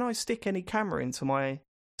 can I stick any camera into my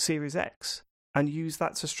Series X and use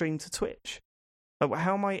that to stream to Twitch?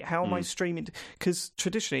 How am I streaming? Because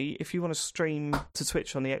traditionally, if you want to stream to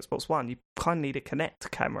Twitch on the Xbox One, you kind of need a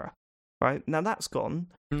Kinect camera, right? Now that's gone.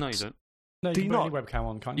 No, you don't. No, you can put any webcam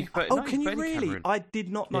on, can't you? Can you really? I did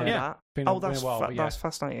not know that. That's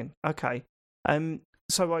fascinating. Okay.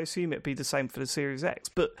 So I assume it'd be the same for the Series X,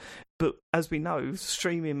 but as we know,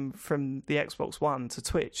 streaming from the Xbox One to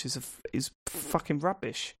Twitch is fucking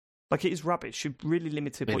rubbish. Like, it is rubbish. You're really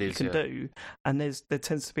limited what you can do, and there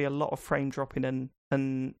tends to be a lot of frame dropping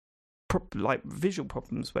and visual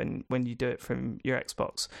problems when you do it from your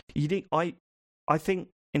Xbox. I think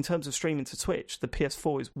in terms of streaming to Twitch, the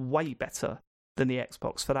PS4 is way better than the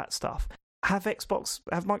Xbox for that stuff. Have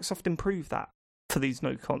Microsoft improved that for these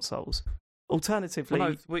new consoles?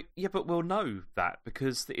 Alternatively, but we'll know that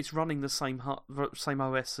because it's running the same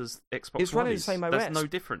OS as Xbox. It's running the same OS. There's no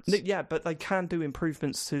difference. Yeah, but they can do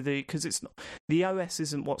improvements to because it's not the OS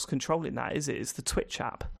isn't what's controlling that, is it? It's the Twitch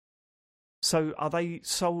app. So are they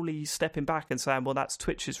solely stepping back and saying, well, that's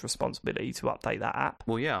Twitch's responsibility to update that app?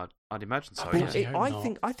 Well, yeah, I'd imagine so.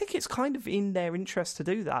 I think it's kind of in their interest to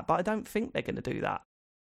do that, but I don't think they're going to do that,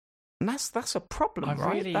 and that's a problem,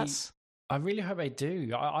 right? I really hope they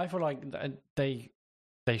do. I feel like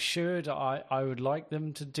they should. I would like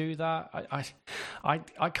them to do that.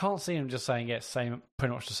 I can't see them just saying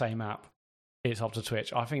pretty much the same app. It's up to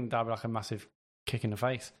Twitch. I think that'd be like a massive kick in the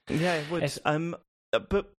face. Yeah, it would.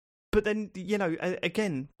 But then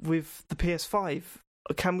again with the PS5,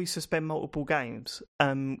 can we suspend multiple games?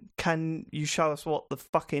 Can you show us what the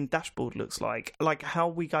fucking dashboard looks like? Like, how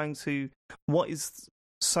are we going to? What is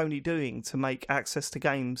Sony doing to make access to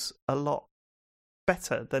games a lot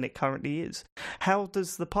better than it currently is? How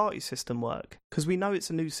does the party system work? Because we know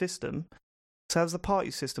it's a new system, So how's the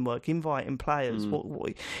party system work? Inviting players.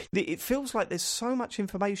 What? It feels like there's so much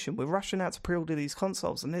information. We're rushing out to pre-order these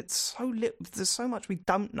consoles, and it's so there's so much we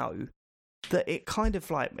don't know that it's kind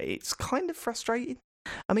of frustrating.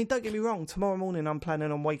 I mean, don't get me wrong. Tomorrow morning, I'm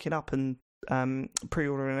planning on waking up and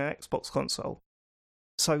pre-ordering an Xbox console.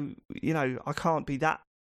 So I can't be that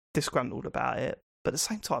disgruntled about it. But at the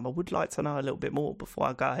same time, I would like to know a little bit more before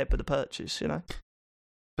I go ahead with the purchase.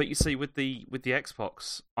 But you see, with the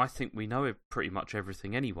Xbox, I think we know pretty much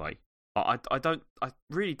everything anyway. I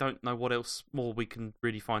really don't know what else more we can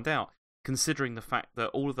really find out, considering the fact that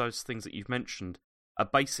all of those things that you've mentioned are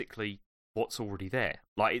basically what's already there.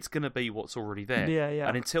 Like, it's going to be what's already there. Yeah.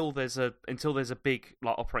 And until there's a big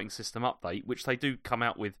operating system update, which they do come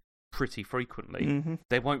out with pretty frequently,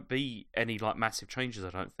 there won't be any massive changes. I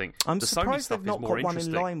don't think. I'm the surprised Sony stuff they've not is more got one in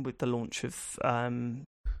interesting. line with the launch of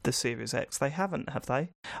the Series X. They haven't, have they?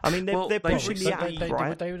 I mean, they're they pushing the app,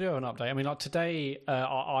 right? They do an update. I mean, today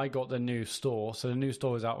I got the new store, so the new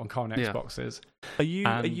store is out on current Xboxes. Are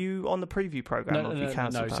you on the preview program? No.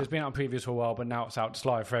 So it's been out previews for a while, but now it's out just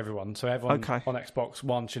live for everyone. So everyone on Xbox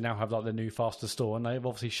One should now have the new faster store, and they've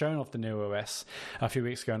obviously shown off the new OS a few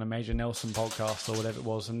weeks ago on a Major Nelson podcast or whatever it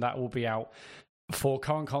was, and that will be out for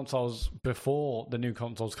current consoles before the new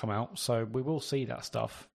consoles come out. So we will see that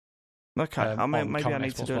stuff. Okay, I mean, maybe I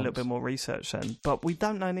need to do a little bit more research then. But we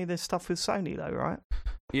don't know any of this stuff with Sony, though, right?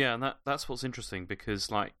 Yeah, and that's what's interesting,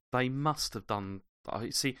 because they must have done.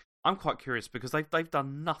 See, I'm quite curious because they've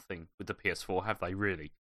done nothing with the PS4, have they?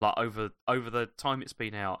 Really? Over the time it's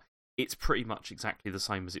been out, it's pretty much exactly the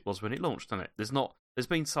same as it was when it launched, isn't it? There's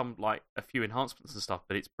been some a few enhancements and stuff,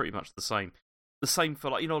 but it's pretty much the same. The same for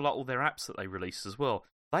all their apps that they released as well.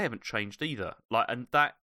 They haven't changed either. And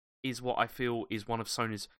that is what I feel is one of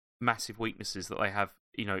Sony's massive weaknesses that they have,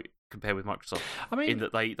 compared with Microsoft. I mean, in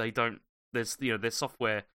that they don't. There's their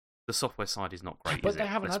software. The software side is not great. But they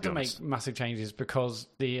haven't had to make massive changes because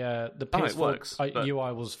the PS4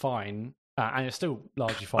 UI was fine, and it's still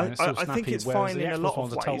largely fine. It's still snappy. I think it's fine in a lot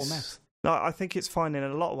of ways. No, I think it's fine in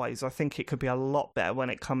a lot of ways. I think it could be a lot better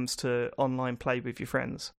when it comes to online play with your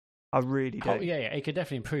friends. I really do. Oh yeah, it could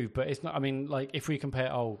definitely improve, but it's not. I mean, if we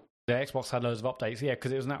compare, the Xbox had loads of updates,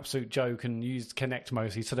 because it was an absolute joke and used Kinect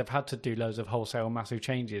mostly, so they've had to do loads of wholesale massive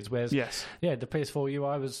changes. Whereas, the PS4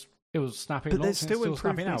 UI was snapping. But there's still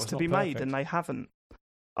improvements to be made, and they haven't.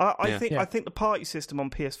 I think the party system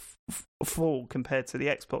on PS4 compared to the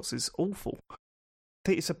Xbox is awful. I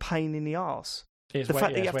think it's a pain in the arse. The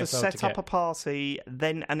fact that you have to set up a party,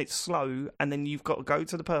 and it's slow, and then you've got to go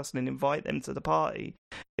to the person and invite them to the party.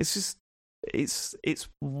 It's just. It's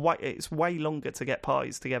way longer to get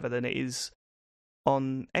parties together than it is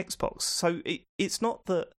on Xbox. So it's not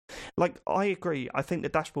that. I agree. I think the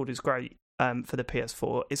dashboard is great for the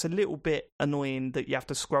PS4. It's a little bit annoying that you have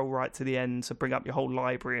to scroll right to the end to bring up your whole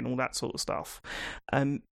library and all that sort of stuff.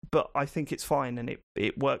 But I think it's fine, and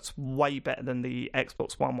it works way better than the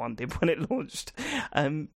Xbox One did when it launched.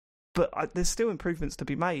 But there's still improvements to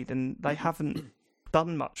be made, and they haven't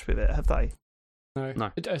done much with it, have they?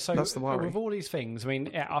 No. So that's the worry. With all these things, I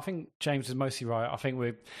mean, I think James is mostly right. I think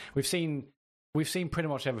we've seen pretty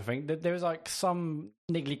much everything. There is some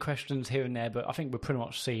niggly questions here and there, but I think we've pretty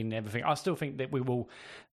much seen everything. I still think that we will.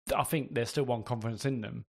 I think there's still one conference in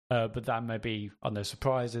them, but that may be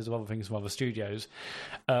surprises or other things from other studios.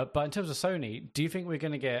 But in terms of Sony, do you think we're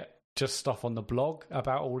going to get just stuff on the blog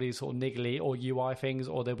about all these sort of niggly or UI things,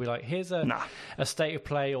 or they'll be here's a state of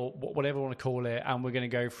play or whatever you want to call it, and we're going to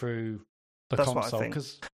go through. That's console, what I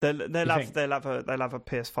think. They'll have a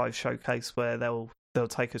PS5 showcase where they'll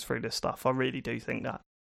take us through this stuff. I really do think that,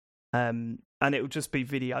 and it will just be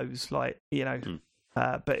videos,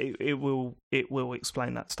 but it will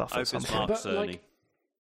explain that stuff at some point. Sony.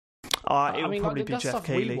 It will probably be Jeff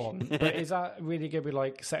Keighley. But is that really going to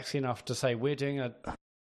be sexy enough to say we're doing a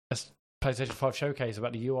PlayStation 5 showcase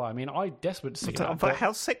about the UI? I mean, I desperately see that. But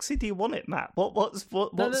how sexy do you want it, Matt? What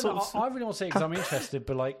sort of... I really want to see it because I'm interested,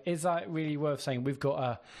 but is that really worth saying we've got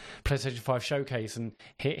a PlayStation 5 showcase and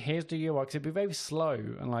here's the UI? Because it'd be very slow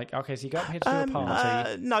and okay, so you go up here to do a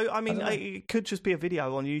party. No, I mean, it could just be a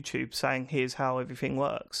video on YouTube saying here's how everything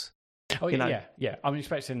works. Oh yeah. I'm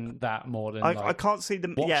expecting that more than. I can't see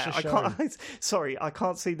them. Yeah, I can't. Sorry, I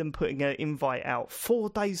can't see them putting an invite out 4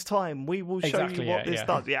 days time. We will show you what this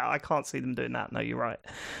does. Yeah, I can't see them doing that. No, you're right.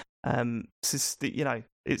 It's just,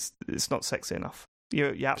 it's not sexy enough.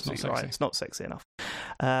 You're absolutely right. It's not sexy enough.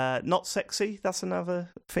 Not sexy. That's another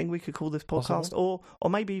thing we could call this podcast, or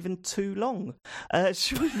maybe even too long.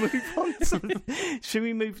 Should we move on?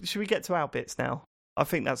 Should we get to our bits now? I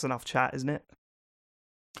think that's enough chat, isn't it?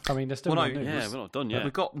 I mean, there's still more news. Yeah, we're not done yet.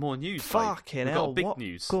 We've got more news. Fucking hell! We've got big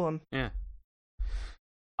news. Go on. Yeah.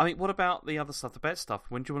 I mean, what about the other stuff, the bet stuff?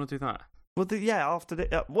 When do you want to do that? Well, after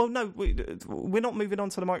the... well, no, we're not moving on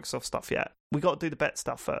to the Microsoft stuff yet. We got to do the bet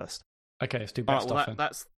stuff first. Okay, let's do bet stuff then.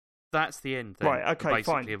 That's the end then. Right, okay,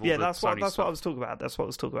 fine. Yeah, that's what I was talking about. That's what I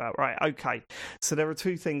was talking about. Right, okay. So there are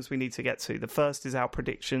two things we need to get to. The first is our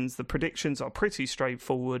predictions. The predictions are pretty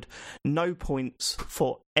straightforward. No points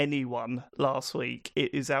for anyone last week.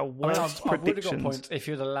 It is our worst predictions. I would have got points if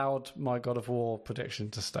you'd allowed my God of War prediction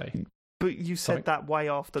to stay. But you said that way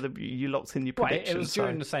after you locked in your prediction. Right, it was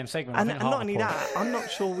during the same segment. And not only that, I'm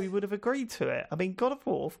not sure we would have agreed to it. I mean, God of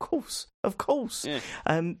War, of course. Yeah.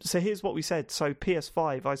 So here's what we said. So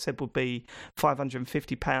PS5, I said would be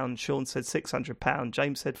 £550. Sean said £600.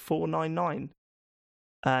 James said $499.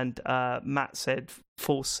 And Matt said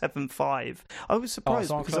 $475. I was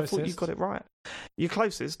surprised because I thought you got it right. Your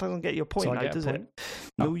closest doesn't get your point, though, does it?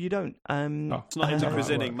 No, you don't. It's not into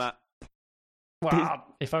presenting, Matt. Wow,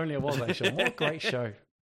 if only it was that show. What a great show.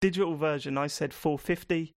 Digital version, I said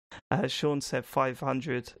 $450. Sean said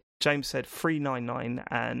 $500. James said $399,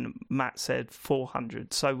 and Matt said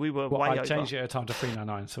 $400. So we were way over. I changed it at a time to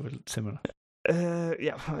 $399, so we're similar.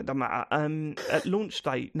 Yeah, it doesn't matter. At launch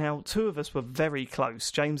date, now two of us were very close.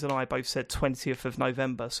 James and I both said 20th of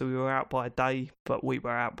November, so we were out by a day, but we were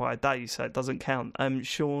out by a day, so it doesn't count.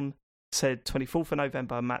 Sean said 24th of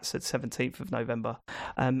November, Matt said 17th of November.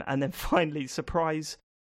 And then finally, surprise,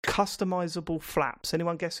 customizable flaps.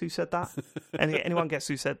 Anyone guess who said that? Anyone guess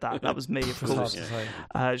who said that? That was me, of course.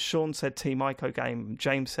 Sean said Team Ico game.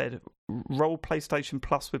 James said roll PlayStation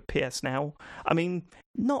Plus with PS Now. I mean,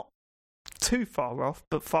 not too far off,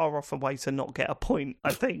 but far off a way to not get a point,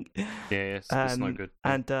 I think. Yeah, it's no good.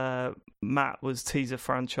 And Matt was teaser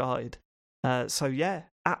for Uncharted. So yeah,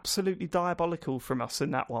 absolutely diabolical from us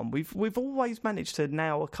in that one. We've always managed to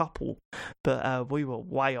nail a couple, but we were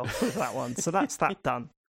way off with that one. So that's that done.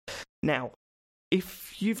 Now,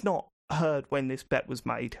 if you've not heard when this bet was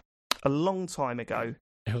made, a long time ago,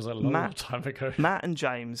 it was a long time ago. Matt and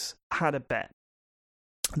James had a bet.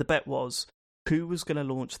 The bet was who was going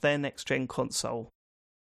to launch their next gen console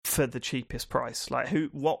for the cheapest price. Like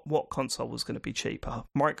what console was going to be cheaper,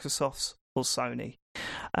 Microsoft's or Sony?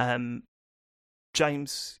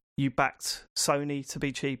 James, you backed Sony to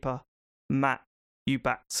be cheaper. Matt, you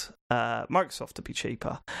backed Microsoft to be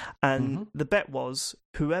cheaper. And the bet was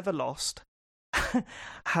whoever lost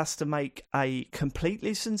has to make a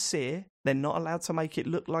completely sincere, they're not allowed to make it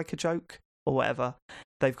look like a joke or whatever.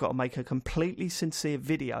 They've got to make a completely sincere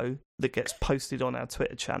video that gets posted on our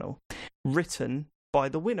Twitter channel, written by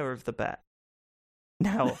the winner of the bet.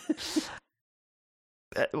 Now,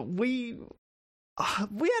 we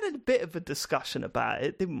had a bit of a discussion about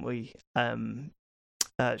it, didn't we, Sean?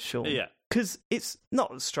 Yeah. Because it's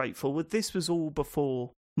not straightforward. This was all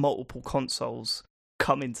before multiple consoles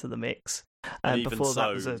come into the mix. And even before so,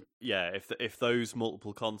 that was if those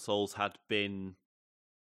multiple consoles had been,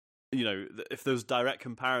 if there was direct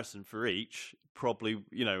comparison for each, probably,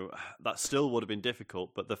 that still would have been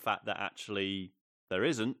difficult. But the fact that actually there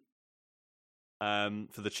isn't,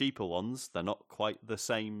 for the cheaper ones, they're not quite the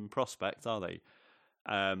same prospect, are they?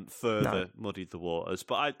 Further muddied the waters,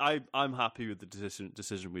 but I'm happy with the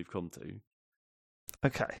decision we've come to.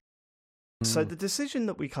 Okay, so the decision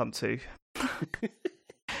that we come to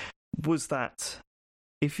was that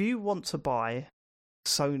if you want to buy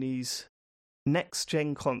Sony's next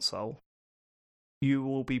gen console, you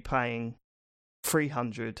will be paying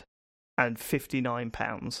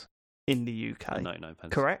 £359 in the UK. And 99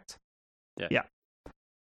 pence. Correct? Yeah.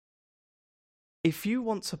 If you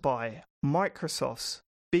want to buy Microsoft's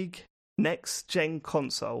big next-gen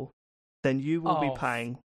console, then you will be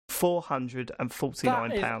paying £449 in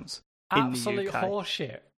the UK. Absolute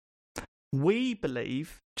horseshit. We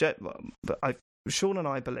believe, Sean and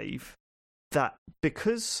I believe, that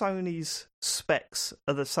because Sony's specs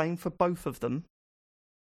are the same for both of them,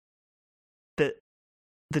 that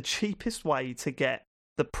the cheapest way to get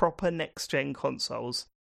the proper next-gen consoles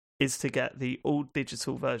is to get the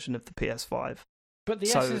all-digital version of the PS5. But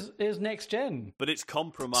the S is next gen. But it's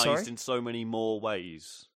compromised in so many more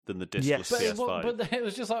ways than the discless PS5. But it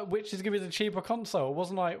was just like, which is going to be the cheaper console? It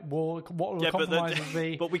wasn't like, well, what will the compromises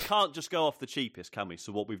be? But we can't just go off the cheapest, can we?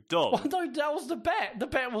 So what we've done... Well, no, that was the bet. The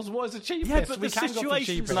bet was what is the cheapest. Yeah, but the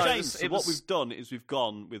situation's changed. So what we've done is we've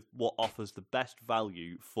gone with what offers the best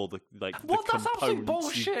value for the that's absolute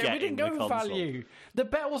bullshit. We didn't go with value. The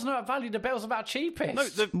bet wasn't about value. The bet was about cheapest.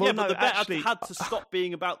 But the bet had to stop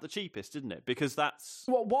being about the cheapest, didn't it? Because that's...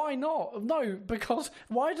 Well, why not? No, because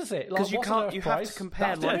why does it? Because you can't. You have to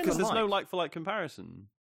compare. Because there's no like-for-like comparison.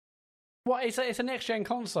 Well, it's a next-gen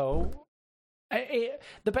console.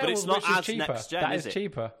 The bet was not as cheaper. next-gen, that is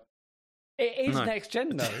cheaper. It is next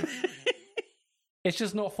gen though. It's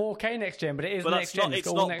just not 4K next gen, but it is next gen.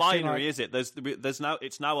 It's not binary, is it? There's now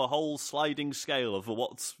a whole sliding scale of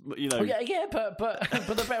what's but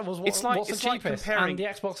the bet was what's the cheapest, and the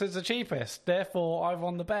Xbox is the cheapest. Therefore, I've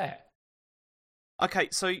won the bet. Okay,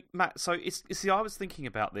 so Matt, I was thinking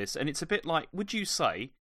about this, and it's a bit like, would you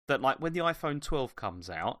say that like when the iPhone 12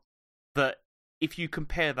 comes out, that if you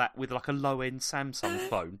compare that with like a low-end Samsung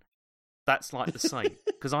phone, that's like the same?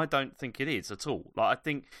 Because I don't think it is at all. Like, I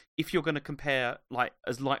think if you're going to compare like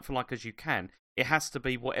as like for like as you can, it has to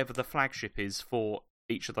be whatever the flagship is for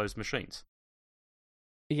each of those machines.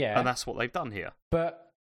 Yeah, and that's what they've done here.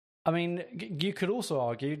 But I mean, you could also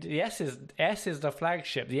argue the S is the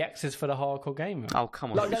flagship. The X is for the hardcore gamer. Oh,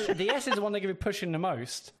 come on! Like, no, the S is the one they're going to be pushing the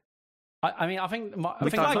most. I mean, I think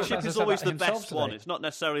the flagship is always the best one. It's not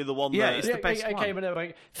necessarily the one. Yeah, it's the best one. Okay, but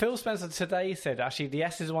no, Phil Spencer today said actually the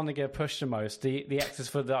S is the one that get pushed the most. The X is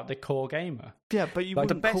for the core gamer. Yeah, but you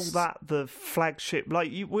wouldn't call that the flagship.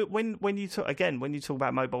 Like when you talk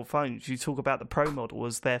about mobile phones, you talk about the Pro model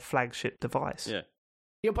as their flagship device. Yeah.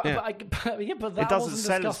 Yeah, but that it doesn't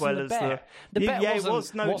sell as well as bet. The bet it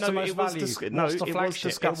was what's the most value? What's the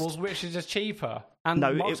flagship? It was which is just cheaper. And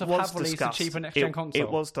Microsoft have released a cheaper next gen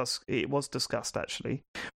console. It was discussed actually.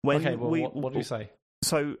 What did you say?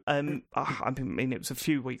 So I mean, it was a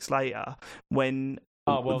few weeks later when.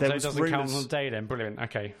 Oh well, so it doesn't count on the day then. Brilliant.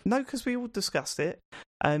 Okay. No, because we all discussed it.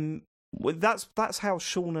 That's how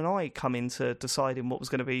Sean and I come into deciding what was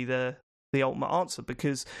going to be the ultimate answer,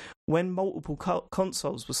 because when multiple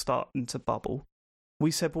consoles were starting to bubble, we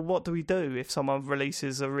said, well, what do we do if someone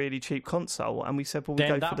releases a really cheap console? And we said, well, we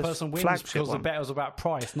go for the person wins flagship because one. the bet was about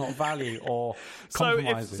price, not value or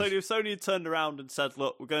compromises. So if Sony had turned around and said,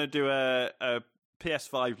 look, we're going to do a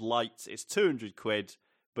PS5 Lite, it's £200,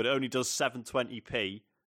 but it only does 720p,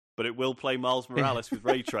 but it will play Miles Morales with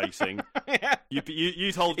ray tracing,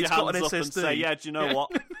 you'd hold your hands up and say, yeah, do you know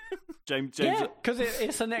what? James, yeah, because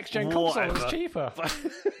it's a next-gen console. It's cheaper.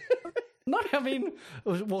 No, I mean,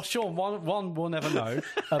 well, sure, one we'll never know.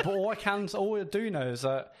 But all we do know is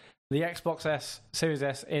that the Xbox Series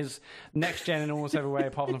S is next-gen in almost every way,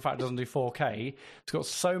 apart from the fact it doesn't do 4K. It's got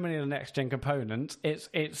so many of the next-gen components. It's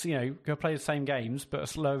you can play the same games,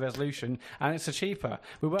 but a low resolution, and it's a cheaper.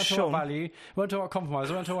 We weren't talking about value. We weren't talking about compromise.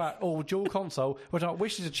 We weren't talking about dual console. We're talking about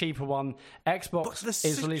which is a cheaper one. Xbox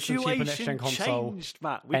is releasing a cheaper next-gen console. Changed,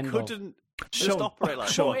 Matt. We couldn't. Just operate like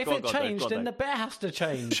sure. If it changed, then the bet has to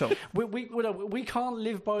change. Sure. We can't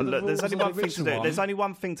live by the rules. There's only one thing to do. One. There's only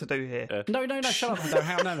one thing to do here. No, shut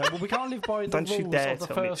up. No. We can't live by the rules of the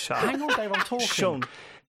first. Hang on, Dave. I'm talking.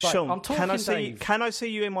 Sean, I'm talking. Can I see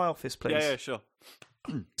you in my office, please? Yeah, sure.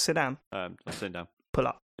 Sit down. I'm sitting down. Pull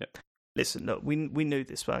up. Yep. Listen, look, we knew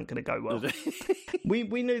this weren't going to go well.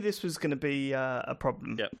 we knew this was going to be a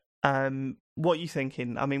problem. Yep. What are you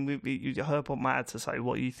thinking? I mean, you heard what Matt had to say.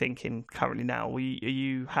 What are you thinking currently now? Are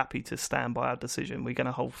you happy to stand by our decision? We're going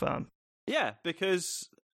to hold firm. Yeah, because,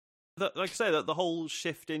 like I say, that the whole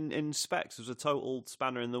shift in specs was a total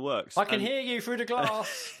spanner in the works. I can hear you through the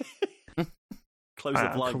glass. Close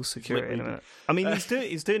the blind. Call security in a minute. I mean,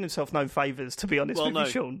 he's doing himself no favours, to be honest with you,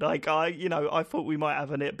 Sean. Like I thought we might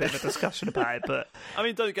have a bit of a discussion about it, but I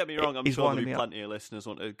mean, don't get me wrong. I'm sure there'll be plenty of listeners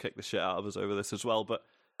want to kick the shit out of us over this as well, but.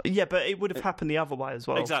 Yeah, but it would have happened the other way as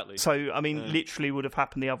well. Exactly. So, I mean, literally would have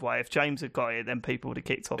happened the other way. If James had got it, then people would have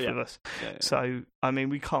kicked off with us. Yeah. So, I mean,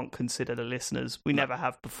 we can't consider the listeners. We never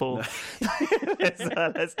have before. No.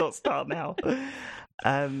 Let's not start now. Okay.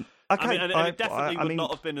 I mean, and it definitely would not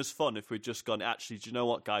have been as fun if we'd just gone, actually, do you know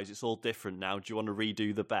what, guys? It's all different now. Do you want to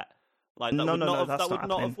redo the bet? Like, that would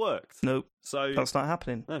not have worked. Nope. So that's not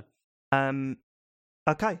happening. No.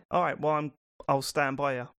 Okay. All right. Well, I'll stand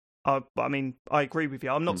by you. I mean, I agree with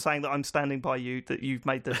you. I'm not saying that I'm standing by you, that you've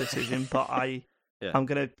made the decision, but I'm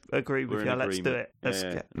going to agree with you. Let's do it.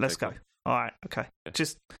 Let's go. All right. Okay. Yeah.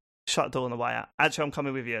 Just shut the door on the way out. Actually, I'm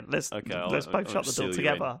coming with you. Let's both shut the door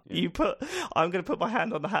together. Yeah. I'm going to put my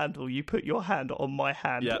hand on the handle. You put your hand on my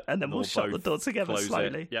hand, and then we'll shut the door together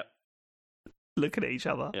slowly. Yep. Looking at each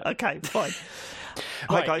other. Yep. Okay, fine.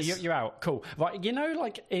 Right, hi guys. You're out. Cool. Right,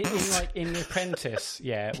 like in The Apprentice,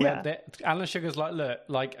 where Alan Sugar's like, look,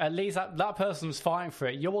 like at least that person's fighting for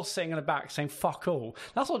it. You're sitting in the back saying "fuck all."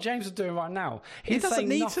 That's what James is doing right now. He doesn't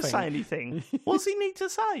need to say anything. What does he need to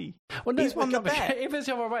say? Well, no, he's won the bet. If it's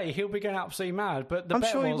the other way, he'll be going absolutely mad. But the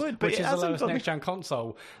bet he would, but which is the lowest next gen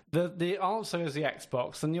console. The answer is the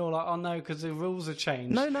Xbox, and you're like, oh no, because the rules have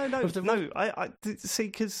changed. No. I see,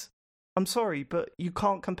 because I'm sorry, but you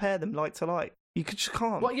can't compare them like to like. You just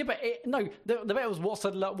can't. Well, yeah, but the bet was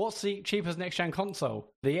what's the cheapest next gen console?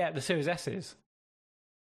 The Series S is.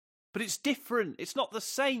 But it's different. It's not the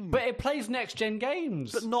same. But it plays next-gen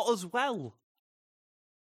games. But not as well.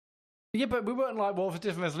 Yeah, but we weren't like, well, for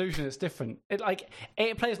different resolution, it's different. It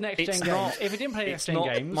plays next-gen games. If it didn't play next-gen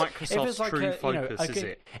games, Microsoft's true focus, is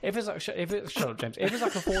it? If it's like, shut up, James. If it's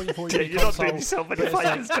like a 40 console, you're not doing yourself any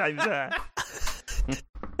favours, James. Yeah,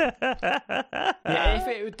 if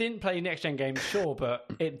it didn't play next-gen games, sure,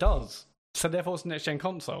 but it does. So therefore, it's a next-gen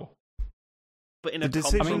console. But in a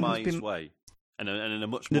compromised way, and in a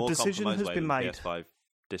much more compromised way than PS5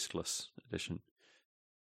 discless edition.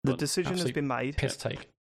 The decision has been made. Piss take.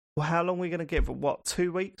 Well, how long are we going to give?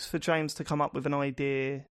 2 weeks for James to come up with an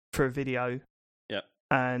idea for a video? Yeah.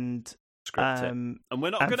 And script it. And we're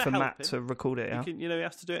not going to help Matt him. to record it. Yeah? He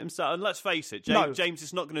has to do it himself. And let's face it, James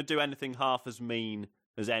is not going to do anything half as mean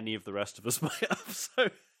as any of the rest of us might have. So.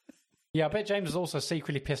 Yeah, I bet James is also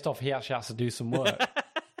secretly pissed off. He actually has to do some work.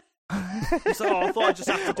 So I thought I just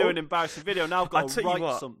have to do an embarrassing video. Now I've got to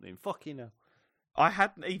write something. Fucking hell. I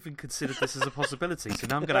hadn't even considered this as a possibility, so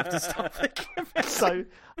now I'm going to have to start thinking about it. So,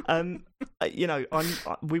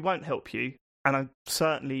 we won't help you, and I'm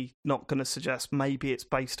certainly not going to suggest maybe it's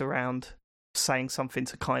based around saying something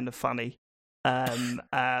to kind of funny,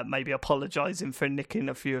 maybe apologising for nicking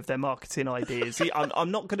a few of their marketing ideas.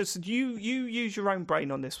 I'm not going to... You use your own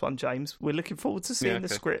brain on this one, James. We're looking forward to seeing the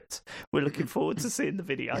script. We're looking forward to seeing the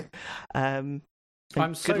video. I'm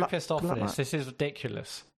so pissed off at this. This is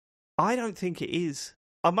ridiculous. I don't think it is.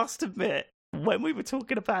 I must admit, when we were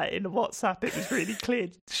talking about it in the WhatsApp, it was really clear,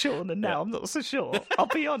 Sean, and now I'm not so sure. I'll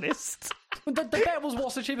be honest. The bet was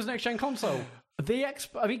what's the cheapest next-gen console? If you ask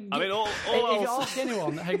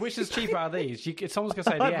anyone, hey, which is cheaper out of these? Someone's going to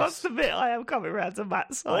say the S. I must admit, I am coming around to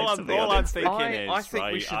Matt's side. All I'm thinking is, I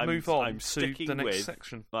think we should move on. I'm sticking the next with,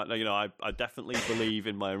 section. I definitely believe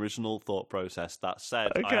in my original thought process. That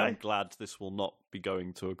said, okay. I am glad this will not be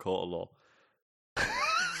going to a court of law.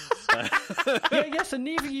 Yes, and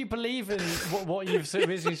neither you believe in what you've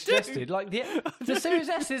originally suggested. Like the Series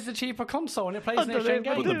S is the cheaper console, and it plays next-gen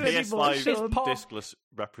games. But the PS5 discless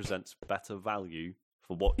represents better value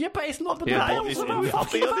for what. Yeah, but it's not the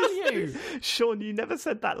value. Sean, you never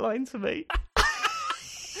said that line to me.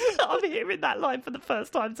 I'm hearing that line for the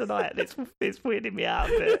first time tonight, and it's weirding me out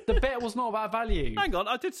a bit. The bet was not about value. Hang on,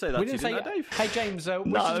 I did say that. We didn't say, Dave. Hey James,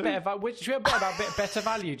 which is about better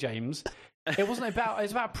value, James? It wasn't about. It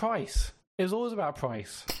was about price. It was always about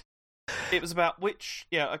price. It was about which.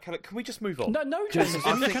 Yeah. Okay. Can we just move on? No, James. You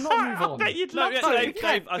cannot move on. I bet you'd love to.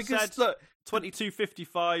 Dave, I said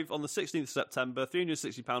 $22.55 on the 16th of September.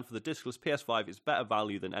 £360 for the discless PS5 is better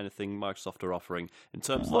value than anything Microsoft are offering in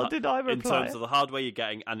terms of in terms of the hardware you're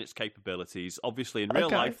getting and its capabilities. Obviously, in real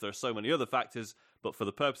life, there are so many other factors, but for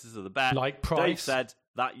the purposes of the bet, like price. Dave said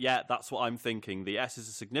that's what I'm thinking. The S is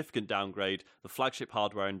a significant downgrade. The flagship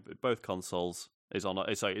hardware in both consoles is on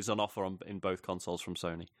offer in both consoles from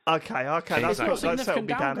Sony. Okay. That's not a significant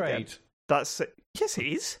downgrade. Yes, it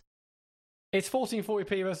is. It's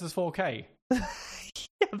 1440p versus 4K. Yeah,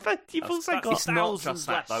 but you've also got... It's not just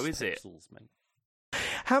that, though, is it?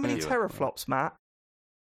 How many teraflops, Matt?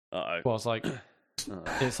 Uh-oh. Well, it's like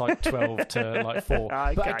 12 to like 4.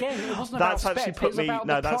 Okay. But again, it wasn't about specs. It was about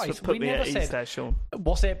the price. That's what put me at ease there, Sean.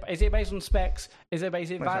 Is it based on specs? Is it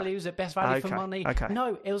based on value? Is it best value for money? Okay.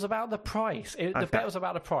 No, it was about the price. The bet was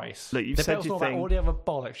about the price. Look, the bet was not about all the other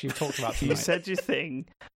bollocks you've talked about tonight. You said your thing.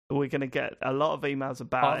 We're going to get a lot of emails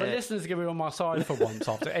about it. The listeners are going to be on my side for once.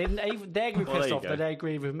 They're going to be pissed off that they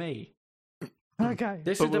agree with me. Okay.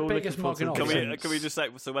 This is the biggest mugging off. Can we just say,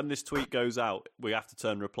 so when this tweet goes out, we have to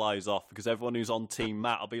turn replies off because everyone who's on Team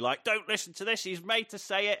Matt will be like, don't listen to this, he's made to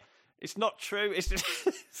say it. It's not true. It's just...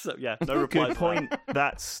 So, yeah, no replies. Good point.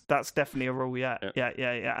 That's definitely a rule, yeah.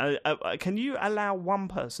 Can you allow one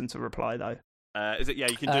person to reply, though? Is it? Yeah,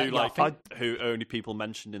 you can do who only people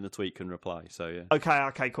mentioned in the tweet can reply. So yeah.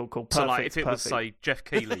 Okay, cool. Perfect, so if it was say Jeff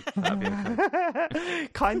Keighley, that'd be okay.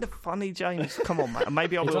 Kind of funny, James. Come on, man.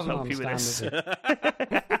 Maybe I will help you with this.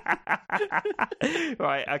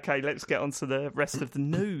 Right. Okay. Let's get on to the rest of the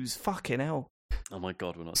news. Fucking hell. Oh my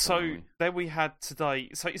god, we're not. So then we had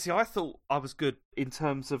today. So you see, I thought I was good in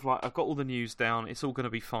terms of I've got all the news down. It's all going to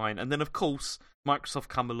be fine. And then of course Microsoft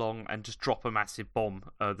come along and just drop a massive bomb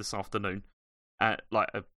this afternoon. Like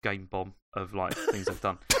a game bomb of things they've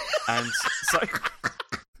done, and so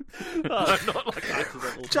not like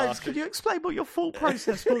accidental. James, can you explain what your thought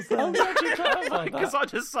process was there? Because I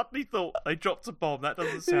just suddenly thought they dropped a bomb. That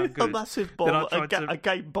doesn't sound good. A massive bomb, a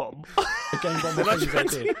game bomb. A game bomb.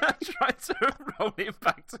 I tried to roll it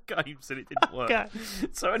back to games and it didn't work. Okay.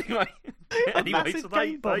 So anyway, massive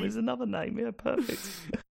game bomb is another name. Yeah, perfect.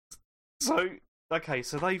 So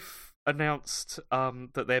they've announced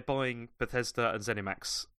that they're buying Bethesda and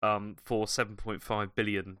ZeniMax for $7.5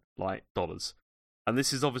 billion dollars, and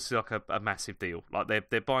this is obviously like a massive deal. Like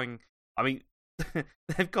they're buying. I mean,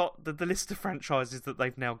 they've got the list of franchises that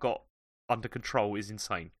they've now got under control is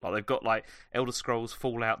insane. Like they've got like Elder Scrolls,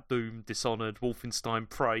 Fallout, Doom, Dishonored, Wolfenstein,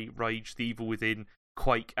 Prey, Rage, The Evil Within,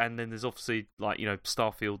 Quake, and then there's obviously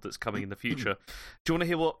Starfield that's coming in the future. Do you want to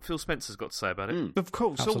hear what Phil Spencer's got to say about it? Of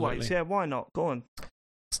course, Absolutely. Always. Yeah, why not? Go on.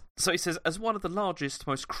 So he says, as one of the largest,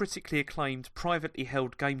 most critically acclaimed, privately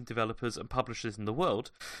held game developers and publishers in the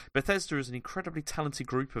world, Bethesda is an incredibly talented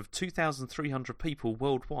group of 2,300 people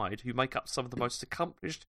worldwide who make up some of the most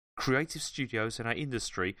accomplished creative studios in our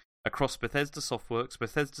industry across Bethesda Softworks,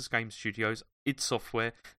 Bethesda's Game Studios, id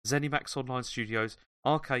Software, ZeniMax Online Studios,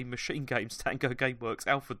 Arcane, Machine Games, Tango Gameworks,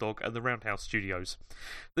 Alpha Dog, and the Roundhouse Studios.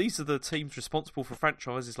 These are the teams responsible for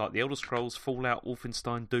franchises like The Elder Scrolls, Fallout,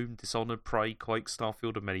 Wolfenstein, Doom, Dishonored, Prey, Quake,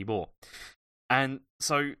 Starfield, and many more. And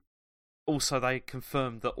so, also they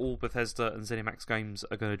confirmed that all Bethesda and ZeniMax games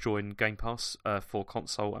are going to join Game Pass for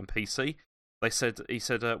console and PC. He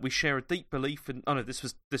said, we share a deep belief in... Oh no, this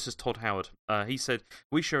was Todd Howard. He said,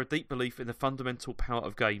 we share a deep belief in the fundamental power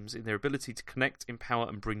of games, in their ability to connect, empower,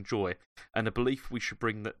 and bring joy, and a belief we should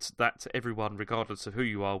bring that to everyone, regardless of who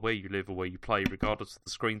you are, where you live, or where you play, regardless of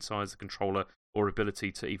the screen size, the controller, or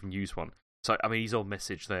ability to even use one. So, I mean, he's on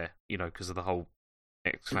message there, because of the whole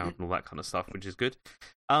xCloud and all that kind of stuff, which is good.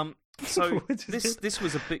 So this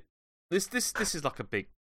was a big... This is like a big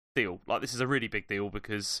deal. Like, this is a really big deal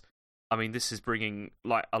because... I mean, this is bringing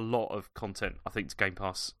like a lot of content, I think, to Game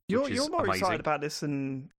Pass. You're more amazing. excited about this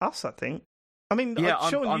than us, I think. I mean, yeah,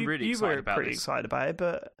 I'm really you excited were about pretty this. excited about it,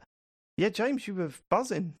 but yeah, James, you were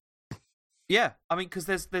buzzing. Yeah, I mean, because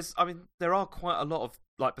there are quite a lot of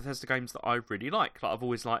like Bethesda games that I really like. Like I've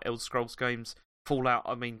always liked Elder Scrolls games, Fallout.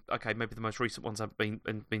 I mean, okay, maybe the most recent ones haven't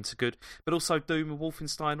been so good, but also Doom and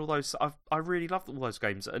Wolfenstein. All those, I really loved all those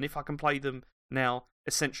games, and if I can play them now,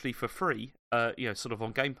 essentially for free, sort of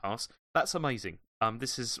on Game Pass, that's amazing. I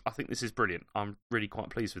think this is brilliant. I'm really quite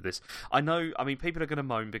pleased with this. I know, I mean, people are going to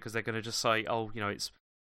moan because they're going to just say, oh, it's,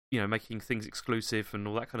 making things exclusive and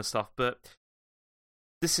all that kind of stuff, but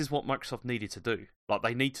this is what Microsoft needed to do. Like,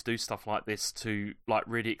 they need to do stuff like this to, like,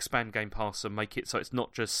 really expand Game Pass and make it so it's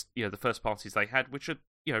not just, the first parties they had, which are,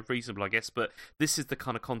 reasonable, I guess, but this is the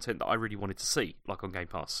kind of content that I really wanted to see, like, on Game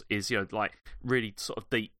Pass, is, like, really sort of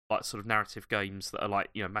deep, like, sort of narrative games that are, like,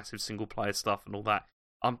 massive single-player stuff and all that.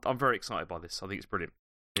 I'm very excited by this. I think it's brilliant.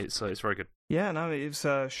 It's very good. Yeah, no, it was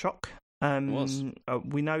a shock. It was.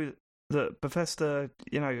 We know that Bethesda,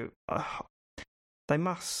 they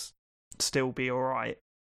must still be all right,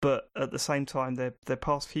 but at the same time, their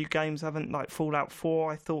past few games haven't, like Fallout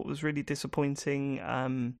 4, I thought was really disappointing.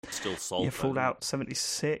 Still solid. Yeah, Fallout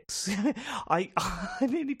 76. I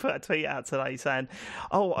nearly put a tweet out today saying,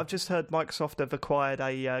 "Oh, I've just heard Microsoft have acquired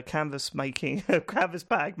a canvas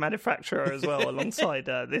bag manufacturer as well, alongside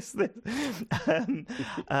this little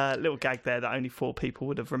gag there that only 4 people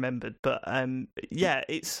would have remembered." But yeah,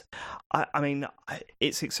 it's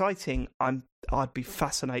exciting. I'd be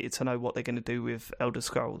fascinated to know what they're going to do with Elder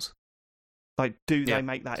Scrolls. Like, do they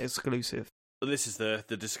make that exclusive? Well, this is the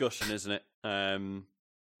discussion, isn't it?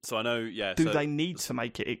 So I know, yeah. Do they need to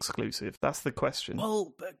make it exclusive? That's the question.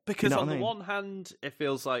 Well, because on the one hand, it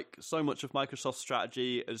feels like so much of Microsoft's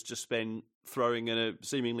strategy has just been throwing in a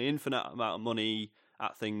seemingly infinite amount of money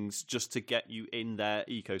at things just to get you in their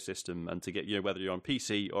ecosystem and to get, whether you're on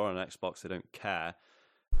PC or on Xbox, they don't care.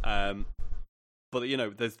 But,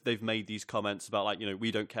 they've made these comments about, like,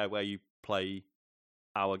 we don't care where you play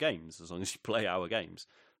our games, as long as you play our games.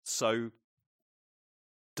 So,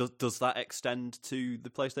 does that extend to the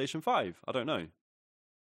PlayStation 5? I don't know.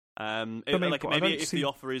 Maybe if the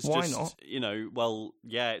offer is just, not? Well,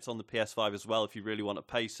 yeah, it's on the PS5 as well if you really want to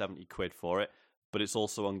pay £70 for it, but it's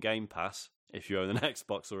also on Game Pass if you own an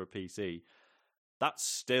Xbox or a PC. That's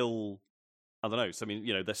still... I don't know. So, I mean,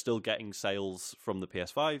 they're still getting sales from the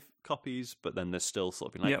PS5 copies, but then they're still sort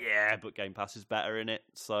of being like, yeah, but Game Pass is better in it.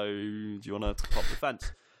 So, do you want to pop the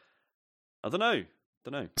fence? I don't know.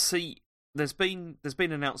 See, there's been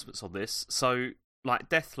announcements on this. So, like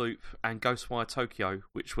Deathloop and Ghostwire Tokyo,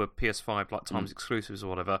 which were PS5 like times exclusives or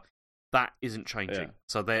whatever, that isn't changing.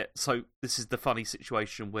 Yeah. So this is the funny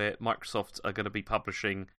situation where Microsoft are going to be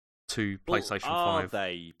publishing to PlayStation 5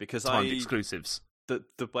 they? Because timed exclusives.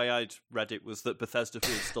 The way I'd read it was that Bethesda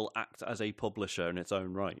will still act as a publisher in its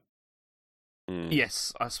own right.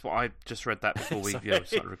 Yes, that's what I just read that before we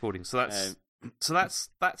started recording. So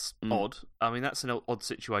that's odd. I mean, that's an odd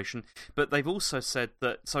situation. But they've also said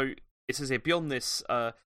that. So it says here, beyond this,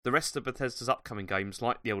 the rest of Bethesda's upcoming games,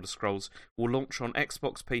 like The Elder Scrolls, will launch on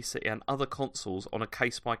Xbox, PC, and other consoles on a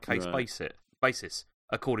case-by-case basis,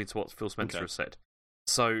 according to what Phil Spencer has said.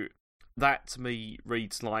 So that, to me,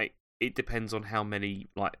 reads like it depends on how many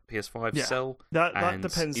like PS5s sell. That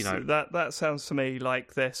depends. You know, that sounds to me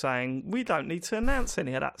like they're saying we don't need to announce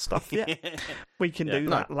any of that stuff yet. We can do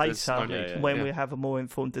that later when we have a more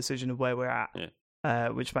informed decision of where we're at. Yeah.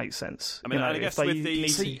 Which makes sense. I mean, I guess with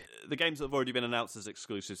the games that have already been announced as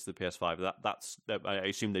exclusives to the PS5, that's I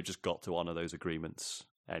assume they've just got to honour those agreements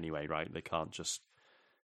anyway, right? They can't just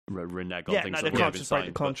renege on things. Yeah, they can't just break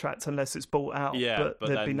the contract unless it's bought out. Yeah, but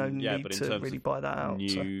there'd be no need to really buy that out.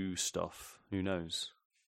 New stuff, who knows?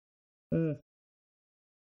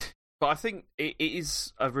 But I think it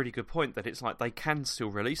is a really good point that it's like they can still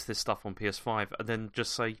release this stuff on PS5 and then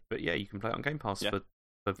just say, but yeah, you can play it on Game Pass for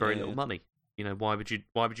very little money. You know, why would you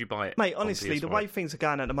buy it? Mate, honestly, the way things are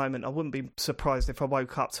going at the moment, I wouldn't be surprised if I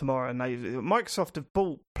woke up tomorrow and Microsoft have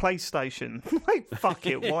bought PlayStation. Like, fuck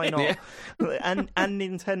it, why not? and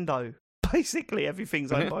Nintendo. Basically,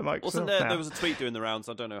 everything's owned by Microsoft. Wasn't there was a tweet doing the rounds,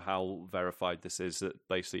 I don't know how verified this is, that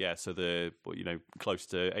basically, so the close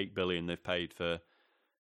to $8 billion they've paid for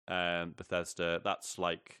Bethesda, that's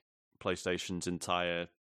like PlayStation's entire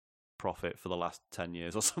profit for the last 10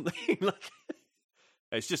 years or something. Like,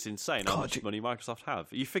 it's just insane how much money Microsoft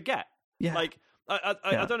have. You forget. Yeah. Like,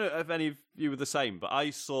 I don't know if any of you were the same, but I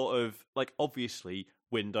sort of, like, obviously,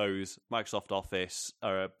 Windows, Microsoft Office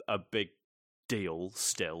are a big deal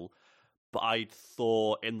still. But I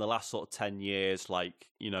thought in the last sort of 10 years, like,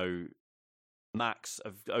 Macs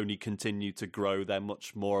have only continued to grow. They're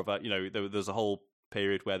much more of a, there's a whole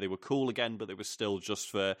period where they were cool again, but they were still just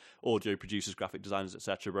for audio producers, graphic designers,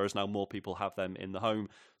 etc. Whereas now more people have them in the home,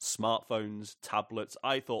 smartphones, tablets.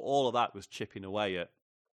 I thought all of that was chipping away at,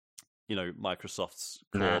 Microsoft's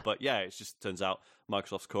core. But yeah, it just turns out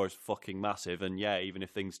Microsoft's core is fucking massive. And yeah, even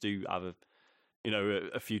if things do have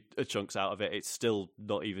a few chunks out of it, it's still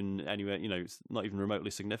not even anywhere. It's not even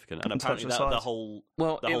remotely significant. And apparently the whole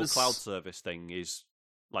cloud service thing is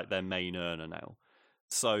like their main earner now.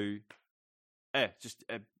 So. Well,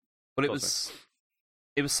 it was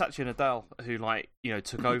Satya Nadella who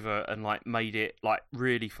took over and made it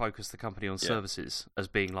really focus the company on services as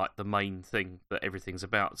being the main thing that everything's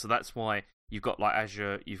about. So that's why you've got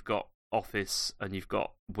Azure, you've got Office, and you've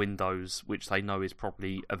got Windows, which they know is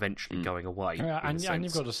probably eventually going away. And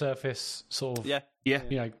you've got the Surface sort of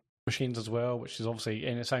machines as well, which is obviously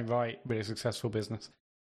in its own right really successful business.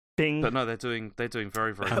 Bing. But no, they're doing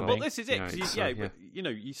very very well. Well, this is it. But,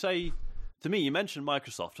 you say. To me, you mentioned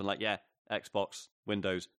Microsoft and Xbox,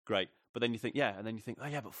 Windows, great. But then you think, oh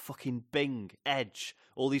yeah, but fucking Bing, Edge,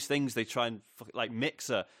 all these things they try and,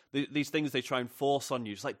 Mixer, these things they try and force on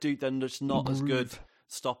you. It's like, dude, they're just not as good.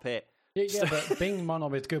 Stop it. Yeah, but Bing might not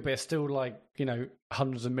be as good, but it's still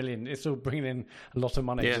hundreds of millions. It's still bringing in a lot of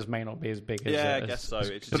money. It just may not be as big as... Yeah, I guess so.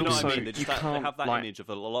 It's just, what I mean? They have that image of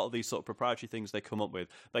a lot of these sort of proprietary things they come up with.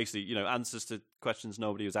 Basically, answers to questions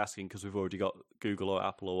nobody was asking because we've already got Google or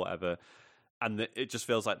Apple or whatever. And it just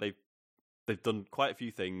feels like they've done quite a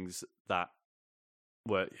few things that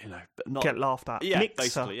were, not... Get laughed at. Yeah, Mixer.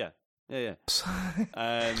 basically, yeah.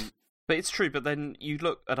 But it's true, but then you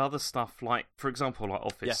look at other stuff, for example,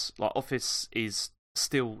 Office. Office is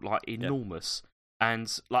still, enormous.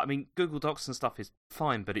 And, Google Docs and stuff is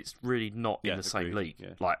fine, but it's really not in the same league,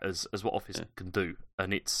 as what Office can do.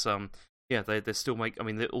 And it's... they're still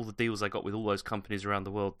all the deals they got with all those companies around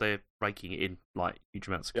the world, they're raking it in huge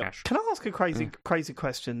amounts of cash. Can I ask a crazy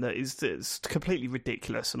question that is completely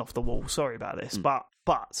ridiculous and off the wall? Sorry about this, but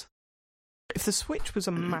if the Switch was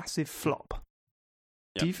a massive flop,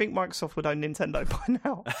 do you think Microsoft would own Nintendo by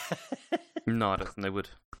now? No, I don't think they would.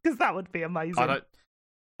 Because that would be amazing.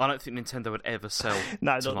 I don't think Nintendo would ever sell.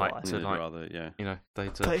 No, to not they.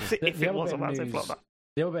 But if it was a massive flop.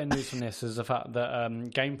 The other bit of news from this is the fact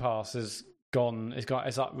that Game Pass has gone.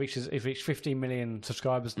 It's reached 15 million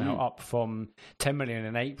subscribers now, up from 10 million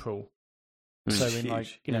in April. So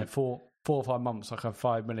in 4 or 5 months, a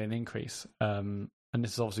 5 million increase. And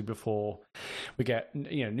this is obviously before we get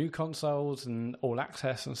new consoles and all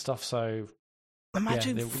access and stuff. So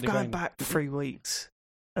imagine they're going back 3 weeks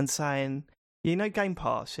and saying, Game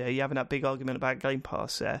Pass, you're having that big argument about Game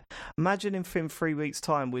Pass, Imagine if in 3 weeks'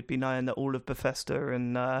 time we'd be knowing that all of Bethesda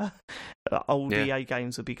and old EA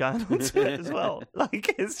games would be going onto it as well.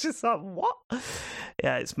 It's just what?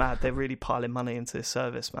 Yeah, it's mad. They're really piling money into this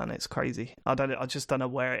service, man. It's crazy. I just don't know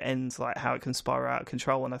where it ends, how it can spiral out of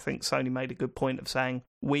control. And I think Sony made a good point of saying,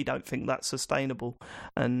 we don't think that's sustainable.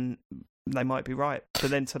 And they might be right.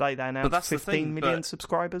 But then today they announced 15 million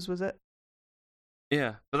subscribers, was it?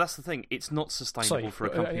 Yeah, but that's the thing. It's not sustainable for a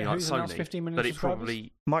company like Sony. 15 million but it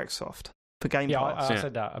probably Microsoft for Game Pass. I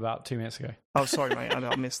said that about 2 minutes ago. Oh, sorry, mate,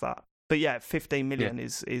 I missed that. But yeah, 15 million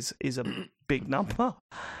is a big number.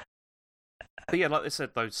 But yeah, like they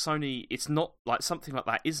said though, Sony. It's not like something like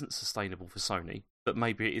that isn't sustainable for Sony, but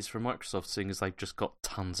maybe it is for Microsoft, seeing as they've just got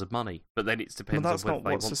tons of money. But then it depends on whether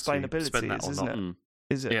they want to spend that or not.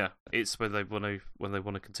 Is it? Yeah, it's whether they want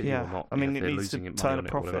to continue or not. I mean, it needs to turn a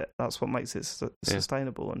profit. That's what makes it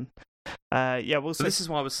sustainable. And we'll see. But this is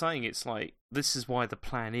why I was saying it's like this is why the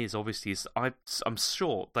plan is obviously. I'm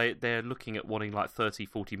sure they're looking at wanting like 30,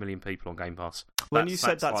 40 million people on Game Pass. When you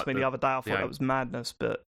said that to me the other day, I thought that was madness,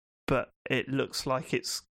 but it looks like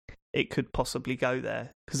it could possibly go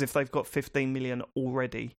there because if they've got 15 million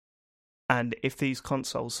already, and if these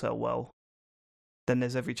consoles sell well, then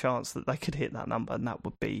there's every chance that they could hit that number, and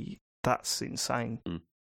that's insane.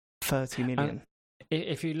 30 million. And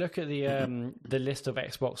if you look at the list of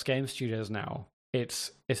Xbox game studios now,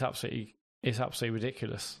 it's absolutely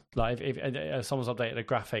ridiculous. Like if someone's updated a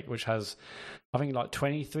graphic which has, I think, like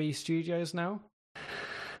 23 studios now.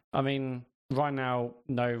 I mean, right now,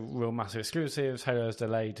 no real massive exclusives. Halo's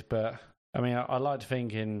delayed, but I mean, I like to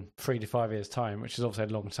think in 3 to 5 years' time, which is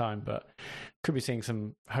obviously a long time, but could be seeing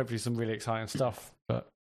hopefully some really exciting stuff. But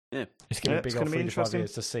it's going to be big off 3 to 5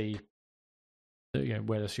 years to see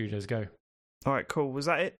where the studios go. All right, cool. Was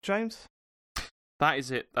that it, James? That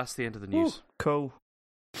is it. That's the end of the news. Ooh, cool.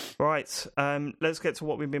 Right, let's get to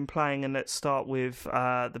what we've been playing, and let's start with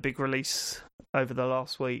the big release over the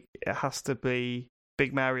last week. It has to be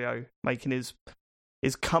Big Mario making his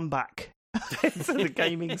comeback into the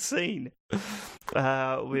gaming scene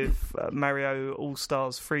with Mario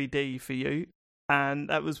All-Stars 3D for you. And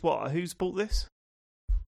that was what? Who's bought this?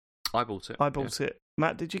 I bought it. I bought it.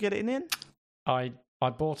 Matt, did you get it in the end? I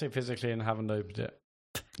bought it physically and haven't opened it.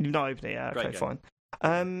 You've not opened it, yeah. Okay, fine.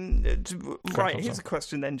 Right, here's a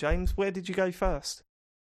question then, James. Where did you go first?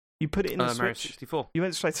 You put it in the Switch? Mario 64. You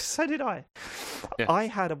went straight to... So did I. Yeah. I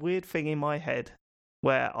had a weird thing in my head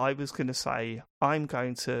where I was going to say, I'm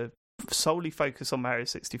going to solely focus on Mario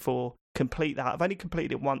 64, complete that. I've only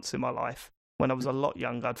completed it once in my life. When I was a lot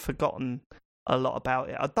younger, I'd forgotten a lot about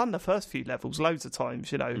it. I'd done the first few levels loads of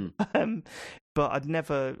times, but I'd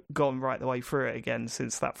never gone right the way through it again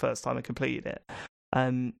since that first time I completed it.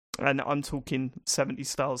 And I'm talking 70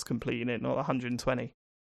 stars completing it, not 120.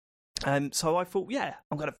 So I thought,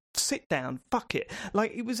 I'm going to sit down, fuck it.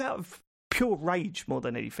 Like, it was out of pure rage more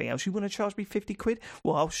than anything else. You want to charge me 50 quid?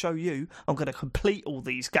 Well, I'll show you. I'm going to complete all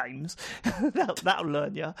these games. that'll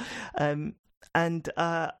learn you.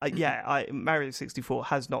 Mario 64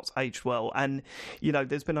 has not aged well. And,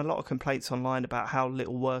 there's been a lot of complaints online about how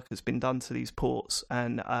little work has been done to these ports.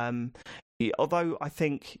 And although I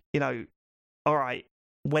think, all right,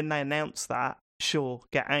 when they announce that, sure,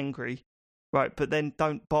 get angry. Right, but then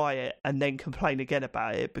don't buy it and then complain again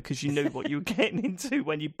about it because you knew what you were getting into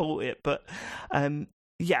when you bought it. But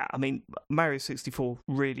Mario 64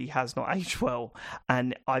 really has not aged well,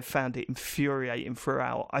 and I found it infuriating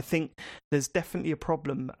throughout. I think there's definitely a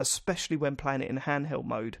problem, especially when playing it in handheld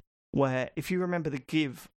mode, where if you remember the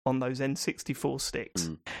give on those N64 sticks,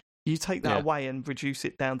 you take that away and reduce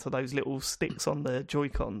it down to those little sticks on the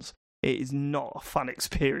Joy-Cons. It is not a fun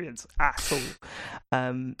experience at all.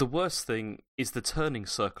 The worst thing is the turning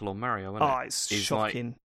circle on Mario, isn't it? It's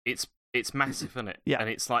shocking. Like, it's massive, isn't it? Yeah. And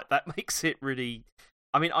it's like, that makes it really...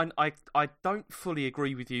 I mean, I don't fully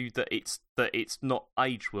agree with you that it's not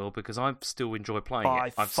aged well, because I still enjoy playing it. I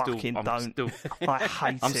hate I'm still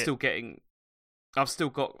getting... What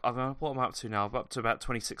am I up to now? I'm up to about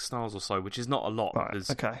 26 stars or so, which is not a lot. Right, because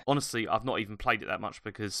okay. Honestly, I've not even played it that much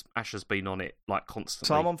because Ash has been on it like constantly.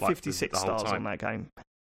 So I'm on 56 stars time. on that game.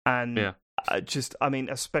 And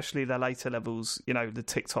especially the later levels, the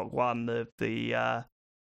TikTok one, the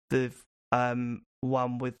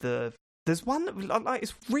one with the... There's one that, like,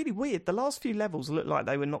 it's really weird. The last few levels look like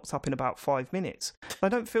they were knocked up in about 5 minutes. They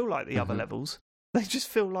don't feel like the other levels. They just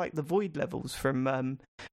feel like the Void levels from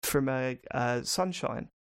Sunshine.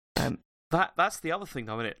 That's the other thing,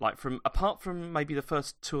 though, isn't it? Like, apart from maybe the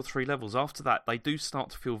first 2 or 3 levels, after that they do start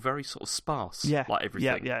to feel very sort of sparse. Yeah, like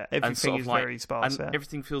everything. Yeah. Everything is very sparse, and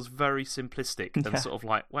everything feels very simplistic and sort of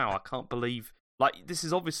like, wow, I can't believe. Like, this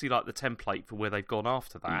is obviously like the template for where they've gone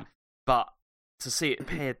after that, but to see it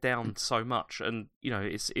pared down so much, and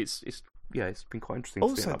it's been quite interesting.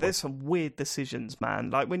 Also, there's some weird decisions, man.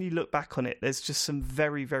 Like, when you look back on it, there's just some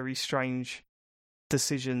very, very strange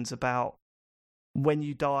decisions about when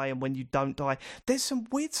you die and when you don't die. There's some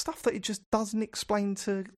weird stuff that it just doesn't explain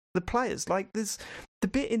to the players. Like, there's the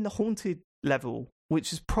bit in the Haunted level,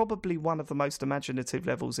 which is probably one of the most imaginative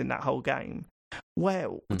levels in that whole game,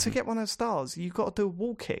 Well, to get one of the stars, you've got to do a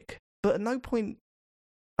wall kick. But at no point...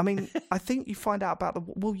 I mean, I think you find out about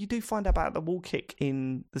you do find out about the wall kick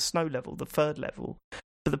in the snow level, the 3rd level.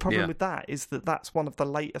 But the problem with that is that that's one of the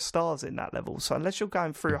later stars in that level. So unless you're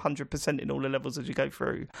going through 100% in all the levels as you go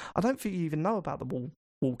through, I don't think you even know about the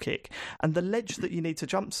wall kick. And the ledge that you need to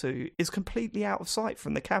jump to is completely out of sight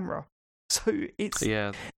from the camera. So it's...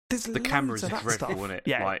 The camera's dreadful, isn't it?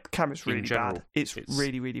 Yeah, the camera's really bad. It's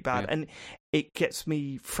really, really bad. And it gets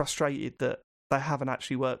me frustrated that they haven't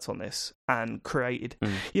actually worked on this and created...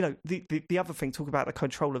 You know, the other thing, talk about the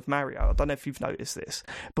control of Mario. I don't know if you've noticed this,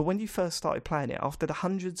 but when you first started playing it, after the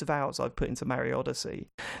hundreds of hours I've put into Mario Odyssey,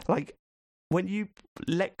 like, when you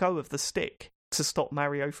let go of the stick to stop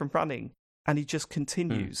Mario from running, and he just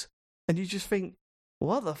continues, and you just think,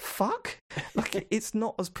 what the fuck? Like, it's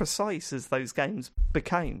not as precise as those games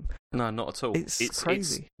became. No, not at all. It's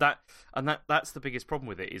crazy. That's the biggest problem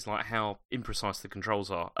with it, is like how imprecise the controls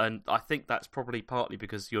are. And I think that's probably partly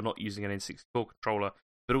because you're not using an N64 controller,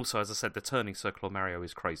 but also, as I said, the turning circle on Mario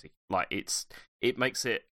is crazy. Like, it makes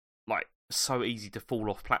it like so easy to fall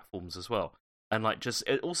off platforms as well. And like, just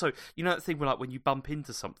also, you know that thing where, like, when you bump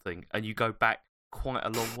into something and you go back quite a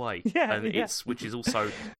long way, which is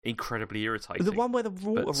also incredibly irritating. The one where the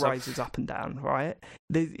water rises up and down, right?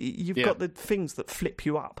 You've got the things that flip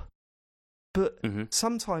you up, but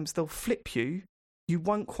sometimes they'll flip you. You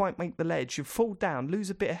won't quite make the ledge. You fall down, lose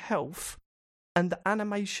a bit of health, and the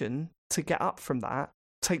animation to get up from that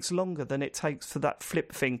takes longer than it takes for that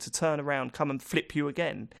flip thing to turn around, come and flip you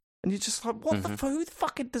again. And you're just like, what the fuck? Who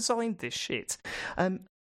fucking designed this shit?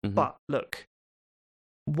 But look.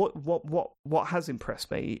 What has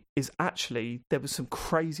impressed me is actually there were some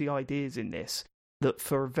crazy ideas in this that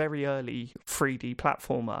for a very early 3D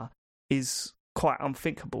platformer is quite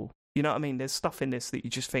unthinkable. You know what I mean? There's stuff in this that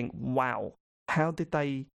you just think, wow, how did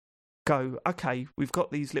they go, okay, we've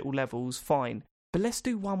got these little levels, fine, but let's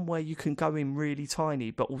do one where you can go in really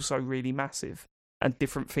tiny but also really massive. And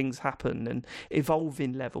different things happen and evolve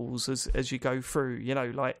in levels as you go through. You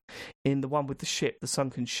know, like in the one with the ship, the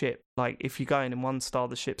sunken ship. Like if you go in one star,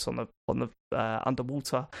 the ship's on the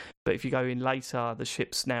underwater, but if you go in later, the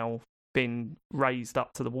ship's now been raised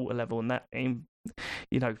up to the water level, and that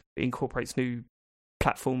incorporates new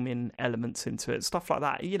platforming elements into it, stuff like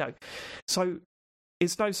that. You know, so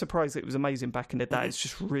it's no surprise that it was amazing back in the day. It's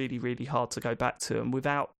just really, really hard to go back to, and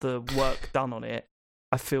without the work done on it,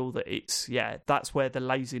 I feel that that's where the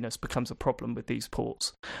laziness becomes a problem with these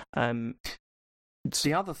ports.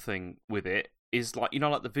 The other thing with it is, like, you know,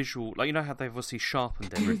 like the visual, like, you know how they've obviously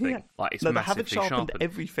sharpened everything. Like, it's massively they haven't sharpened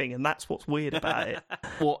everything, and that's what's weird about it.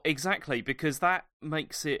 Well, exactly, because that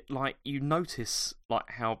makes it like you notice like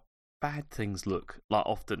how bad things look, like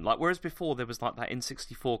often. Like, whereas before there was like that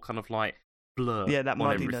N64 kind of like blur, that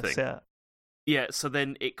muddiness, yeah. So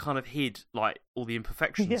then it kind of hid like all the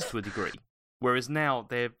imperfections to a degree. Whereas now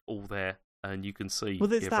they're all there, and you can see. Well,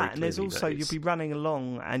 there's that, and there's also you'll be running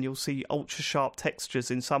along, and you'll see ultra sharp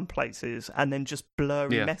textures in some places, and then just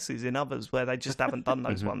blurry messes in others where they just haven't done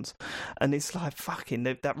those ones, and it's like fucking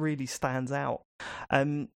that really stands out.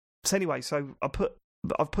 So anyway, I've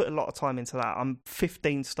put a lot of time into that. I'm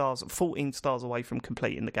 14 stars away from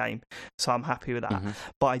completing the game, so I'm happy with that.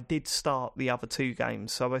 But I did start the other 2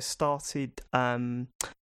 games, so I started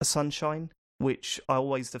Sunshine, which I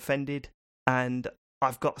always defended. And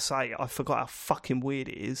I've got to say, I forgot how fucking weird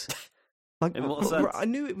it is. Like, in what sense? I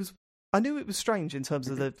knew it was strange in terms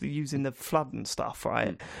of the using the flood and stuff,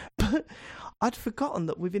 right? But I'd forgotten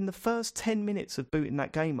that within the first 10 minutes of booting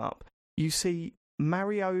that game up, you see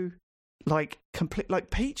Mario like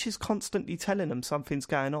Peach is constantly telling them something's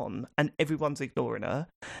going on, and everyone's ignoring her.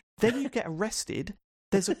 Then you get arrested.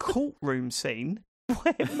 There's a courtroom scene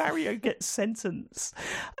where Mario gets sentenced,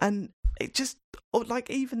 and it just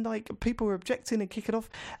even people are objecting and kicking off.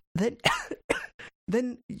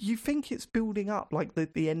 Then you think it's building up, like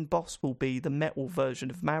the end boss will be the metal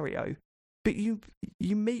version of Mario, but you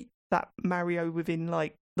meet that Mario within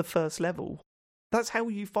like the first level. That's how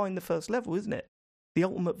you find the first level, isn't it? The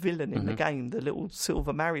ultimate villain in the game, the little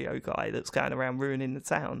silver Mario guy that's going around ruining the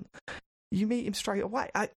town. You meet him straight away.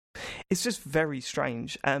 It's just very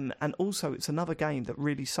strange. And also, it's another game that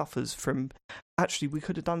really suffers from... Actually, we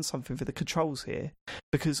could have done something for the controls here,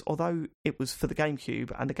 because although it was for the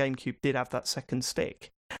GameCube, and the GameCube did have that second stick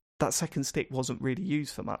wasn't really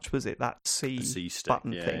used for much, was it? That C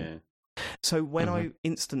button thing. Yeah. So when I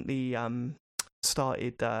instantly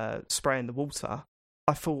started spraying the water,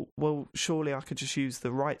 I thought, well, surely I could just use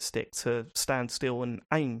the right stick to stand still and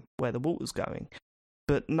aim where the water's going.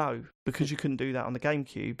 But no, because you couldn't do that on the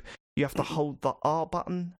GameCube, you have to hold the R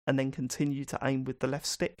button and then continue to aim with the left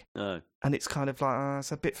stick. Oh. And it's kind of like,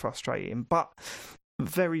 it's a bit frustrating. But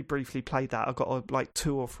very briefly played that. I got like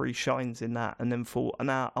 2 or 3 shines in that, and then thought,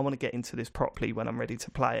 now I want to get into this properly when I'm ready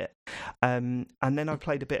to play it. And then I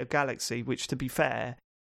played a bit of Galaxy, which, to be fair,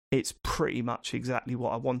 it's pretty much exactly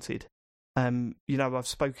what I wanted. I've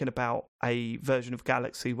spoken about a version of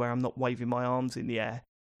Galaxy where I'm not waving my arms in the air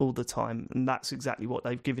all the time, and that's exactly what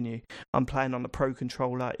they've given you. I'm playing on the Pro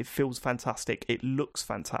Controller. It feels fantastic. It looks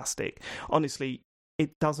fantastic. Honestly, it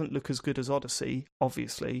doesn't look as good as Odyssey,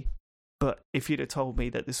 obviously, but if you'd have told me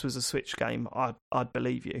that this was a Switch game, I'd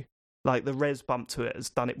believe you. Like, the res bump to it has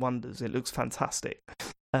done it wonders. It looks fantastic.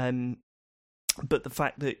 But the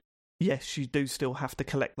fact that, yes, you do still have to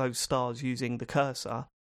collect those stars using the cursor,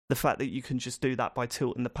 the fact that you can just do that by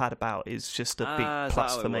tilting the pad about is just a big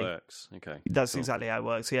plus for me. Works? Okay, that's exactly how it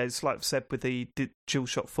works. Yeah, it's like I've said with the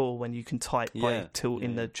DualShock 4 when you can type by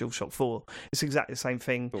tilting the DualShock 4. It's exactly the same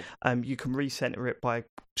thing. Cool. You can recenter it by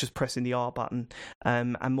just pressing the R button.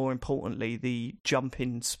 And more importantly, the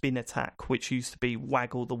jump-in spin attack, which used to be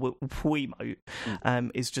waggle the Wiimote,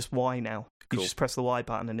 is just Y now. You just press the Y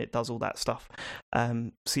button and it does all that stuff.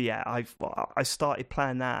 So yeah, I started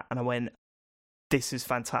playing that and I went, this is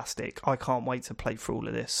fantastic. I can't wait to play through all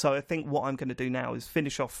of this. So I think what I'm going to do now is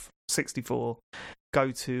finish off 64,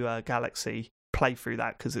 go to Galaxy, play through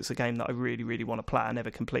that because it's a game that I really, really want to play. I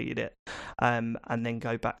never completed it, and then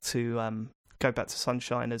go back to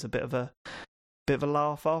Sunshine as a bit of a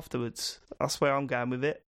laugh afterwards. That's where I'm going with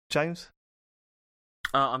it. James?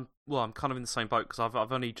 I'm kind of in the same boat because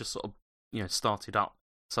I've only just sort of started up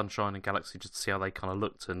Sunshine and Galaxy just to see how they kind of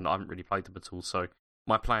looked, and I haven't really played them at all. So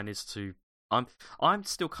my plan is to. I'm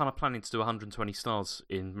still kind of planning to do 120 stars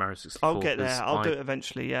in Mario 64. I'll get there. I'll do it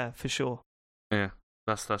eventually. Yeah, for sure. Yeah,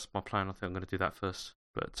 that's my plan. I think I'm going to do that first.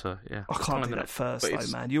 But yeah, I can't do that first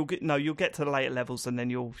though, man. You'll get to the later levels and then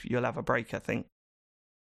you'll have a break. I think.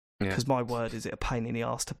 Because my word, is it a pain in the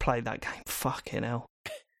arse to play that game? Fucking hell.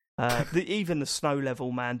 Even the snow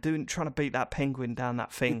level, man. Trying to beat that penguin down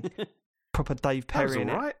that thing. Proper Dave Perry. That was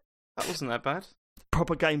all right. That wasn't that bad.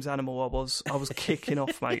 Proper games animal. I was kicking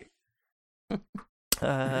off, mate.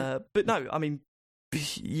 But no, I mean,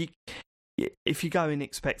 if you go in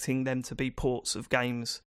expecting them to be ports of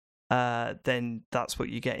games, then that's what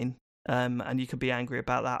you're getting. And you could be angry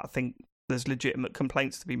about that. I think there's legitimate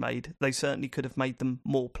complaints to be made. They certainly could have made them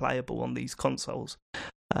more playable on these consoles,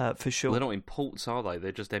 for sure. Well, they're not in ports, are they?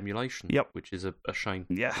 They're just emulation. Yep. Which is a shame.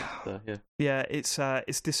 Yeah. Yeah,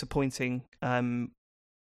 it's disappointing.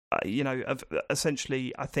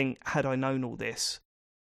 Essentially, I think had I known all this,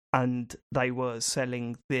 and they were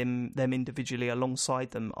selling them individually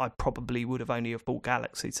alongside them, I probably would have only have bought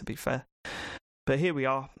Galaxy, to be fair. But here we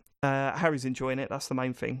are. Harry's enjoying it. That's the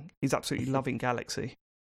main thing. He's absolutely loving Galaxy.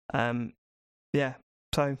 Yeah.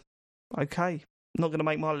 So, okay. Not going to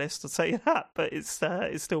make my list, I'll tell you that. But it's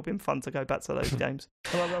still been fun to go back to those games.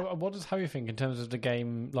 What does Harry think in terms of the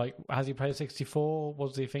game? Like, has he played 64? What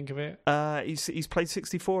does he think of it? He's played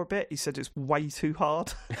 64 a bit. He said it's way too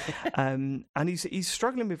hard, and he's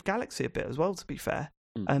struggling with Galaxy a bit as well, to be fair.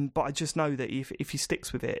 But I just know that if he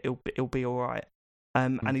sticks with it, it'll be all right.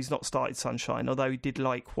 And he's not started Sunshine, although he did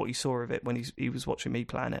like what he saw of it when he was watching me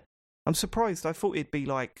playing it. I'm surprised. I thought it'd be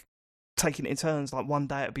like taking it in turns, like one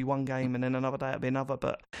day it'd be one game and then another day it'd be another,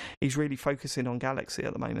 but he's really focusing on Galaxy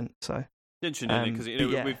at the moment. So interesting, because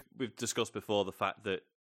we've discussed before the fact that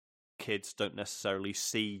kids don't necessarily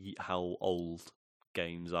see how old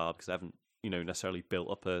games are because they haven't necessarily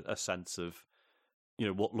built up a sense of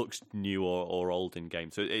what looks new or old in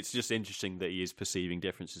games. So it's just interesting that he is perceiving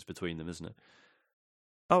differences between them, isn't it?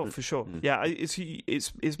 Oh, for sure. Yeah,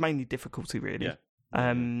 it's mainly difficulty, really.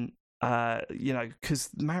 Because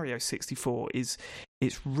Mario 64 it's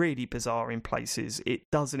really bizarre in places. It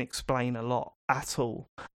doesn't explain a lot at all.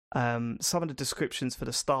 Some of the descriptions for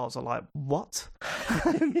the stars are like, what?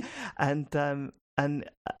 and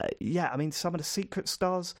I mean, some of the secret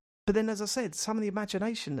stars. But then, as I said, some of the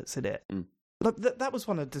imagination that's in it. Like, that was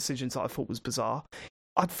one of the decisions that I thought was bizarre.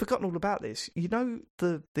 I'd forgotten all about this.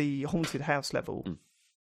 The haunted house level.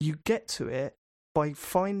 You get to it by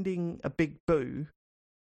finding a big boo,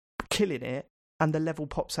 killing it, and the level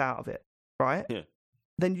pops out of it, right? Yeah.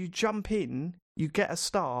 Then you jump in, you get a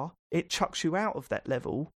star, it chucks you out of that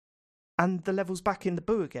level, and the level's back in the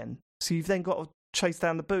boo again. So you've then got to chase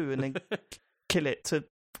down the boo and then kill it to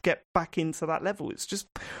get back into that level. It's just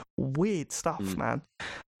weird stuff, man.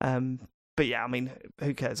 But yeah, I mean,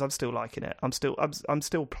 who cares? I'm still liking it. I'm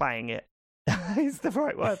still playing it. It's the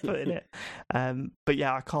right way of putting it. But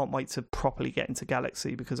yeah, I can't wait to properly get into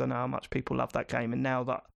Galaxy because I know how much people love that game, and now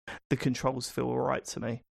that the controls feel alright to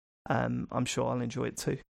me, I'm sure I'll enjoy it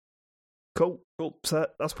too. Cool. So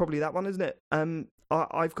that's probably that one, isn't it?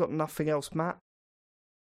 I've got nothing else, Matt.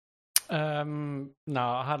 No,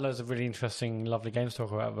 I had loads of really interesting, lovely games to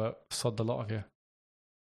talk about, but sod the lot of you.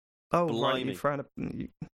 Oh, blimey. Right,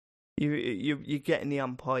 you're getting the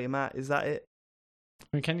umpire, Matt. Is that it? I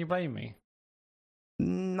mean, can you blame me?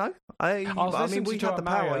 No, I mean we had the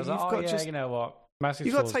power. You've got just, you know what, Massive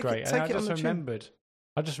Sword's great. And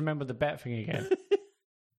I just remembered the bet thing again.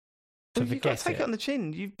 You've got to take it on the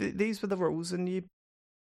chin. These were the rules, and you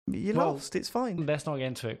lost. It's fine. Let's not get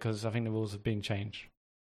into it because I think the rules have been changed.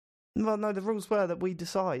 Well, no, the rules were that we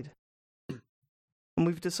decide, and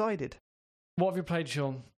we've decided. What have you played,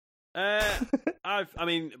 Sean? I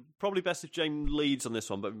mean, probably best if James leads on this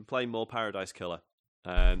one, but I've been playing more Paradise Killer.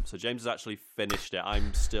 So James has actually finished it.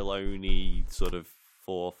 I'm still only sort of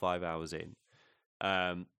 4 or 5 hours in.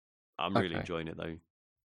 I'm really enjoying it though.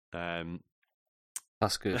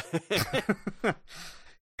 That's good.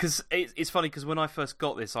 Because it's funny because when I first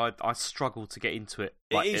got this, I struggled to get into it.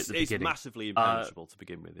 At the beginning. It's massively impenetrable to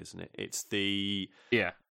begin with, isn't it? It's the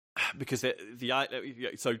because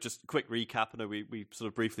so just a quick recap. I know we sort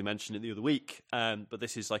of briefly mentioned it the other week, but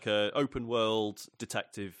this is like a open world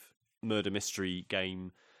detective murder mystery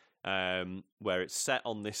game where it's set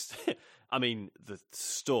on this. I mean, the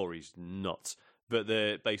story's nuts. But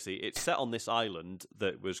basically, it's set on this island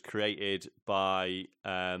that was created by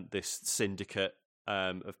this syndicate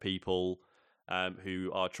of people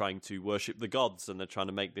who are trying to worship the gods, and they're trying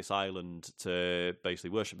to make this island to basically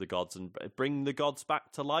worship the gods and bring the gods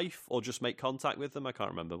back to life, or just make contact with them. I can't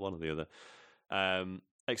remember, one or the other.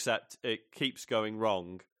 Except it keeps going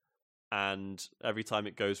wrong, and every time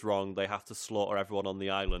it goes wrong, they have to slaughter everyone on the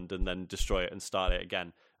island and then destroy it and start it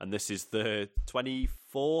again. And this is the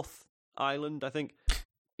 24th island, I think.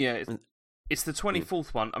 Yeah, it's the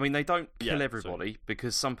 24th one. I mean, they don't kill everybody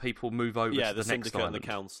because some people move over to the next island and the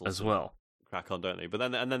council as well. Crack on, don't they?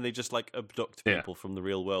 But then they just like abduct people from the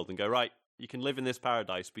real world and go, right, you can live in this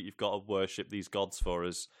paradise, but you've got to worship these gods for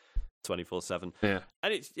us 24/7. Yeah,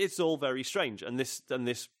 and it's all very strange.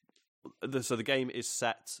 So the game is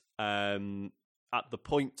set at the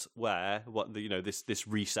point where this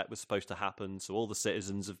reset was supposed to happen. So all the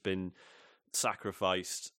citizens have been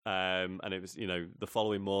sacrificed, and it was the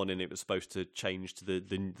following morning it was supposed to change to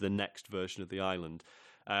the next version of the island.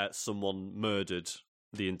 Someone murdered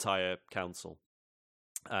the entire council,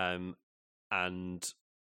 and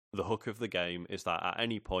the hook of the game is that at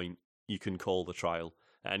any point you can call the trial.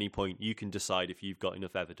 At any point you can decide if you've got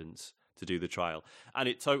enough evidence to do the trial. And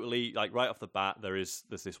it totally, like, right off the bat, there's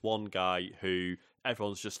this one guy who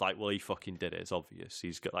everyone's just like, well, he fucking did it. It's obvious.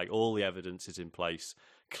 He's got like all the evidence is in place.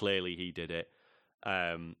 Clearly he did it.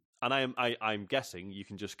 And I'm guessing you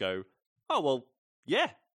can just go, oh, well, yeah,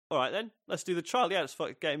 all right then, let's do the trial. Yeah, let's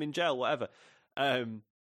get him in jail, whatever.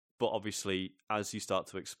 But obviously, as you start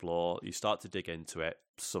to explore, you start to dig into it,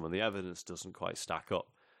 some of the evidence doesn't quite stack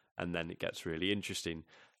up, and then it gets really interesting.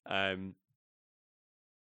 And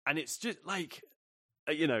it's just like,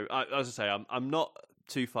 as I say, I'm not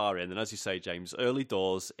too far in, and as you say, James, early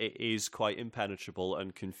doors, it is quite impenetrable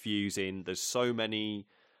and confusing. There's so many,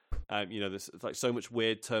 there's like so much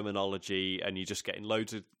weird terminology, and you're just getting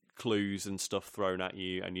loads of clues and stuff thrown at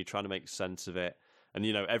you, and you're trying to make sense of it. And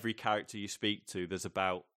every character you speak to, there's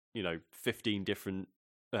about 15 different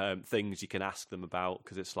things you can ask them about,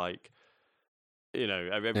 because it's like,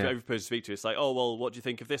 every person you speak to, it's like, oh, well, what do you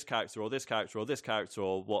think of this character or this character or this character,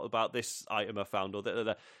 or what about this item I found, or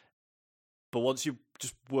that. But once you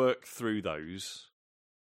just work through those,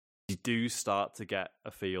 you do start to get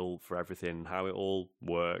a feel for everything, how it all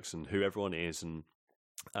works, and who everyone is, and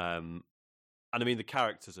I mean the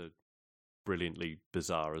characters are brilliantly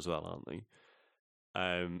bizarre as well, aren't they?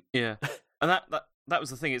 Yeah, and that was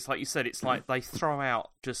the thing. It's like you said. It's like they throw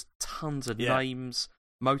out just tons of names,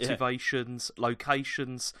 motivations,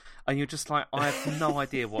 locations, and you're just like, I have no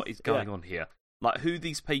idea what is going on here. Like, who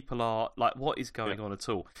these people are, like, what is going on at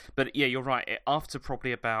all. But yeah, you're right. After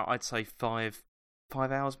probably about, I'd say 5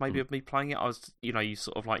 hours maybe of me playing it, I was, you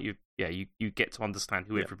sort of like, you get to understand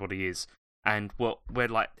who everybody is, and where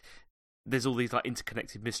like there's all these like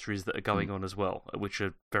interconnected mysteries that are going on as well, which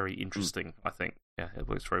are very interesting. I think, it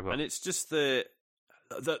works very well. And it's just the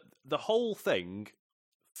whole thing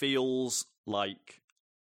feels like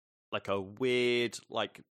a weird,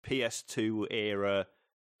 like, PS2 era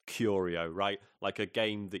curio, right? Like a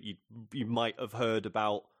game that you might have heard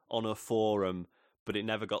about on a forum, but it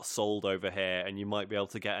never got sold over here, and you might be able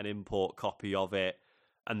to get an import copy of it,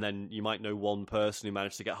 and then you might know one person who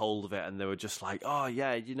managed to get hold of it, and they were just like, "Oh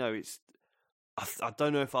yeah, it's I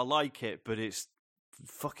don't know if I like it, but it's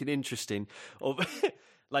fucking interesting," or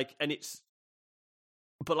like, and it's,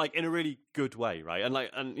 but like in a really good way, right?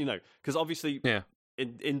 And because obviously,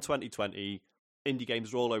 in 2020. Indie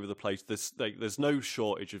games are all over the place. There's no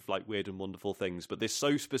shortage of like weird and wonderful things, but this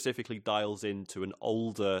so specifically dials into an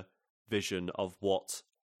older vision of what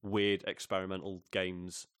weird experimental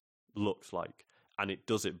games looks like, and it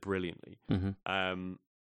does it brilliantly. Mm-hmm.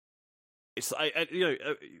 It's like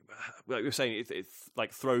we were saying, it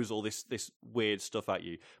like throws all this weird stuff at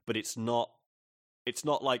you, but it's not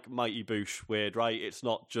like Mighty Boosh weird, right? It's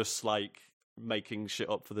not just like making shit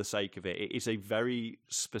up for the sake of it. It is a very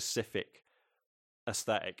specific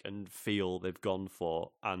aesthetic and feel they've gone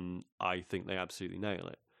for, and I think they absolutely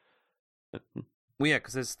nail it. Well, yeah,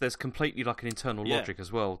 because there's completely like an internal logic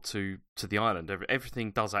as well to the island.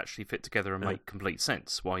 Everything does actually fit together and make complete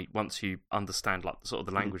sense. Once you understand like sort of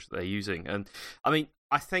the language that they're using, and I mean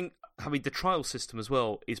the trial system as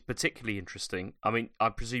well is particularly interesting. I mean, I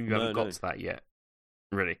presume you haven't got to that yet,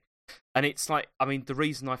 really. And it's like, I mean, the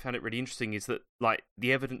reason I found it really interesting is that like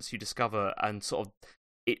the evidence you discover and sort of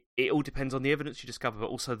it all depends on the evidence you discover, but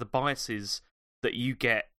also the biases that you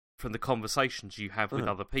get from the conversations you have with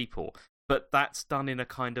other people. But that's done in a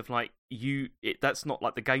kind of like that's not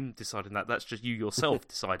like the game deciding that. That's just you yourself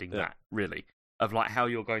deciding that, really, of like how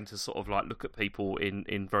you're going to sort of like look at people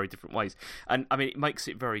in very different ways. And I mean, it makes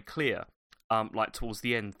it very clear, like towards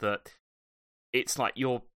the end, that it's like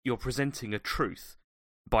you're presenting a truth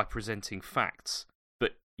by presenting facts,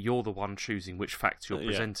 but you're the one choosing which facts you're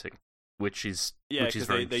presenting. Which is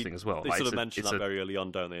very interesting as well. They sort of mention that very early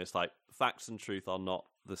on, don't they? It's like facts and truth are not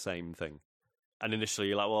the same thing. And initially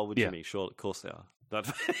you're like, well, what do you mean? Sure, of course they are.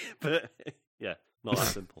 But yeah, not that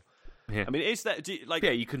simple. I mean, is that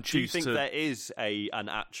you can choose? Do you think there is an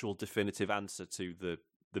actual definitive answer to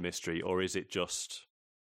the mystery, or is it just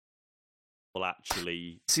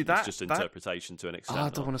actually it's just interpretation to an extent? I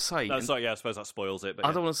don't want to say. Sorry, I suppose that spoils it. But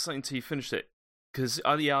I don't want to say until you finish it because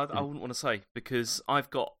I wouldn't want to say because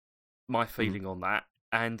I've got my feeling on that,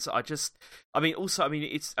 and it's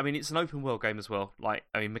an open world game as well. Like,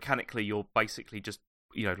 I mean, mechanically, you're basically just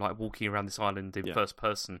like walking around this island in first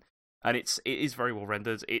person, and it is very well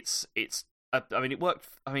rendered. It worked.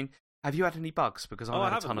 I mean, have you had any bugs? Because I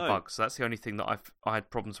had a ton of bugs. That's the only thing that I had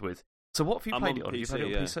problems with. So what have you played it on? Have you played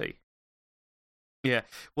it on PC? Yeah.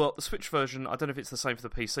 Well, the Switch version, I don't know if it's the same for the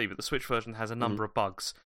PC, but the Switch version has a number of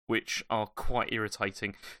bugs which are quite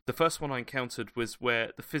irritating. The first one I encountered was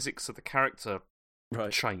where the physics of the character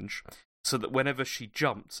change, so that whenever she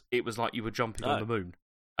jumped, it was like you were jumping on the moon.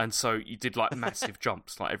 And so you did like massive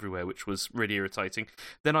jumps like everywhere, which was really irritating.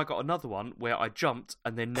 Then I got another one where I jumped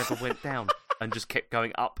and then never went down and just kept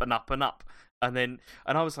going up and up and up. And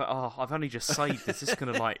I was like, oh, I've only just saved this. This is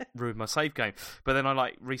going to like ruin my save game. But then I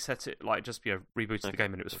like reset it, like just rebooted the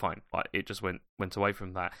game, and it was fine. Like it just went away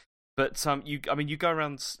from that. But you go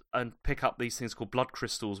around and pick up these things called blood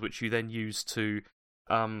crystals, which you then use to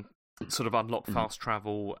sort of unlock fast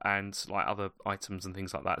travel and like other items and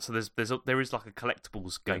things like that. So there is like a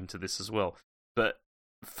collectibles game to this as well. But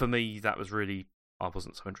for me, that was really, I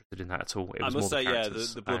wasn't so interested in that at all. It was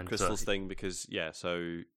the blood crystals thing, because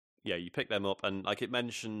you pick them up, and like it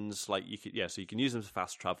mentions, like so you can use them to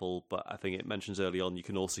fast travel, but I think it mentions early on you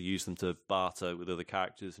can also use them to barter with other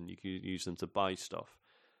characters, and you can use them to buy stuff.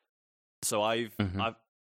 So I've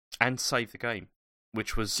and save the game,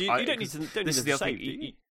 which was you don't need to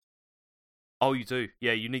save. Oh, you do?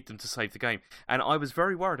 Yeah, you need them to save the game. And I was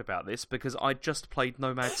very worried about this because I just played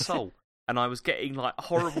Nomad Soul, and I was getting like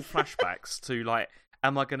horrible flashbacks to like,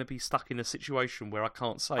 am I going to be stuck in a situation where I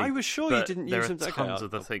can't save? I was sure you didn't use them. There are tons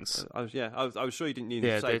of the things. I was sure you didn't need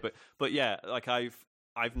them to save, but yeah, like I've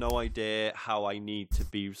no idea how I need to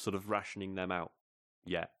be sort of rationing them out.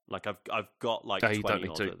 Yeah, like I've got like 20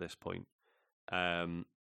 odd at this point.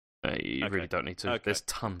 You really don't need to. Okay. There's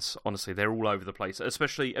tons, honestly. They're all over the place.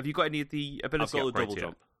 Especially, have you got any of the ability upgrades? I've got the double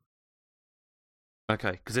jump.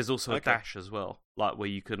 Okay, because there's also a dash as well, like where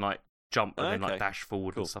you can like jump and then like dash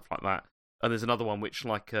forward and stuff like that. And there's another one which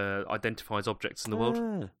like identifies objects in the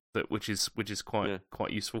world, which is quite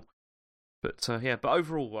useful. But but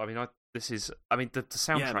overall, I mean, the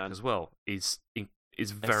soundtrack as well is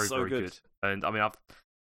very very good. And I mean, I've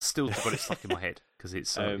still got it stuck in my head because it's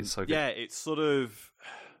so good. Yeah, it's sort of,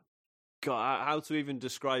 God, how to even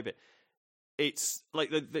describe it? It's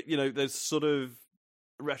like there's sort of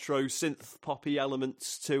retro synth poppy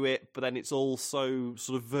elements to it, but then it's also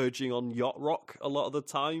sort of verging on yacht rock a lot of the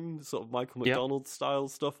time, sort of Michael McDonald style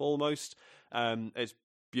stuff almost. It's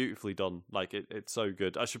beautifully done. Like it's so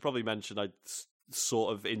good. I should probably mention I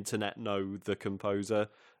sort of internet know the composer,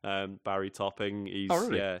 Barry Topping. He's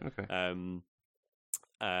really? Yeah.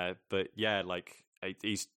 Okay. But yeah, like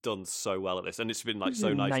he's done so well at this, and it's been like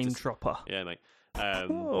so nice. Name dropper. Yeah, mate.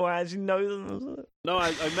 Oh, how do you know them? No,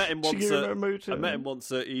 I met him once. I met him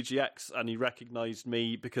once at EGX, and he recognised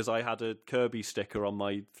me because I had a Kirby sticker on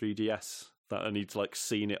my 3DS that, and he'd like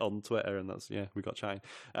seen it on Twitter, and we got chatting.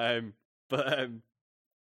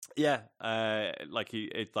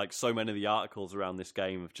 Like so many of the articles around this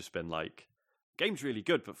game have just been like, game's really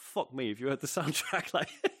good, but fuck me if you heard the soundtrack. Like,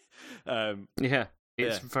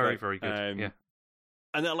 it's very very good.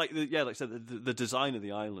 And then, like I said, the design of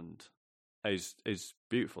the island is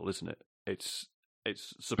beautiful, isn't it? It's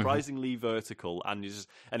surprisingly vertical, and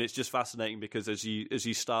it's just fascinating because as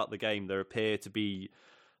you start the game, there appear to be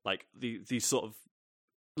like these sort of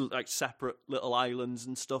like separate little islands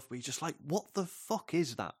and stuff. Where you're just like, what the fuck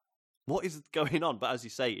is that? What is going on? But as you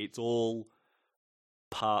say, it's all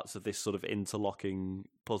parts of this sort of interlocking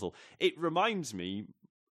puzzle. It reminds me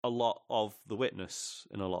a lot of The Witness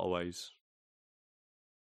in a lot of ways.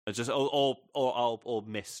 It's just or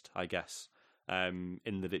Myst, I guess,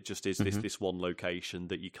 in that it just is this one location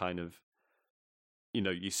that you kind of,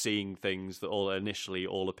 you're seeing things that all initially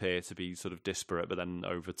appear to be sort of disparate, but then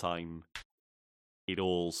over time, it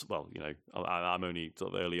all's I'm only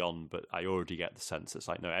sort of early on, but I already get the sense it's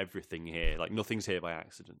like, no, everything here, like nothing's here by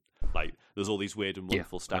accident. Like there's all these weird and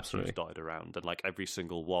wonderful statues dotted around, and like every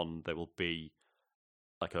single one there will be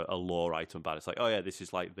like a lore item about it. It's like, oh yeah, this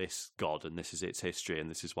is like this god, and this is its history, and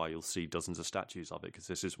this is why you'll see dozens of statues of it, because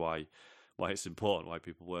this is why it's important, why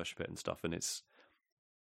people worship it and stuff. And it's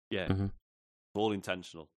all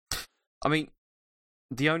intentional. I mean,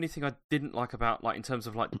 the only thing I didn't like about, like, in terms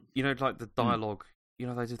of like, like the dialogue,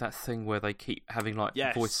 they do that thing where they keep having like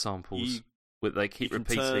voice samples where they keep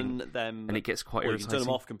repeating them, and it gets quite irritating. You can turn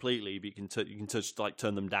them off completely, but you can just like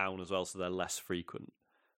turn them down as well, so they're less frequent.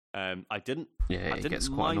 I didn't mind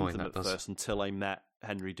annoying, them at first until I met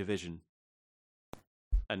Henry Division,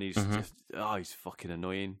 and he's just he's fucking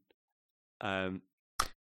annoying.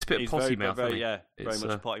 It's a bit of potty mouth, very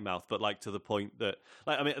much potty mouth, but like to the point that,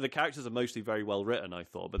 like, I mean, the characters are mostly very well written, I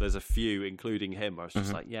thought, but there's a few, including him, where I was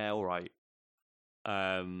just like, yeah, all right.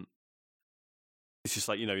 It's just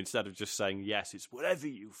like, instead of just saying yes, it's whatever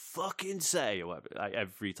you fucking say or whatever, like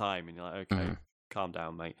every time, and you're like, okay, calm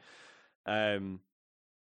down, mate.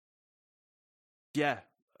 Yeah,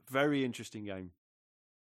 very interesting game.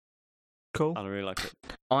 Cool. And I really like it.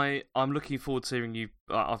 I'm looking forward to hearing you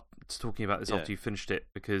talking about this after you finished it,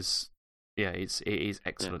 because it is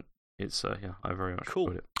excellent. It's I very much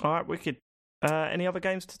enjoyed it. All right, wicked. Any other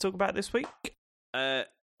games to talk about this week? I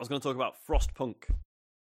was going to talk about Frostpunk,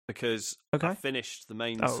 because I finished the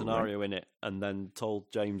main scenario in it and then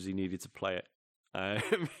told James he needed to play it. And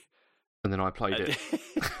then I played it.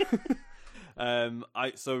 I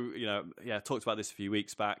talked about this a few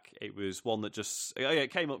weeks back. It was one that just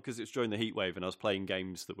it came up because it was during the heat wave, and I was playing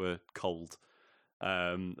games that were cold.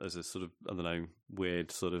 As a sort of, I don't know,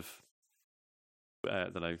 weird sort of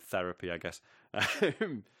therapy, I guess.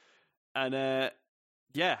 And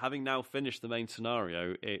having now finished the main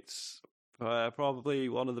scenario, it's probably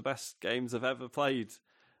one of the best games I've ever played.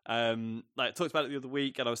 I talked about it the other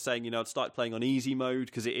week, and I was saying, I'd started playing on easy mode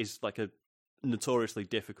because it is like a notoriously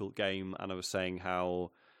difficult game, and I was saying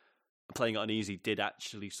how playing it on easy did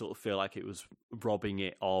actually sort of feel like it was robbing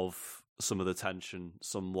it of some of the tension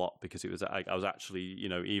somewhat, because it was I was actually,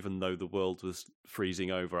 even though the world was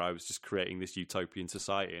freezing over, I was just creating this utopian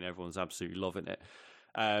society and everyone's absolutely loving it.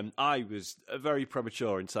 I was very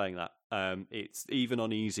premature in saying that. It's even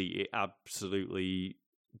on easy, it absolutely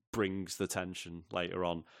brings the tension later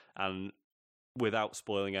on, and without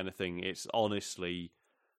spoiling anything, it's honestly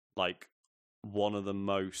like one of the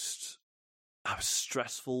most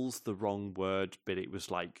stressful's the wrong word, but it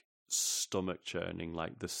was like stomach churning,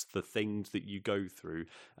 like the things that you go through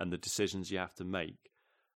and the decisions you have to make,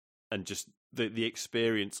 and just the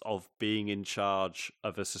experience of being in charge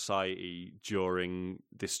of a society during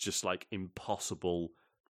this just like impossible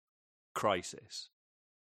crisis.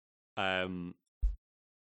 It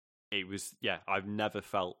was, I've never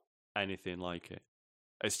felt anything like it.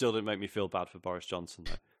 It still didn't make me feel bad for Boris Johnson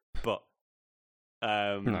though, but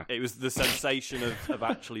no. It was the sensation of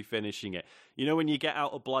actually finishing it. When you get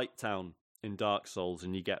out of Blighttown in Dark Souls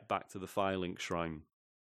and you get back to the Firelink Shrine,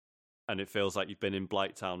 and it feels like you've been in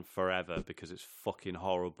Blighttown forever because it's fucking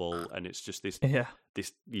horrible, and it's just this you're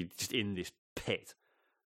just in this pit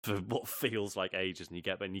for what feels like ages, and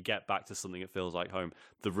you get back to something that feels like home.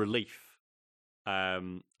 The relief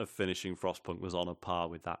of finishing Frostpunk was on a par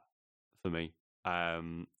with that for me,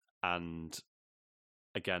 and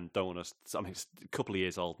again, don't want to. I mean, it's a couple of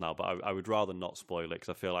years old now, but I would rather not spoil it because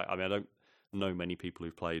I feel like, I don't know many people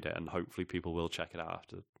who've played it, and hopefully people will check it out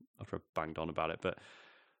after I've banged on about it. But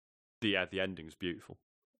the ending's beautiful,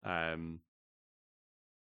 and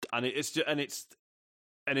it's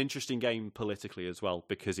an interesting game politically as well,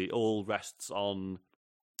 because it all rests on.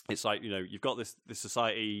 It's like, you've got this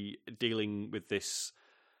society dealing with this,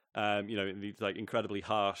 in these like incredibly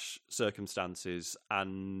harsh circumstances,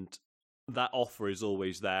 and that offer is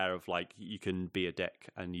always there of like, you can be a dick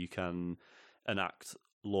and you can enact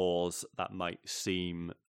laws that might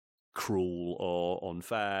seem cruel or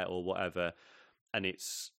unfair or whatever, and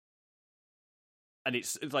it's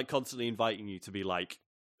like constantly inviting you to be like,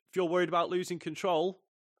 if you're worried about losing control,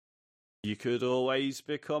 you could always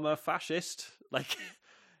become a fascist, like.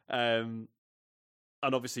 And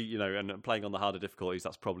obviously, and playing on the harder difficulties,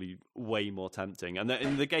 that's probably way more tempting. And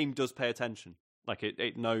the game does pay attention. Like,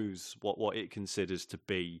 it knows what it considers to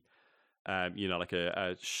be, like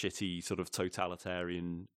a shitty sort of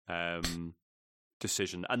totalitarian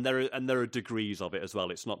decision. And there are degrees of it as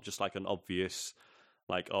well. It's not just like an obvious,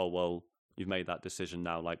 like, oh, well, you've made that decision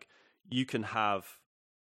now. Like, you can have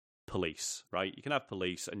police, right? You can have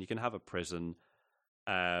police and you can have a prison.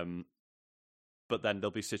 But then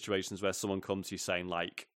there'll be situations where someone comes to you saying,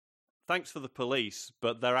 like, thanks for the police,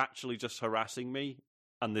 but they're actually just harassing me,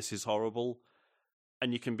 and this is horrible.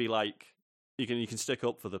 And you can be like, you can stick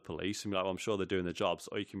up for the police and be like, well, I'm sure they're doing their jobs.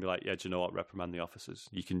 Or you can be like, yeah, do you know what? Reprimand the officers.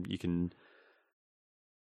 You can be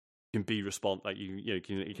like you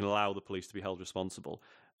can allow the police to be held responsible.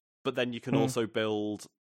 But then you can also build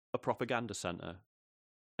a propaganda center,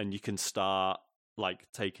 and you can start like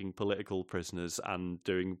taking political prisoners and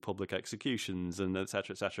doing public executions and et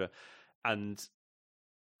cetera, and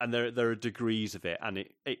there are degrees of it, and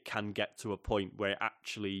it can get to a point where it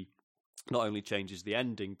actually not only changes the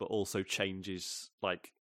ending but also changes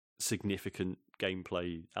like significant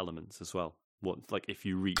gameplay elements as well. What, like, if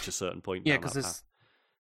you reach a certain point? Yeah, because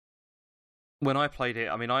when I played it,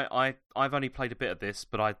 I mean, I've only played a bit of this,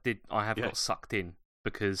 but I have got sucked in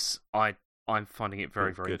because I'm finding it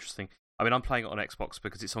very, very interesting. I mean, I'm playing it on Xbox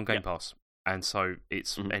because it's on Game Pass, and so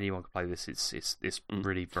it's anyone can play this. It's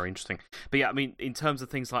really very interesting. But yeah, I mean, in terms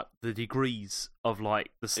of things like the degrees of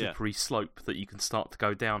like the slippery slope that you can start to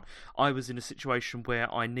go down, I was in a situation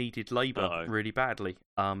where I needed labour really badly,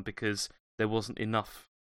 because there wasn't enough.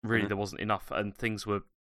 Really, there wasn't enough, and things were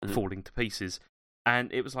falling to pieces.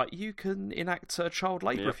 And it was like, you can enact child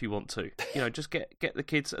labour if you want to. Just get the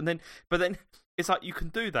kids, but then it's like, you can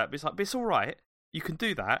do that. But it's like, but it's all right. You can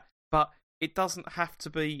do that. But it doesn't have to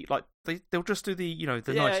be like they'll just do the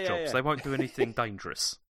nice jobs. Yeah. They won't do anything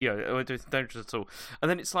dangerous. They won't do anything dangerous at all. And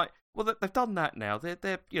then it's like, well, they've done that now.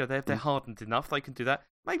 They're hardened enough. They can do that.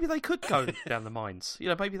 Maybe they could go down the mines.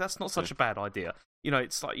 Maybe that's not such a bad idea.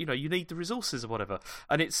 It's like, you need the resources or whatever.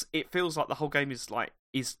 And it feels like the whole game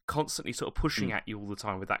is constantly sort of pushing at you all the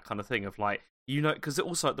time with that kind of thing of like, because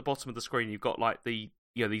also at the bottom of the screen you've got like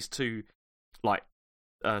these two like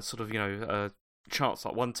charts,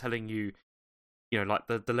 like one telling you, like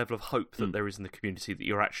the level of hope that there is in the community that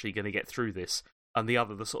you're actually going to get through this, and the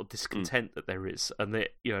other the sort of discontent that there is, and that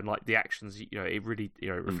like the actions, it really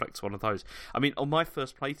reflects one of those. I mean, on my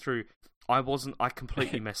first playthrough, I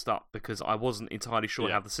completely messed up because I wasn't entirely sure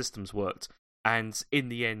how the systems worked, and in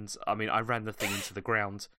the end, I mean, I ran the thing into the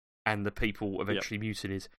ground, and the people eventually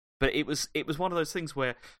mutinied. But it was one of those things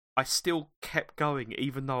where I still kept going,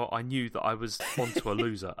 even though I knew that I was onto a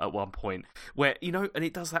loser at one point. Where and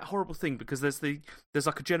it does that horrible thing because there's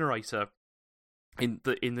like a generator in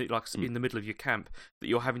the middle of your camp that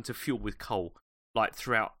you're having to fuel with coal like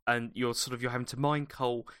throughout, and you're having to mine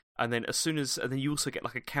coal, and then then you also get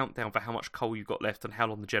like a countdown for how much coal you've got left and how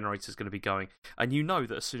long the generator's going to be going, and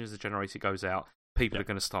that as soon as the generator goes out, people are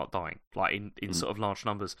going to start dying, like in sort of large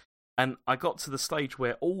numbers. And I got to the stage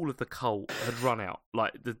where all of the coal had run out,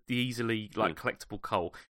 like the easily collectible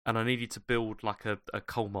coal, and I needed to build like a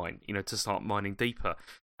coal mine, to start mining deeper.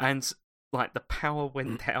 And like the power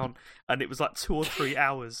went down, and it was like 2 or 3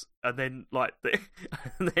 hours, and then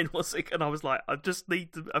and I was like, I just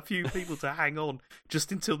need a few people to hang on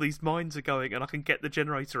just until these mines are going, and I can get the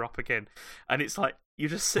generator up again. And it's like, you're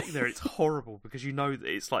just sitting there, it's horrible because that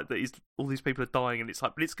it's like that all these people are dying, and it's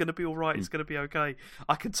like, but it's going to be all right, it's going to be okay.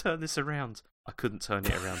 I can turn this around. I couldn't turn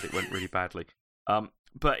it around. It went really badly.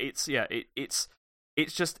 But it's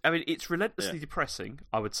just, I mean, it's relentlessly depressing,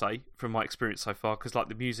 I would say, from my experience so far, because like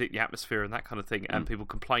the music, the atmosphere, and that kind of thing, and people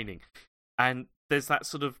complaining, and there's that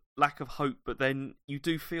sort of lack of hope. But then you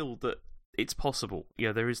do feel that it's possible.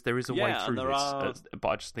 There is a way through this, but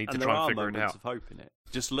I just need to try and figure it out. Of hope in it,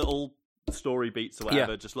 just little story beats or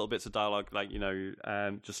whatever, just little bits of dialogue, like,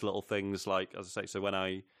 just little things like, as I say, so when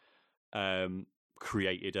I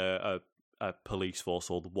created a police force,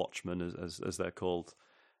 or the Watchmen as they're called,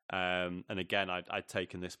 and again I'd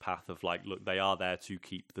taken this path of like, look, they are there to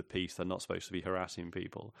keep the peace, they're not supposed to be harassing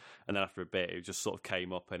people. And then after a bit it just sort of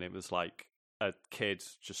came up, and it was like a kid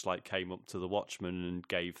just like came up to the Watchmen and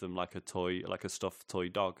gave them like a toy, like a stuffed toy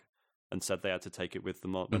dog, and said they had to take it with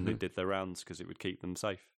them when they did their rounds because it would keep them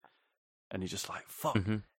safe. And he's just like, fuck,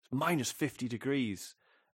 it's minus 50 degrees.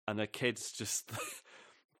 And the kids just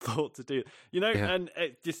thought to do it, and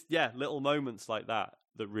it just, little moments like that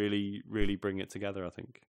really, really bring it together, I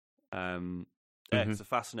think. It's a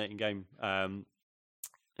fascinating game.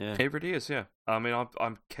 It really is, yeah. I mean,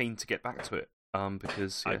 I'm keen to get back to it,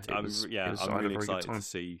 because I'm really excited to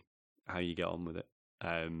see how you get on with it.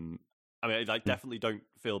 I mean, I definitely don't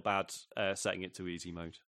feel bad setting it to easy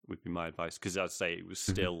mode, would be my advice, because I'd say it was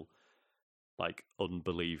still like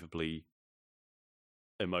unbelievably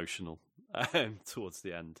emotional towards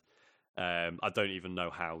the end. I don't even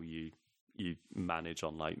know how you manage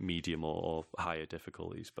on like medium or higher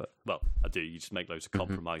difficulties, but I do. You just make loads of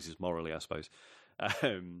compromises morally, I suppose.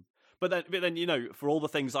 But then for all the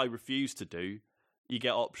things I refuse to do, you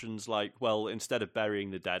get options like, well, instead of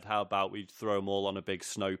burying the dead, how about we throw them all on a big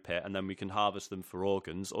snow pit and then we can harvest them for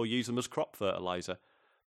organs or use them as crop fertilizer.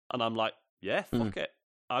 And I'm like, yeah, fuck it.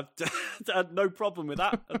 I've had no problem with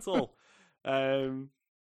that at all. So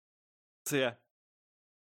yeah.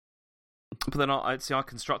 But then I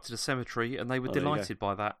constructed a cemetery, and they were delighted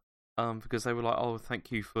by that, because they were like, "Oh,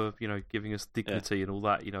 thank you for giving us dignity and all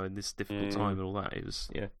that, in this difficult time and all that." It was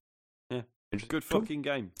good fucking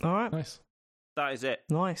game. All right, nice. That is it.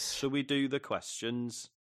 Nice. Shall we do the questions?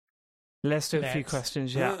 Let's do a few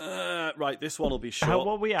questions. Yeah. Right, this one will be short. What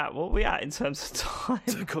are we at in terms of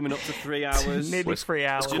time? Coming up to 3 hours. Nearly 3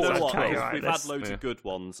 hours. Do you know what? Okay, We've had loads of good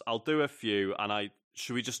ones. I'll do a few, and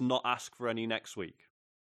should we just not ask for any next week?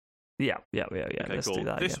 Yeah. Okay, Let's cool. do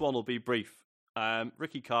that. This one will be brief.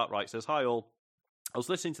 Ricky Cartwright says, "Hi all. I was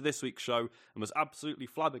listening to this week's show and was absolutely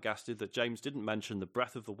flabbergasted that James didn't mention the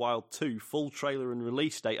Breath of the Wild 2 full trailer and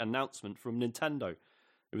release date announcement from Nintendo.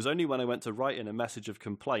 It was only when I went to write in a message of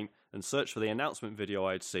complaint and search for the announcement video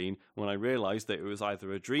I had seen when I realised that it was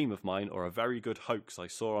either a dream of mine or a very good hoax I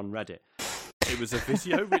saw on Reddit. It was a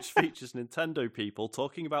video which features Nintendo people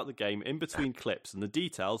talking about the game in between clips, and the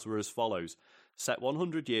details were as follows. Set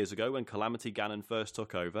 100 years ago when Calamity Ganon first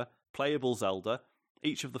took over, playable Zelda,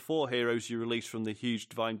 each of the 4 heroes you release from the huge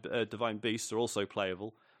divine beasts are also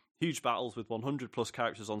playable, huge battles with 100 plus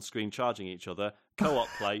characters on screen charging each other, co-op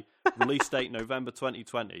play, release date November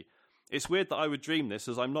 2020. It's weird that I would dream this,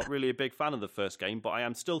 as I'm not really a big fan of the first game, but I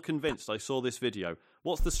am still convinced I saw this video.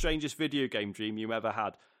 What's the strangest video game dream you ever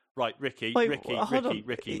had?" Right, Ricky, please. Ricky, hold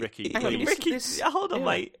on,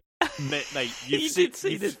 mate. Mate, you did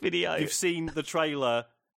see this video. You've seen the trailer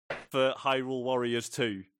for Hyrule Warriors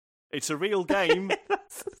 2. It's a real game.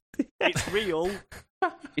 It's real.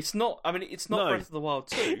 It's not. I mean, it's not Breath of the Wild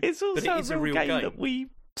 2. It's also but it is a real game that we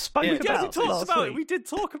spoke about last week. We did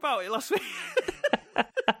talk about it last week.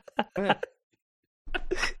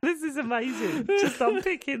 This is amazing. Just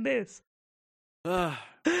unpicking this. The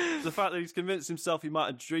fact that he's convinced himself he might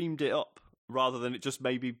have dreamed it up rather than it just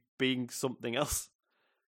maybe being something else.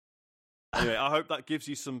 Anyway, I hope that gives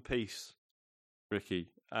you some peace, Ricky.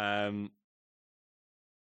 What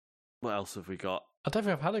else have we got? I don't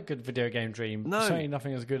think I've had a good video game dream. No. Certainly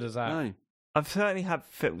nothing as good as that. No. I've certainly had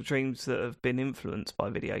dreams that have been influenced by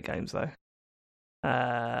video games, though.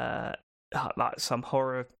 Like some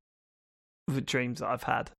horror dreams that I've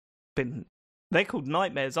had. They're called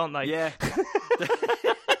nightmares, aren't they? Yeah.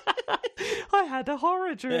 I had a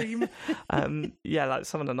horror dream. Like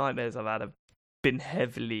some of the nightmares I've had have been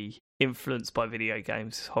heavily influenced by video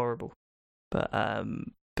games. It's horrible.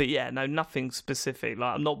 But yeah, no, nothing specific.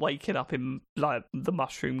 Like, I'm not waking up in like the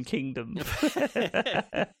Mushroom Kingdom,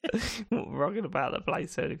 rocking about the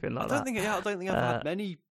place or anything like that. I don't think I've had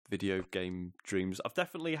many video game dreams. I've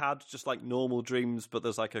definitely had just like normal dreams, but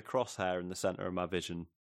there's like a crosshair in the center of my vision.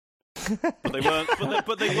 But they weren't.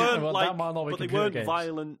 But they weren't well, they weren't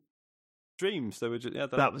violent dreams. They were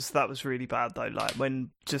just that was really bad though. Like when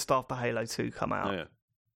just after Halo 2 come out,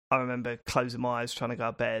 I remember closing my eyes trying to go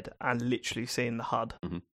to bed and literally seeing the HUD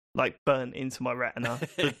like burnt into my retina.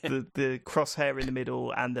 the crosshair in the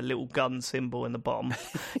middle and the little gun symbol in the bottom.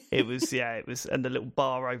 It was and the little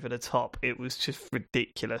bar over the top. It was just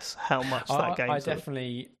ridiculous how much that game. I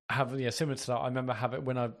definitely have similar to that. I remember having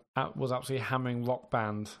when I was absolutely hammering Rock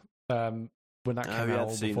Band. When that came out,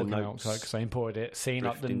 before it came out, because I imported it, seeing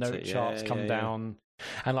like the note charts come down,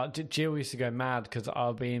 And like Jill used to go mad because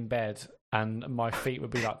I'll be in bed and my feet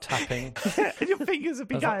would be like tapping. And your fingers would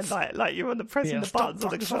be going like you're on the pressing the buttons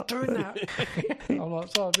on the stop doing that. I'm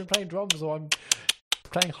like, sorry, I've been playing drums or I'm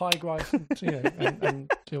playing high grind, and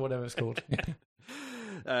whatever it's called.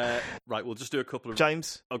 Right, we'll just do a couple of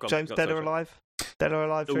James. Dead or Alive? Dead or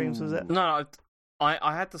Alive Dreams, was it? No,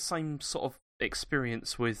 I had the same sort of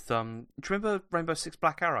experience with. Do you remember Rainbow Six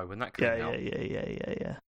Black Arrow when that came out?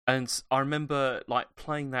 Yeah. And I remember like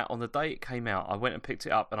playing that on the day it came out. I went and picked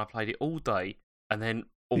it up and I played it all day and then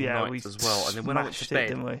all night as well. And then when I went to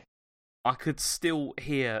bed, I could still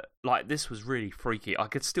hear, like, this was really freaky. I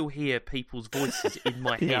could still hear people's voices in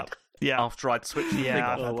my head after I'd switched the thing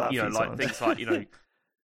off. Things like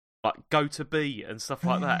like go to B and stuff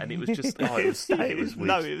like that. And it was just it was weird.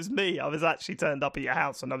 No, it was me. I was actually turned up at your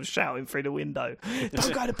house and I was shouting through the window,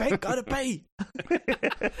 "Don't go to B, go to B."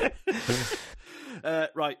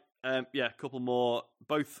 Right, a couple more,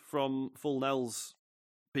 both from Full Nels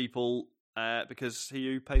people, because he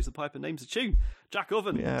who pays the piper names the tune. Jack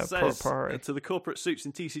Oven says, to the corporate suits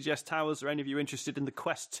in TCGS Towers, are any of you interested in the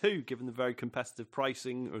Quest 2, given the very competitive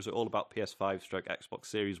pricing, or is it all about PS5/Xbox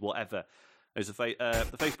Series, whatever? The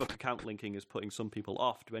Facebook account linking is putting some people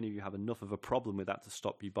off. Do any of you have enough of a problem with that to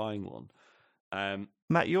stop you buying one?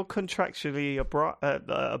 Matt, you're contractually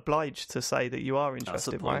obliged to say that you are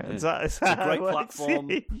interested, right? Yeah. It's a great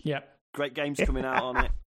platform. Yeah. Great games coming out on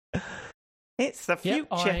it. It's the future.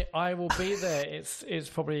 Yeah, I will be there. It's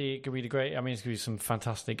probably going to be great. I mean, it's going to be some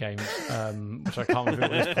fantastic games, which I can't reveal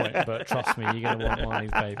at this point, but trust me, you're going to want one of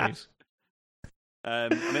these babies.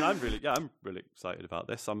 I'm really excited about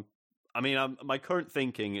this. My current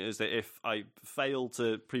thinking is that if I fail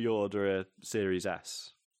to pre-order a Series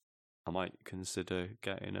S, I might consider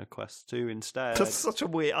getting a Quest 2 instead. That's such a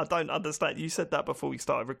weird... I don't understand. You said that before we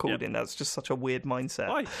started recording. That's just such a weird mindset.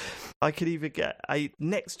 Why? I could either get a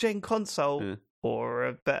next-gen console or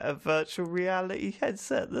a better virtual reality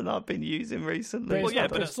headset than I've been using recently. But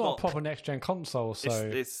it's not a proper next-gen console, so...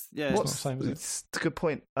 It's not the same, is it? It's a good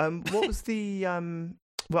point. What was the...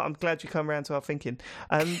 Well, I'm glad you come around to our thinking.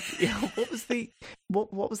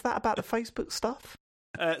 What was that about the Facebook stuff?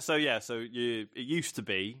 It used to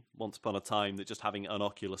be, once upon a time, that just having an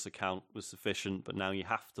Oculus account was sufficient, but now you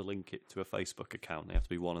have to link it to a Facebook account. They have to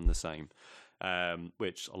be one and the same,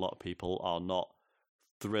 which a lot of people are not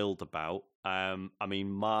thrilled about.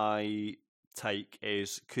 My take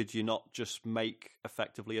is, could you not just make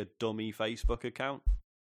effectively a dummy Facebook account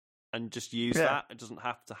and just use that? It doesn't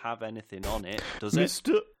have to have anything on it, does it?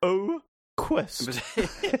 Mr. O Quest. Maybe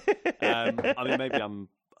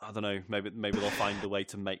I don't know. Maybe they'll find a way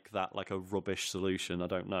to make that like a rubbish solution. I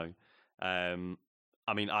don't know. Do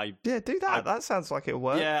that. That sounds like it'll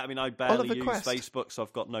work. Yeah, I barely use Facebook, so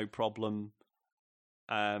I've got no problem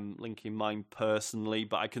linking mine personally.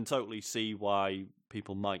 But I can totally see why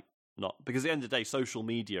people might not, because at the end of the day, social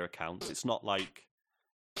media accounts. It's not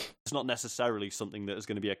necessarily something that is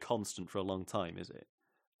going to be a constant for a long time, is it?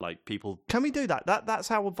 Like people. Can we do that? That's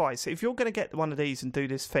our advice. If you're going to get one of these and do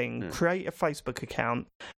this thing, create a Facebook account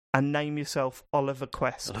and name yourself Oliver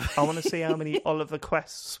Quest. I want to see how many Oliver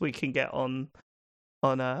Quests we can get on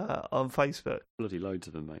Facebook. Bloody loads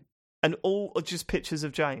of them, mate. And all are just pictures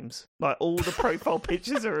of James. Like all the profile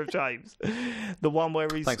pictures are of James. The one where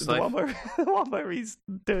he's the one where he's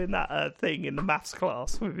doing that thing in the maths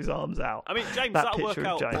class with his arms out. James, that'll work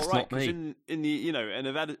out all right. Because in the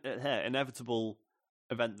an inevitable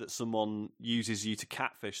event that someone uses you to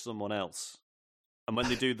catfish someone else, and when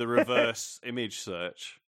they do the reverse image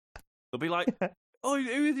search, they'll be like, "Oh,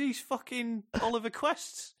 who are these fucking Oliver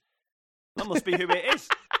Quests? That must be who it is."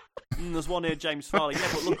 And there's one here, James Farley. Yeah,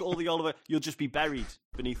 but look at all the Oliver. You'll just be buried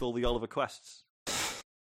beneath all the Oliver Quests, so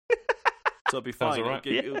it'll be fine. Right.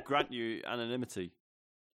 It'll grant you anonymity.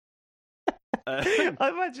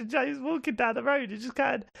 I imagine James walking down the road and just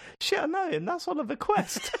going, "Shit, I know him. That's Oliver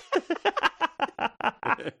Quest."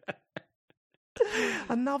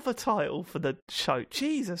 Another title for the show.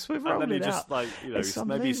 Jesus, we're rolling out. And then he just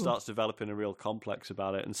maybe he starts developing a real complex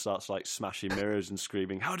about it and starts like smashing mirrors and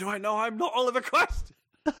screaming, "How do I know I'm not Oliver Quest?"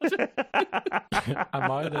 Am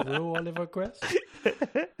I the real Oliver Quest?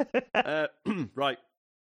 Right,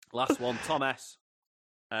 last one, Tom S.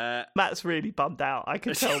 Matt's really bummed out. I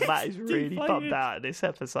can tell Matt is really bummed out at this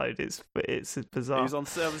episode. It's bizarre. He's on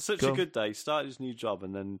such a good day. He started his new job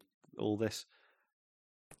and then all this.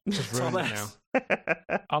 Just ruined it now.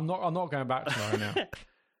 I'm not going back tomorrow now.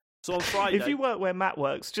 So on Friday, if you work where Matt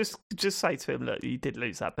works, just say to him, "Look, you did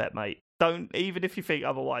lose that bet, mate." Don't, even if you think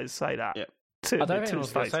otherwise, say that. Yeah. I don't think I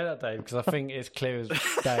was going to say that, Dave, because I think it's clear as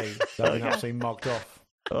day that I've been absolutely mugged off.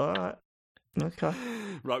 All right. Okay.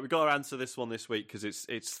 Right, we've got to answer this one this week because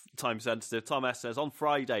it's time sensitive. Tom S says, on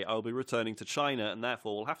Friday, I'll be returning to China and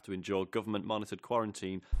therefore will have to endure government-monitored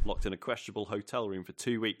quarantine locked in a questionable hotel room for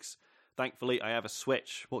 2 weeks. Thankfully, I have a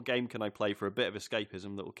Switch. What game can I play for a bit of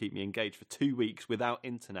escapism that will keep me engaged for 2 weeks without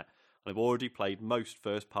internet? I've already played most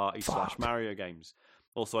first-party / Mario games.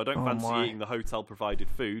 Also, I don't fancy eating the hotel-provided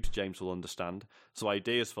food, James will understand, so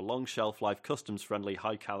ideas for long shelf-life, customs-friendly,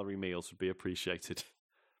 high-calorie meals would be appreciated.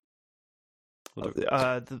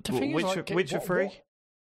 Witcher 3?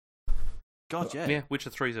 God, yeah. Yeah, Witcher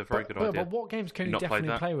 3 is a very good idea. But what games can you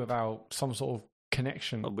definitely play without some sort of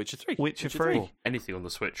connection? Witcher 3. Witcher 3. Or anything on the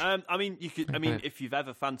Switch. I mean, if you've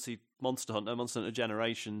ever fancied Monster Hunter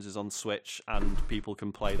Generations is on Switch, and people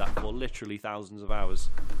can play that for literally thousands of hours.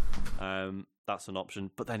 That's an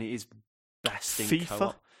option. But then it is best in FIFA?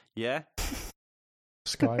 co-op. Yeah.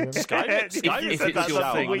 Skyrim. Skyrim. If it's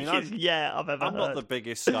your thing. I've ever I'm heard. not the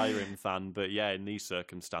biggest Skyrim fan, but yeah, in these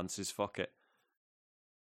circumstances, fuck it.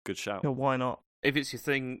 Good shout. Yeah, why not? If it's your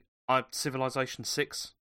thing, Civilization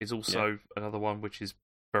 6 is also another one which is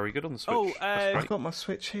very good on the Switch. Oh, I've got my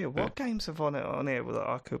Switch here. What games have on here that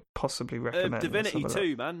I could possibly recommend? Divinity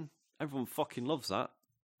 2, man. Everyone fucking loves that.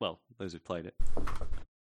 Well, those who've played it.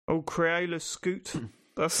 Oh, Crayola Scoot.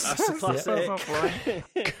 That's a classic.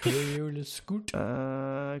 Crayola Scoot.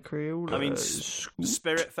 Crayola. I mean,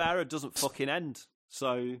 Spiritfarer doesn't fucking end.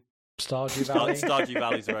 So Stardew Valley. Stardew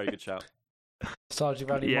Valley's a very good shout. Stardew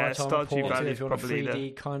Valley. Yeah, My Time Stardew at Portia, Valley if you want a probably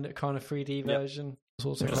 3D kind of 3D version. It's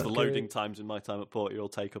also Just the quite loading good. times in My Time at Portia will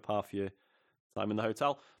take up half your time in the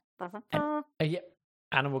hotel. Yeah.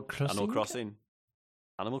 Animal Crossing.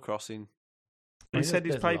 Animal Crossing. He said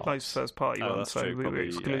he's There's played lots. most first-party ones, that's so true, we were probably,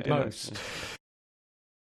 excluding yeah. most.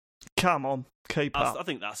 Come on, keep up. I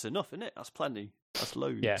think that's enough, isn't it? That's plenty. That's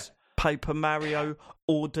loads. Yeah. Paper Mario,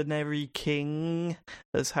 Ordinary King,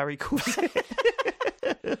 as Harry calls it.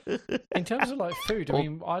 In terms of like food, I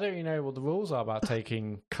mean, I don't even know what the rules are about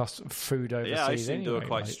taking food overseas. Yeah, I seem to anyway. are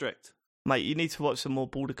quite strict. Mate, you need to watch some more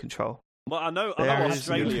Border Control. Well, I know There is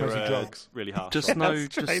Australia mostly are drugs. really harsh. Just on no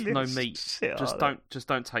Australians meat. shit, Just aren't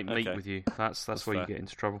don't take meat Okay. with you. That's where fair. you get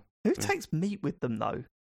into trouble. Who takes meat with them though?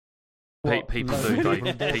 What? People No, do, no,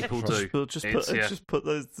 Dave. no, People no. do. Well, just put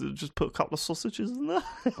a couple of sausages in there.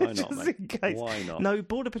 Why not, Just mate? in case. Why not? No,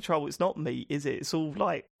 Border Patrol. It's not meat, is it? It's all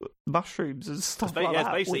like mushrooms and stuff like It's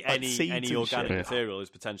that. basically with, like, seeds any and organic shit. material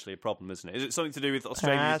is potentially a problem, isn't it? Is it something to do with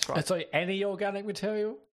Australia? That's right. Sorry, any organic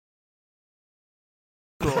material?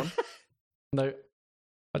 Go on. No.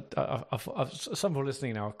 Some people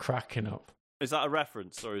listening now are cracking up. Is that a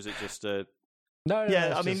reference, or is it just a... No,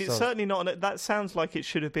 Yeah, I mean, it's certainly not. That sounds like it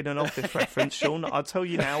should have been an Office reference, Sean. I'll tell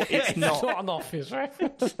you now, it's not. It's not an Office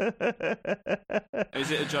reference.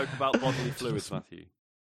 Is it a joke about bodily fluids, Matthew?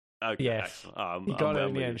 Okay, Yes. excellent. You got it in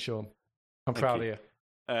with the you. end, Sean. I'm Thank proud you.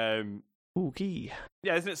 of you. Oogie.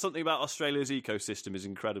 Yeah, isn't it something about Australia's ecosystem is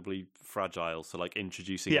incredibly fragile, so like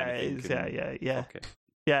introducing Yeah, it anything is. can... Yeah. Okay.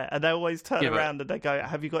 Yeah, and they always turn Yeah, but- around and they go,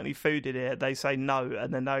 "Have you got any food in here?" They say no,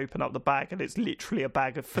 and then they open up the bag and it's literally a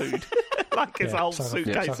bag of food, like it's a whole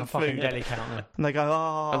suitcase it's like a of fucking food. deli counter. And they go,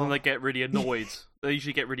 "Oh." And then they get really annoyed. They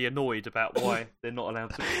usually get really annoyed about why they're not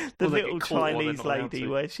allowed to. The or they little get caught or they're Chinese not allowed lady, to.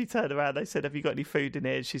 where she turned around, they said, "Have you got any food in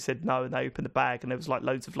here?" And she said no, and they opened the bag, and there was like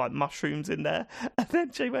loads of like mushrooms in there. And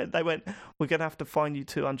then they went, "We're gonna have to fine you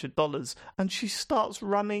 $200," and she starts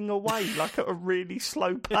running away like at a really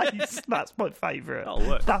slow pace. That's my favourite. That'll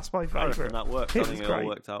work. That's my I reckon favourite. that worked. I It think was it all great.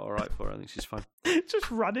 worked out all right for her. I think she's fine.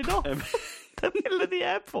 Just running off the middle of the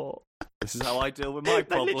airport. This is how I deal with my They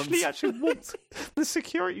problems. literally actually walked. The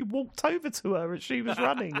security walked over to her as she was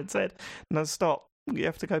running and said, "No, stop. You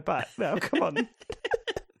have to go back now. Come on."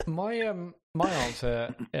 My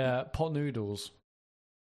answer, pot noodles.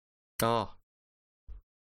 Oh,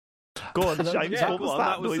 Go on, James. Yeah, what go was on,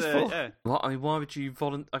 that was, noise for? yeah. I mean, why would you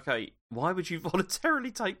Why would you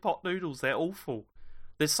voluntarily take pot noodles? They're awful.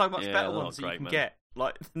 There's so much Yeah, better they're ones not that you great, can man. get.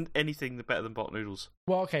 Like anything better than pot noodles.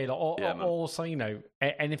 Well, okay, like, Yeah, man. also, you know,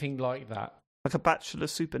 anything like that. Like a bachelor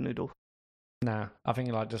super noodle. Nah, I think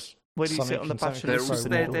like just. Where do you sit on the bachelor They're super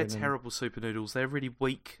they're noodle? terrible super noodles. They're really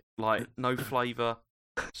weak. Like no flavour.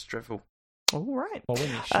 It's dreadful. All right. Well, when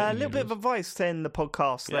you A little bit of advice to end the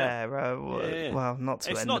podcast Yeah. there. Yeah. Well, not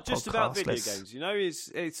to It's end not the just podcast. about video Let's- games, you know.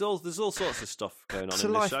 It's all there's all sorts of stuff going on It's a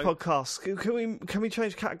in this life show. podcast. Can we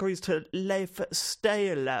change categories to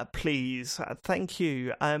lifestyle, please? Thank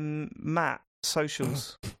you, Matt.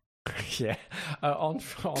 Socials. Yeah, on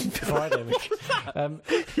Friday.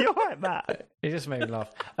 You're right, Matt. It just made me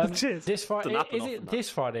laugh. Cheers. This Friday Doesn't happen is often, it? that. This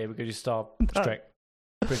Friday we're going to start Trek.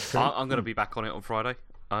 I'm going to be back on it on Friday.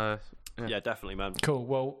 Yeah, definitely, man. Cool.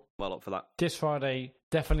 Well, Well up for that. this Friday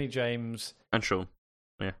definitely James. And Sean.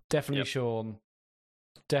 Yeah. Definitely Sean.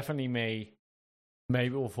 Definitely me.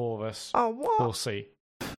 Maybe all 4 of us. Oh, what? We'll see.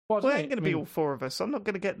 Well, it ain't going to be all 4 of us. I'm not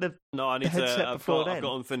going to get the I need headset to. before then. I've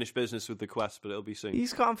got unfinished business with the Quest, but it'll be soon.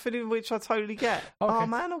 He's got unfinished, which I totally get. Okay. Oh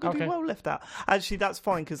man, I'm going to be well left out. Actually, that's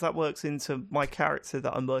fine because that works into my character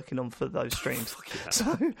that I'm working on for those streams.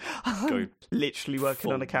 So I'm literally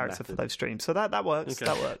working on a character for those streams. So that works.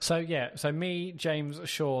 Okay. That works. So me, James,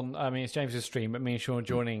 Sean. I mean, it's James's stream, but me and Sean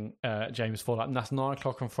joining James for that, and that's 9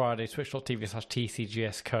 o'clock on Friday.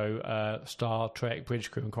 Twitch.tv/TCGSCo, Star Trek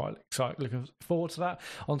Bridge Crew. I'm quite excited, looking forward to that.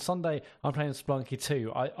 On Sunday, I'm playing Spelunky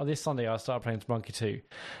 2. This Sunday, I started playing Spelunky 2.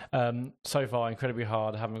 So far, incredibly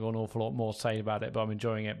hard. I haven't got an awful lot more to say about it, but I'm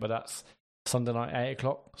enjoying it. But that's Sunday night, 8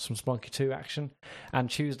 o'clock, some Spelunky 2 action. And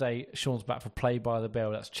Tuesday, Sean's back for Play by the Bell.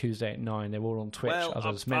 That's Tuesday at 9. They're all on Twitch, as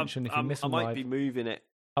I just mentioned. If you miss them I might be moving it.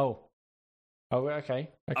 Oh, okay.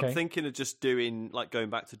 I'm thinking of just going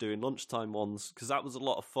back to doing lunchtime ones, because that was a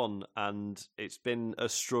lot of fun, and it's been a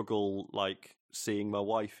struggle, seeing my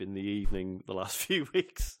wife in the evening the last few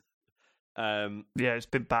weeks. It's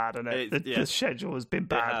been bad, hasn't it? The schedule has been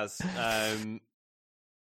bad. It has.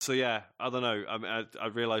 So yeah, I don't know. I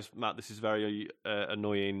realise, Matt, this is very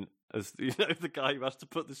annoying as the guy who has to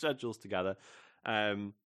put the schedules together.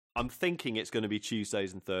 I'm thinking it's going to be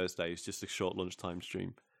Tuesdays and Thursdays, just a short lunchtime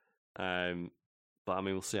stream. But I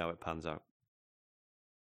mean, we'll see how it pans out.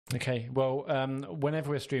 Okay, well, whenever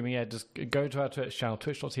we're streaming, just go to our Twitch channel,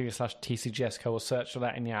 twitch.tv/TCGSCo, or search for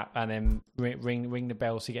that in the app, and then ring the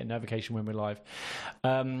bell so you get a notification when we're live.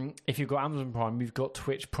 If you've got Amazon Prime, we've got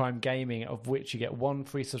Twitch Prime Gaming, of which you get 1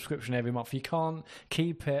 free subscription every month. You can't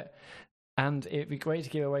keep it, and it'd be great to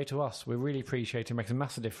give away to us. We really appreciate it. It makes a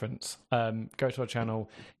massive difference. Go to our channel,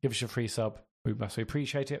 give us your free sub. We massively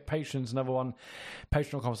appreciate it. Patreon's another one.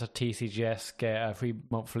 Patreon.com/TCGS. Get a free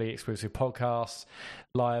monthly exclusive podcast.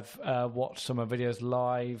 Live, watch some of our videos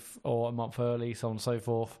live or a month early, so on and so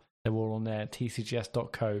forth. They're all on there.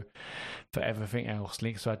 TCGS.co for everything else.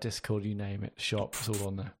 Links to our Discord, you name it. Shop, it's all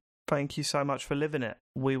on there. Thank you so much for living it.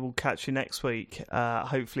 We will catch you next week,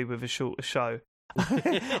 hopefully with a shorter show.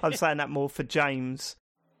 I'm saying that more for James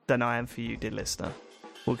than I am for you, dear listener.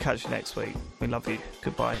 We'll catch you next week. We love you.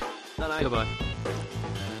 Goodbye. Goodbye.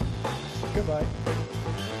 Goodbye.